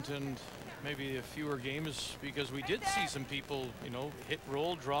movement and maybe a fewer games, because we did see some people, you know, hit,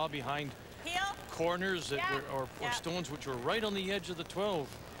 roll, draw behind corners that were or stones which were right on the edge of the 12.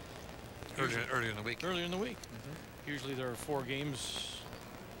 earlier in the week. Earlier in the week. Usually there are 4 games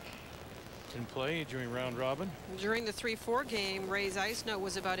in play during round robin. During the 3-4 game, Ray's ice note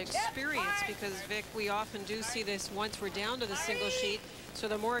was about experience because, Vic, we often do see this once we're down to the single sheet. So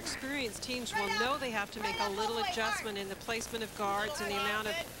the more experienced teams will know they have to make a little adjustment in the placement of guards and the amount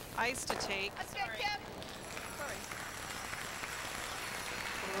of ice to take.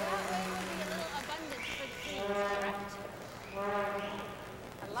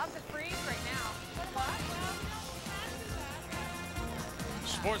 I love the freeze right now.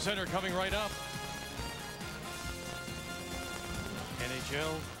 Sports Center coming right up.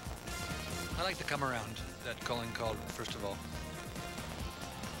 NHL. I like the come around that Colin called, first of all.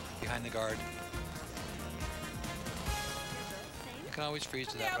 Behind the guard. You can always freeze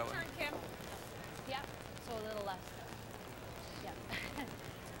to that route. Yep. So a little less. Yep.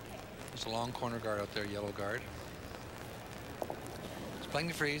 There's a long corner guard out there, yellow guard. It's playing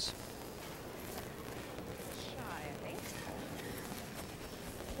the freeze. Shy, I think.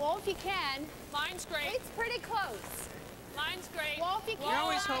 Well, if you can. Line's great. It's pretty close. Line's great. Well, if you can. You're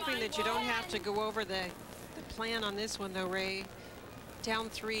always hoping that you don't have to go over the plan on this one, though, Ray. Down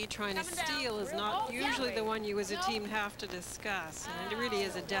 3, trying to steal is not usually the one you as a team have to discuss. And it really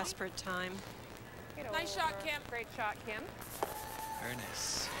is a desperate time. Nice shot, Kim. Great shot, Kim. Very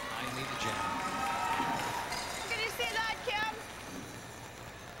nice. Finally the jam. Can you see that, Kim?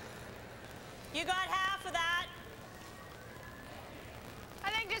 You got half of that.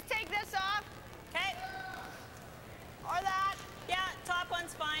 I think just take this off.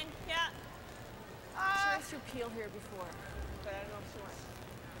 Peel here before, but I don't know if she wants.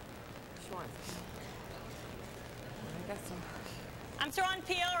 She wants. I guess so. I'm throwing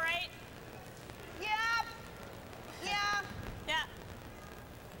Peel, right? Yeah. Yeah. Yeah.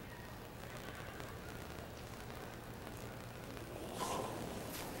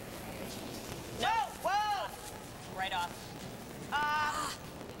 No. Whoa. Right off.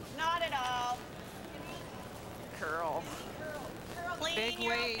 Not at all. Curl. Clean, Big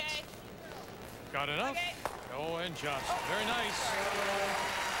you're weight. okay. Got enough? Okay. Oh, and just. Very nice.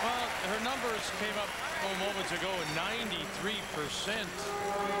 Well, her numbers came up moments ago, 93%.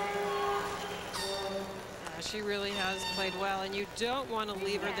 She really has played well, and you don't want to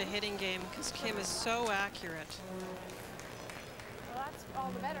leave her the hitting game because Kim is so accurate. Well, that's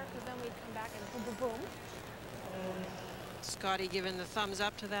all the better because then we come back and boom, boom, boom. Scotty giving the thumbs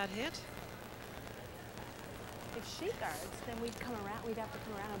up to that hit. If she guards, then we'd come around. We'd have to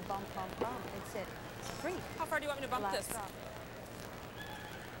come around and bump, bump, bump. It's it. Free. How far do you want me to bump Last this? drop.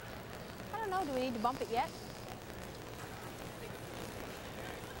 I don't know. Do we need to bump it yet?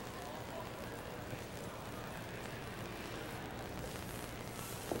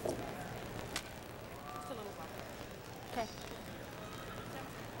 Just a little bump. Okay.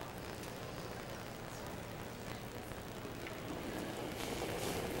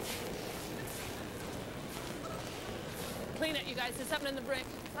 Clean it, you guys. There's something in the brick.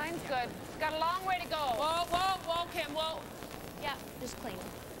 Mine's good. Got a long way to go. Whoa, whoa, whoa, Kim, whoa. Yeah, just clean.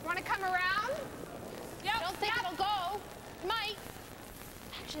 You want to come around? Yep. Don't think it'll go. Might.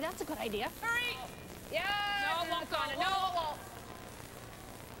 Actually, that's a good idea. Hurry. Yeah. No, it won't go. No, No. it won't.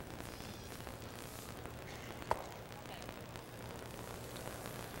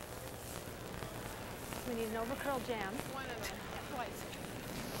 We need an overcurl jam. One of them. Twice.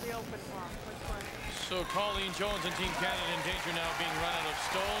 The open block. Which one? So Colleen Jones and Team Canada in danger now, being run out of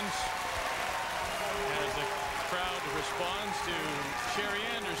stones. As the crowd responds to Sherry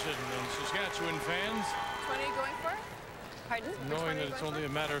Anderson and Saskatchewan fans. Which one are you going for? Pardon? Knowing that it's only a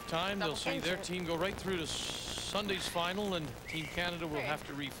matter of time, they'll see their team go right through to Sunday's final, and Team Canada will have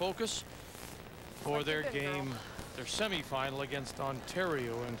to refocus for their game, their semi-final against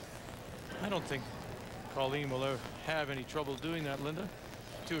Ontario. And I don't think Colleen will ever have any trouble doing that, Linda.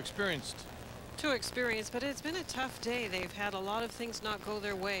 Too experienced. Too experienced, but it's been a tough day. They've had a lot of things not go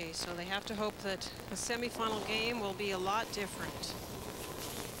their way, so they have to hope that the semifinal game will be a lot different.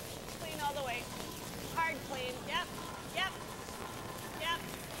 Clean all the way. Hard clean. Yep. Yep. Yep.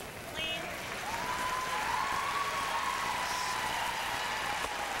 Clean.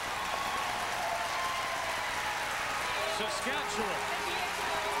 Saskatchewan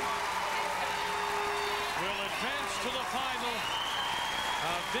will advance to the final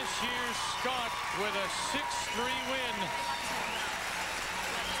of this year's Scott with a 6-3 win,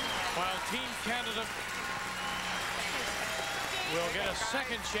 while Team Canada will get a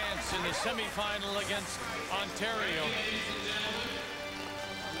second chance in the semi-final against Ontario.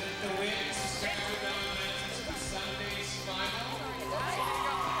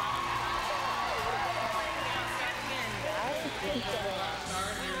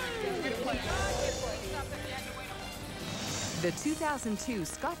 The 2002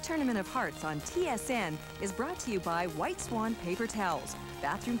 Scott Tournament of Hearts on TSN is brought to you by White Swan paper towels,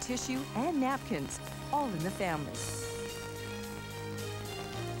 bathroom tissue, and napkins, all in the family.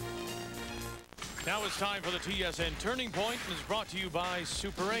 Now it's time for the TSN Turning Point, and it's brought to you by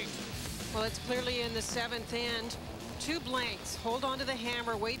Super 8. Well, it's clearly in the seventh end. Two blanks. Hold on to the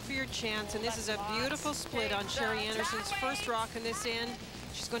hammer, wait for your chance, and this is a beautiful split on Sherry Anderson's first rock in this end.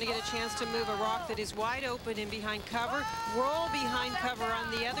 She's going to get a chance to move a rock that is wide open and behind cover. Roll behind cover on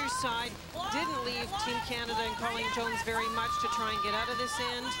the other side. Didn't leave Team Canada and Colleen Jones very much to try and get out of this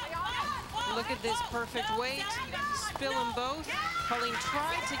end. Look at this perfect weight. Spill them both. Colleen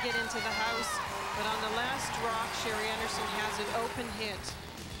tried to get into the house, but on the last rock, Sherry Anderson has an open hit.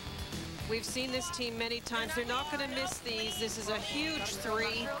 We've seen this team many times. They're not going to miss these. This is a huge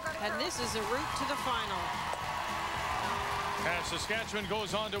three, and this is a route to the final. As Saskatchewan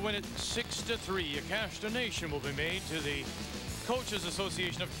goes on to win it 6-3, a cash donation will be made to the Coaches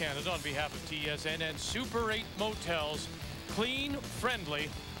Association of Canada on behalf of TSN and Super 8 Motels. Clean, friendly,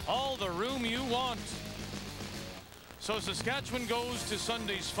 all the room you want. So Saskatchewan goes to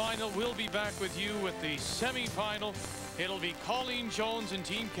Sunday's final. We'll be back with you with the semi-final. It'll be Colleen Jones and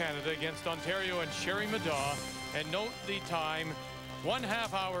Team Canada against Ontario and Sherry Madaw. And note the time,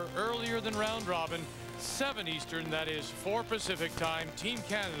 1/2 hour earlier than round robin, 7 Eastern, that is 4 Pacific time. Team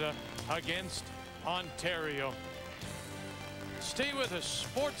Canada against Ontario. Stay with us.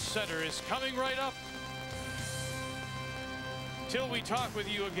 Sports Center is coming right up. Till we talk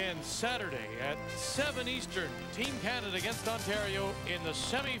with you again Saturday at 7 Eastern, Team Canada against Ontario in the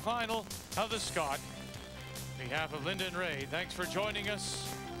semi-final of the Scott. On behalf of Linda and Ray, thanks for joining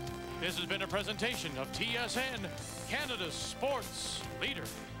us. This has been a presentation of TSN, Canada's sports leader.